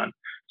wheels on.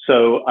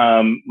 So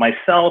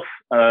myself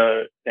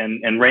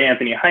and Ray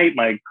Anthony Height,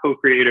 my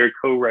co-creator,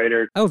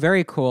 co-writer. Oh,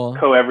 very cool.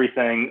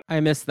 Co-everything. I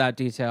missed that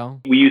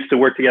detail. We used to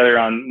work together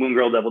on Moon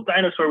Girl Devil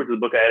Dinosaur, which is a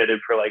book I edited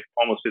for like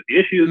almost 50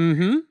 issues.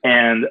 Mm-hmm.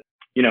 And,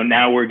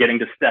 now we're getting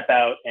to step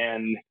out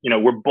and,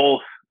 we're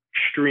both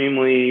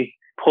extremely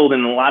pulled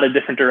in a lot of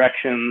different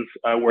directions,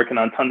 working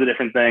on tons of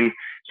different things.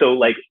 So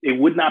like it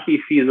would not be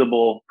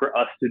feasible for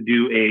us to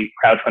do a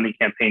crowdfunding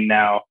campaign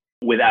now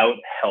without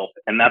help.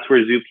 And that's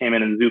where Zoop came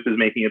in, and Zoop is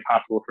making it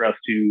possible for us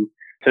to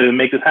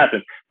make this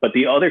happen. But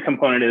the other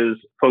component is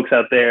folks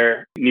out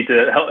there need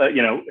to help,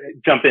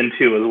 jump in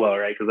too as well,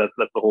 right? Because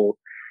that's the whole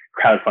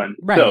crowdfund.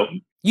 Right. So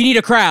you need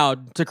a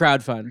crowd to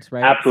crowdfund,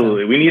 right?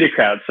 Absolutely. So. We need a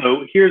crowd.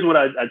 So here's what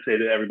I'd say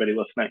to everybody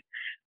listening.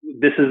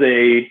 This is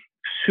a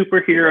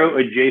superhero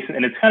adjacent,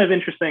 and it's kind of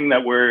interesting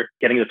that we're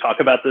getting to talk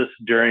about this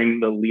during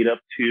the lead up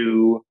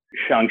to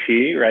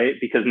Shang-Chi, right?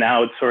 Because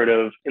now it's sort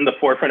of in the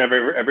forefront of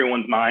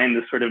everyone's mind,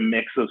 this sort of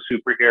mix of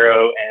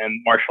superhero and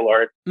martial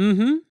arts,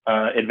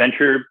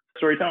 adventure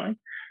storytelling.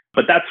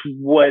 But that's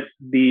what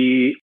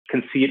the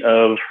conceit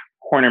of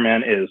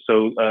Cornerman is.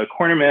 So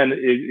Cornerman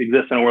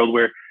exists in a world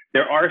where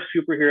there are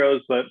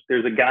superheroes, but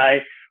there's a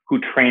guy who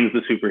trains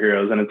the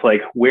superheroes. And it's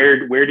like,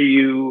 where do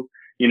you,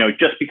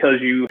 just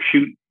because you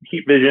shoot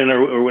heat vision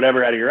or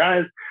whatever out of your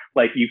eyes,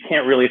 like you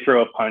can't really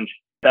throw a punch.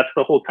 That's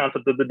the whole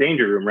concept of the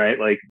danger room, right?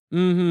 Like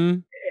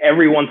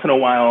every once in a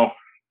while,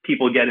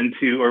 people get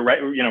into, or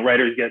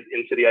writers get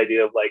into the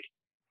idea of like,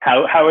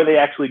 how are they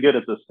actually good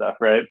at this stuff,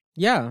 right?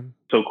 Yeah.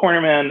 So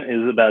Cornerman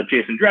is about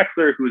Jason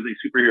Drexler, who is a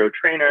superhero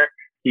trainer.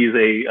 He's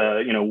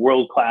a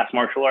world-class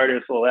martial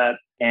artist, all that.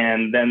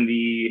 And then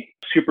the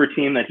super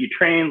team that he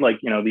trained, like,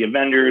 the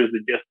Avengers,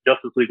 the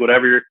Justice League,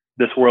 whatever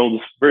this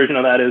world's version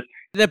of that is.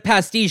 The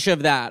pastiche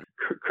of that.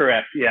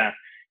 Correct, yeah.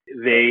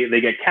 They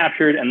get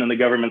captured, and then the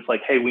government's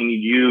like, hey, we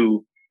need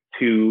you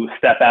to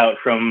step out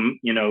from,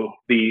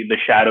 the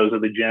shadows of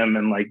the gym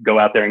and like go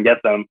out there and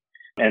get them.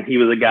 And he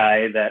was a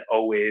guy that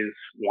always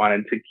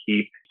wanted to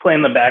keep playing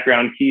in the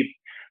background, keep,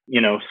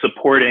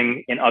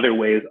 supporting in other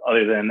ways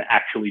other than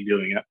actually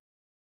doing it.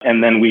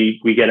 And then we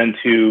get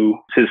into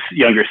his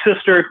younger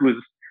sister,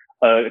 who's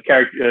a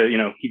character,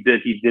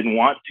 he didn't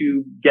want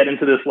to get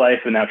into this life,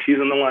 and now she's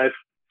in the life.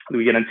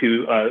 We get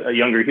into a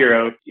younger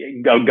hero,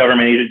 a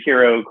government agent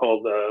hero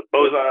called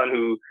Boson,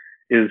 who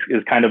is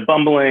kind of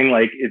bumbling.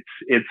 Like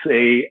it's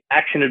a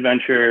action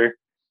adventure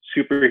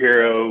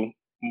superhero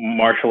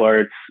martial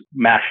arts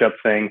mashup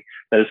thing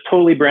that is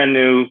totally brand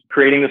new,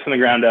 creating this from the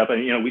ground up.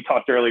 And, we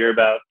talked earlier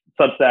about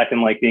Substack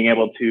and like being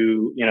able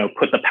to,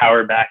 put the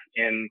power back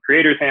in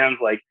creators' hands.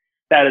 Like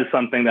that is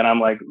something that I'm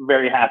like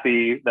very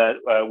happy that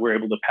we're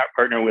able to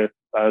partner with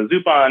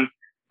Zoop on,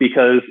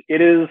 because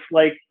it is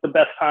like the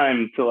best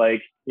time to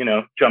like,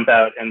 jump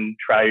out and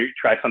try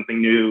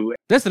something new.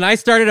 Listen, I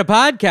started a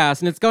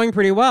podcast and it's going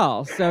pretty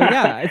well. So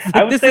yeah,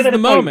 I would this say is that the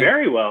it's moment. going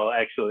very well,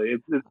 actually.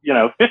 It's 50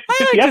 I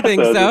like to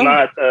think episodes so. is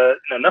not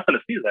nothing to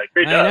seize at.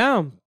 Great job. I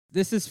know.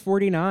 This is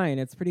 49.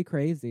 It's pretty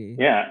crazy.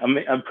 Yeah,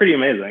 I'm pretty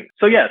amazing.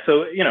 So yeah,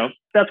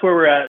 that's where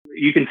we're at.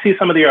 You can see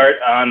some of the art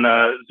on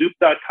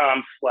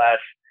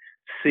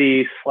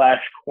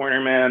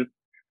zoop.com/c/Cornerman.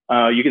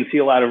 You can see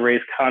a lot of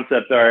race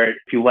concept art.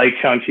 If you like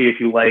Shang-Chi, if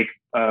you like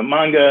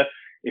manga,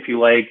 if you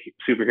like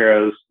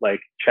superheroes, like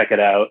check it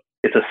out.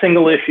 It's a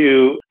single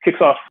issue,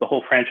 kicks off the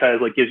whole franchise,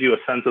 like gives you a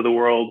sense of the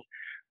world.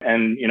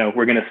 And,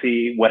 we're going to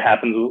see what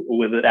happens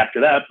with it after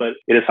that. But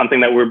it is something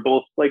that we're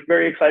both like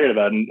very excited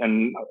about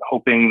and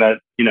hoping that,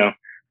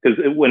 because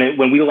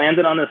when we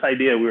landed on this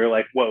idea, we were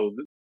like, whoa,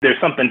 there's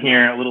something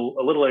here, a little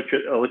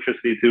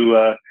electricity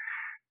to,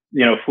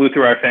 flew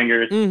through our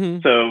fingers.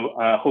 So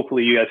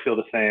hopefully you guys feel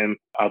the same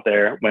out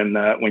there when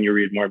you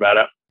read more about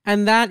it.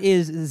 And that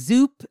is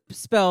Zoop,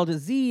 spelled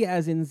Z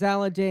as in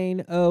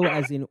Zaladane, O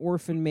as in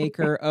Orphan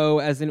Maker, O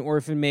as in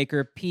Orphan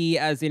Maker, P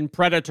as in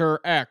Predator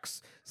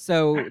X.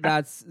 So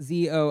that's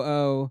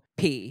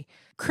ZOOP.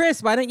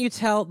 Chris, why don't you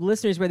tell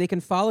listeners where they can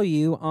follow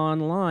you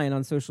online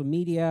on social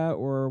media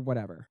or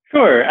whatever?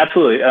 Sure,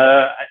 absolutely.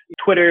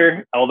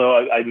 Twitter,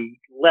 although I'm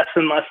less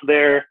and less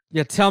there.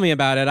 Yeah, tell me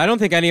about it. I don't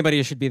think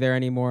anybody should be there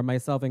anymore,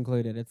 myself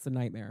included. It's a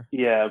nightmare.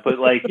 Yeah, but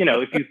like,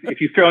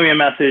 if you throw me a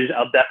message,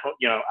 I'll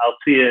definitely, I'll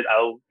see it.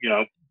 I'll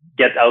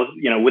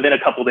within a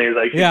couple days,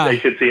 I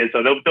should see it.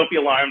 So don't be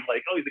alarmed.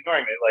 Like, oh, he's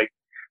ignoring me. Like,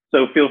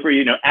 so feel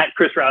free, at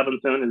Chris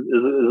Robinson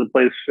is a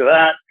place for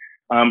that.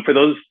 For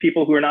those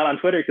people who are not on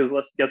Twitter, because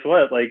guess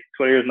what? Like,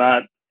 Twitter is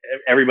not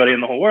everybody in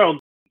the whole world.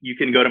 You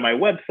can go to my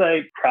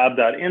website,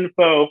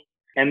 prob.info.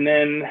 And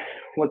then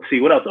let's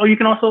see, what else? Oh, you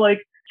can also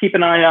like keep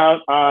an eye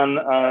out on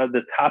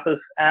the Tapas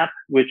app,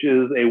 which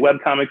is a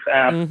webcomics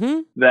app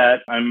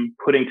that I'm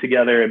putting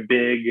together a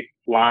big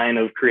line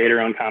of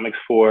creator-owned comics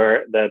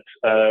for that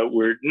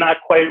we're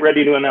not quite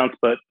ready to announce,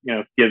 but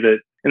give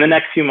it in the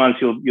next few months.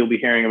 You'll be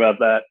hearing about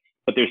that.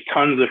 But there's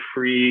tons of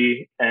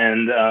free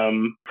and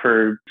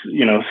for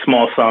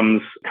small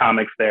sums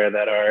comics there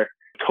that are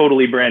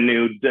totally brand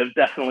new.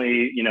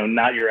 Definitely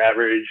not your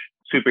average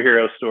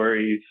superhero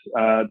stories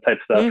type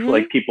stuff.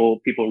 Like people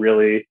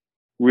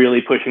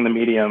really pushing the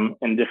medium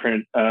in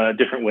different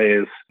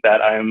ways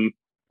that I'm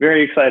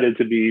very excited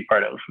to be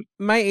part of.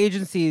 My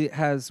agency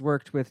has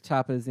worked with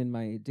Tapas in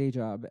my day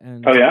job,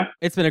 and oh yeah,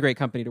 it's been a great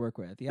company to work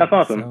with. Yeah, that's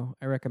awesome. So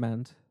I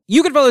recommend.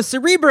 You can follow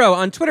Cerebro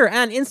on Twitter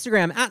and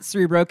Instagram at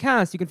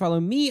CerebroCast. You can follow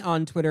me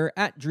on Twitter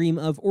at Dream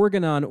of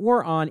Organon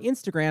or on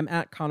Instagram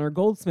at Connor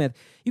Goldsmith.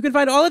 You can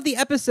find all of the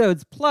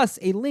episodes plus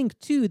a link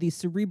to the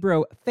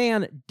Cerebro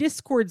fan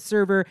Discord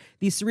server,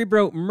 the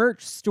Cerebro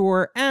merch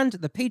store, and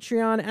the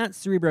Patreon at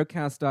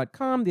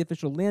CerebroCast.com, the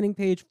official landing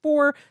page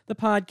for the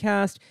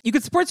podcast. You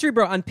can support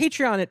Cerebro on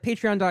Patreon at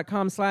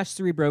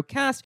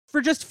patreon.com/CerebroCast. For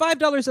just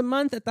 $5 a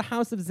month at the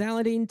House of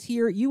Zaladane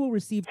tier, you will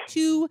receive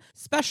 2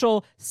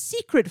 special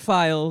secret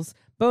files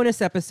bonus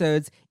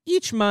episodes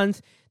each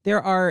month. There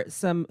are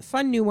some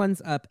fun new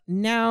ones up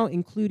now,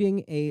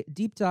 including a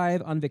deep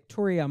dive on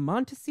Victoria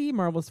Montesi,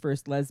 Marvel's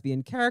first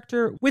lesbian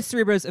character, with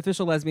Cerebro's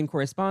official lesbian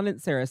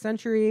correspondent, Sarah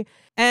Century,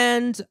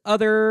 and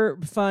other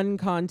fun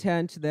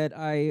content that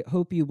I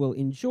hope you will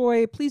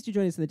enjoy. Please do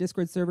join us in the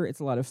Discord server.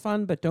 It's a lot of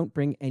fun, but don't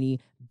bring any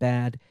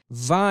bad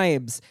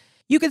vibes.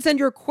 You can send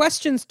your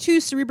questions to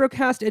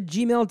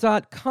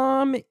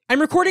cerebrocast@gmail.com.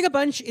 I'm recording a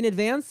bunch in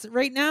advance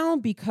right now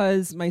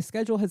because my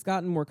schedule has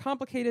gotten more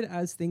complicated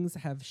as things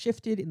have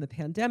shifted in the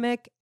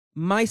pandemic.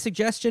 My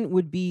suggestion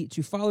would be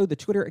to follow the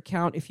Twitter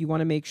account if you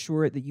want to make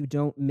sure that you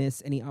don't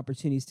miss any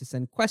opportunities to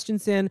send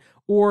questions in,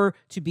 or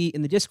to be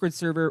in the Discord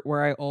server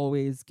where I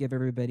always give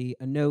everybody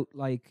a note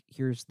like,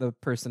 here's the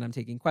person I'm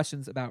taking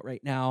questions about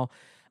right now.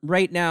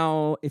 Right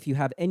now, if you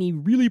have any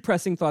really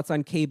pressing thoughts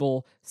on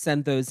Cable,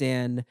 send those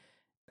in.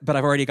 But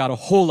I've already got a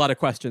whole lot of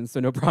questions, so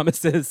no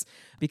promises.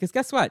 Because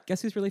guess what?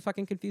 Guess who's really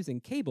fucking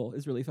confusing? Cable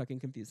is really fucking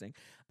confusing.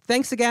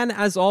 Thanks again,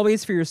 as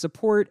always, for your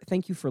support.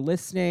 Thank you for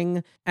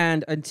listening.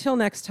 And until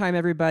next time,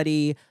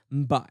 everybody,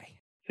 bye.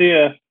 See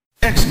ya.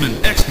 X-Men.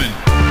 In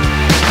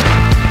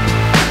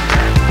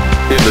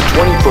the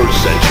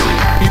 21st century,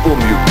 evil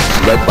mutants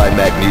led by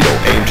Magneto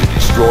aim to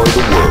destroy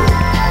the world.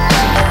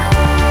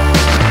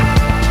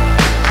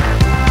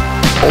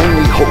 The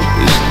only hope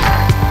is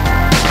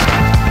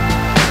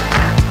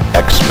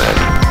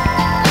X-Men.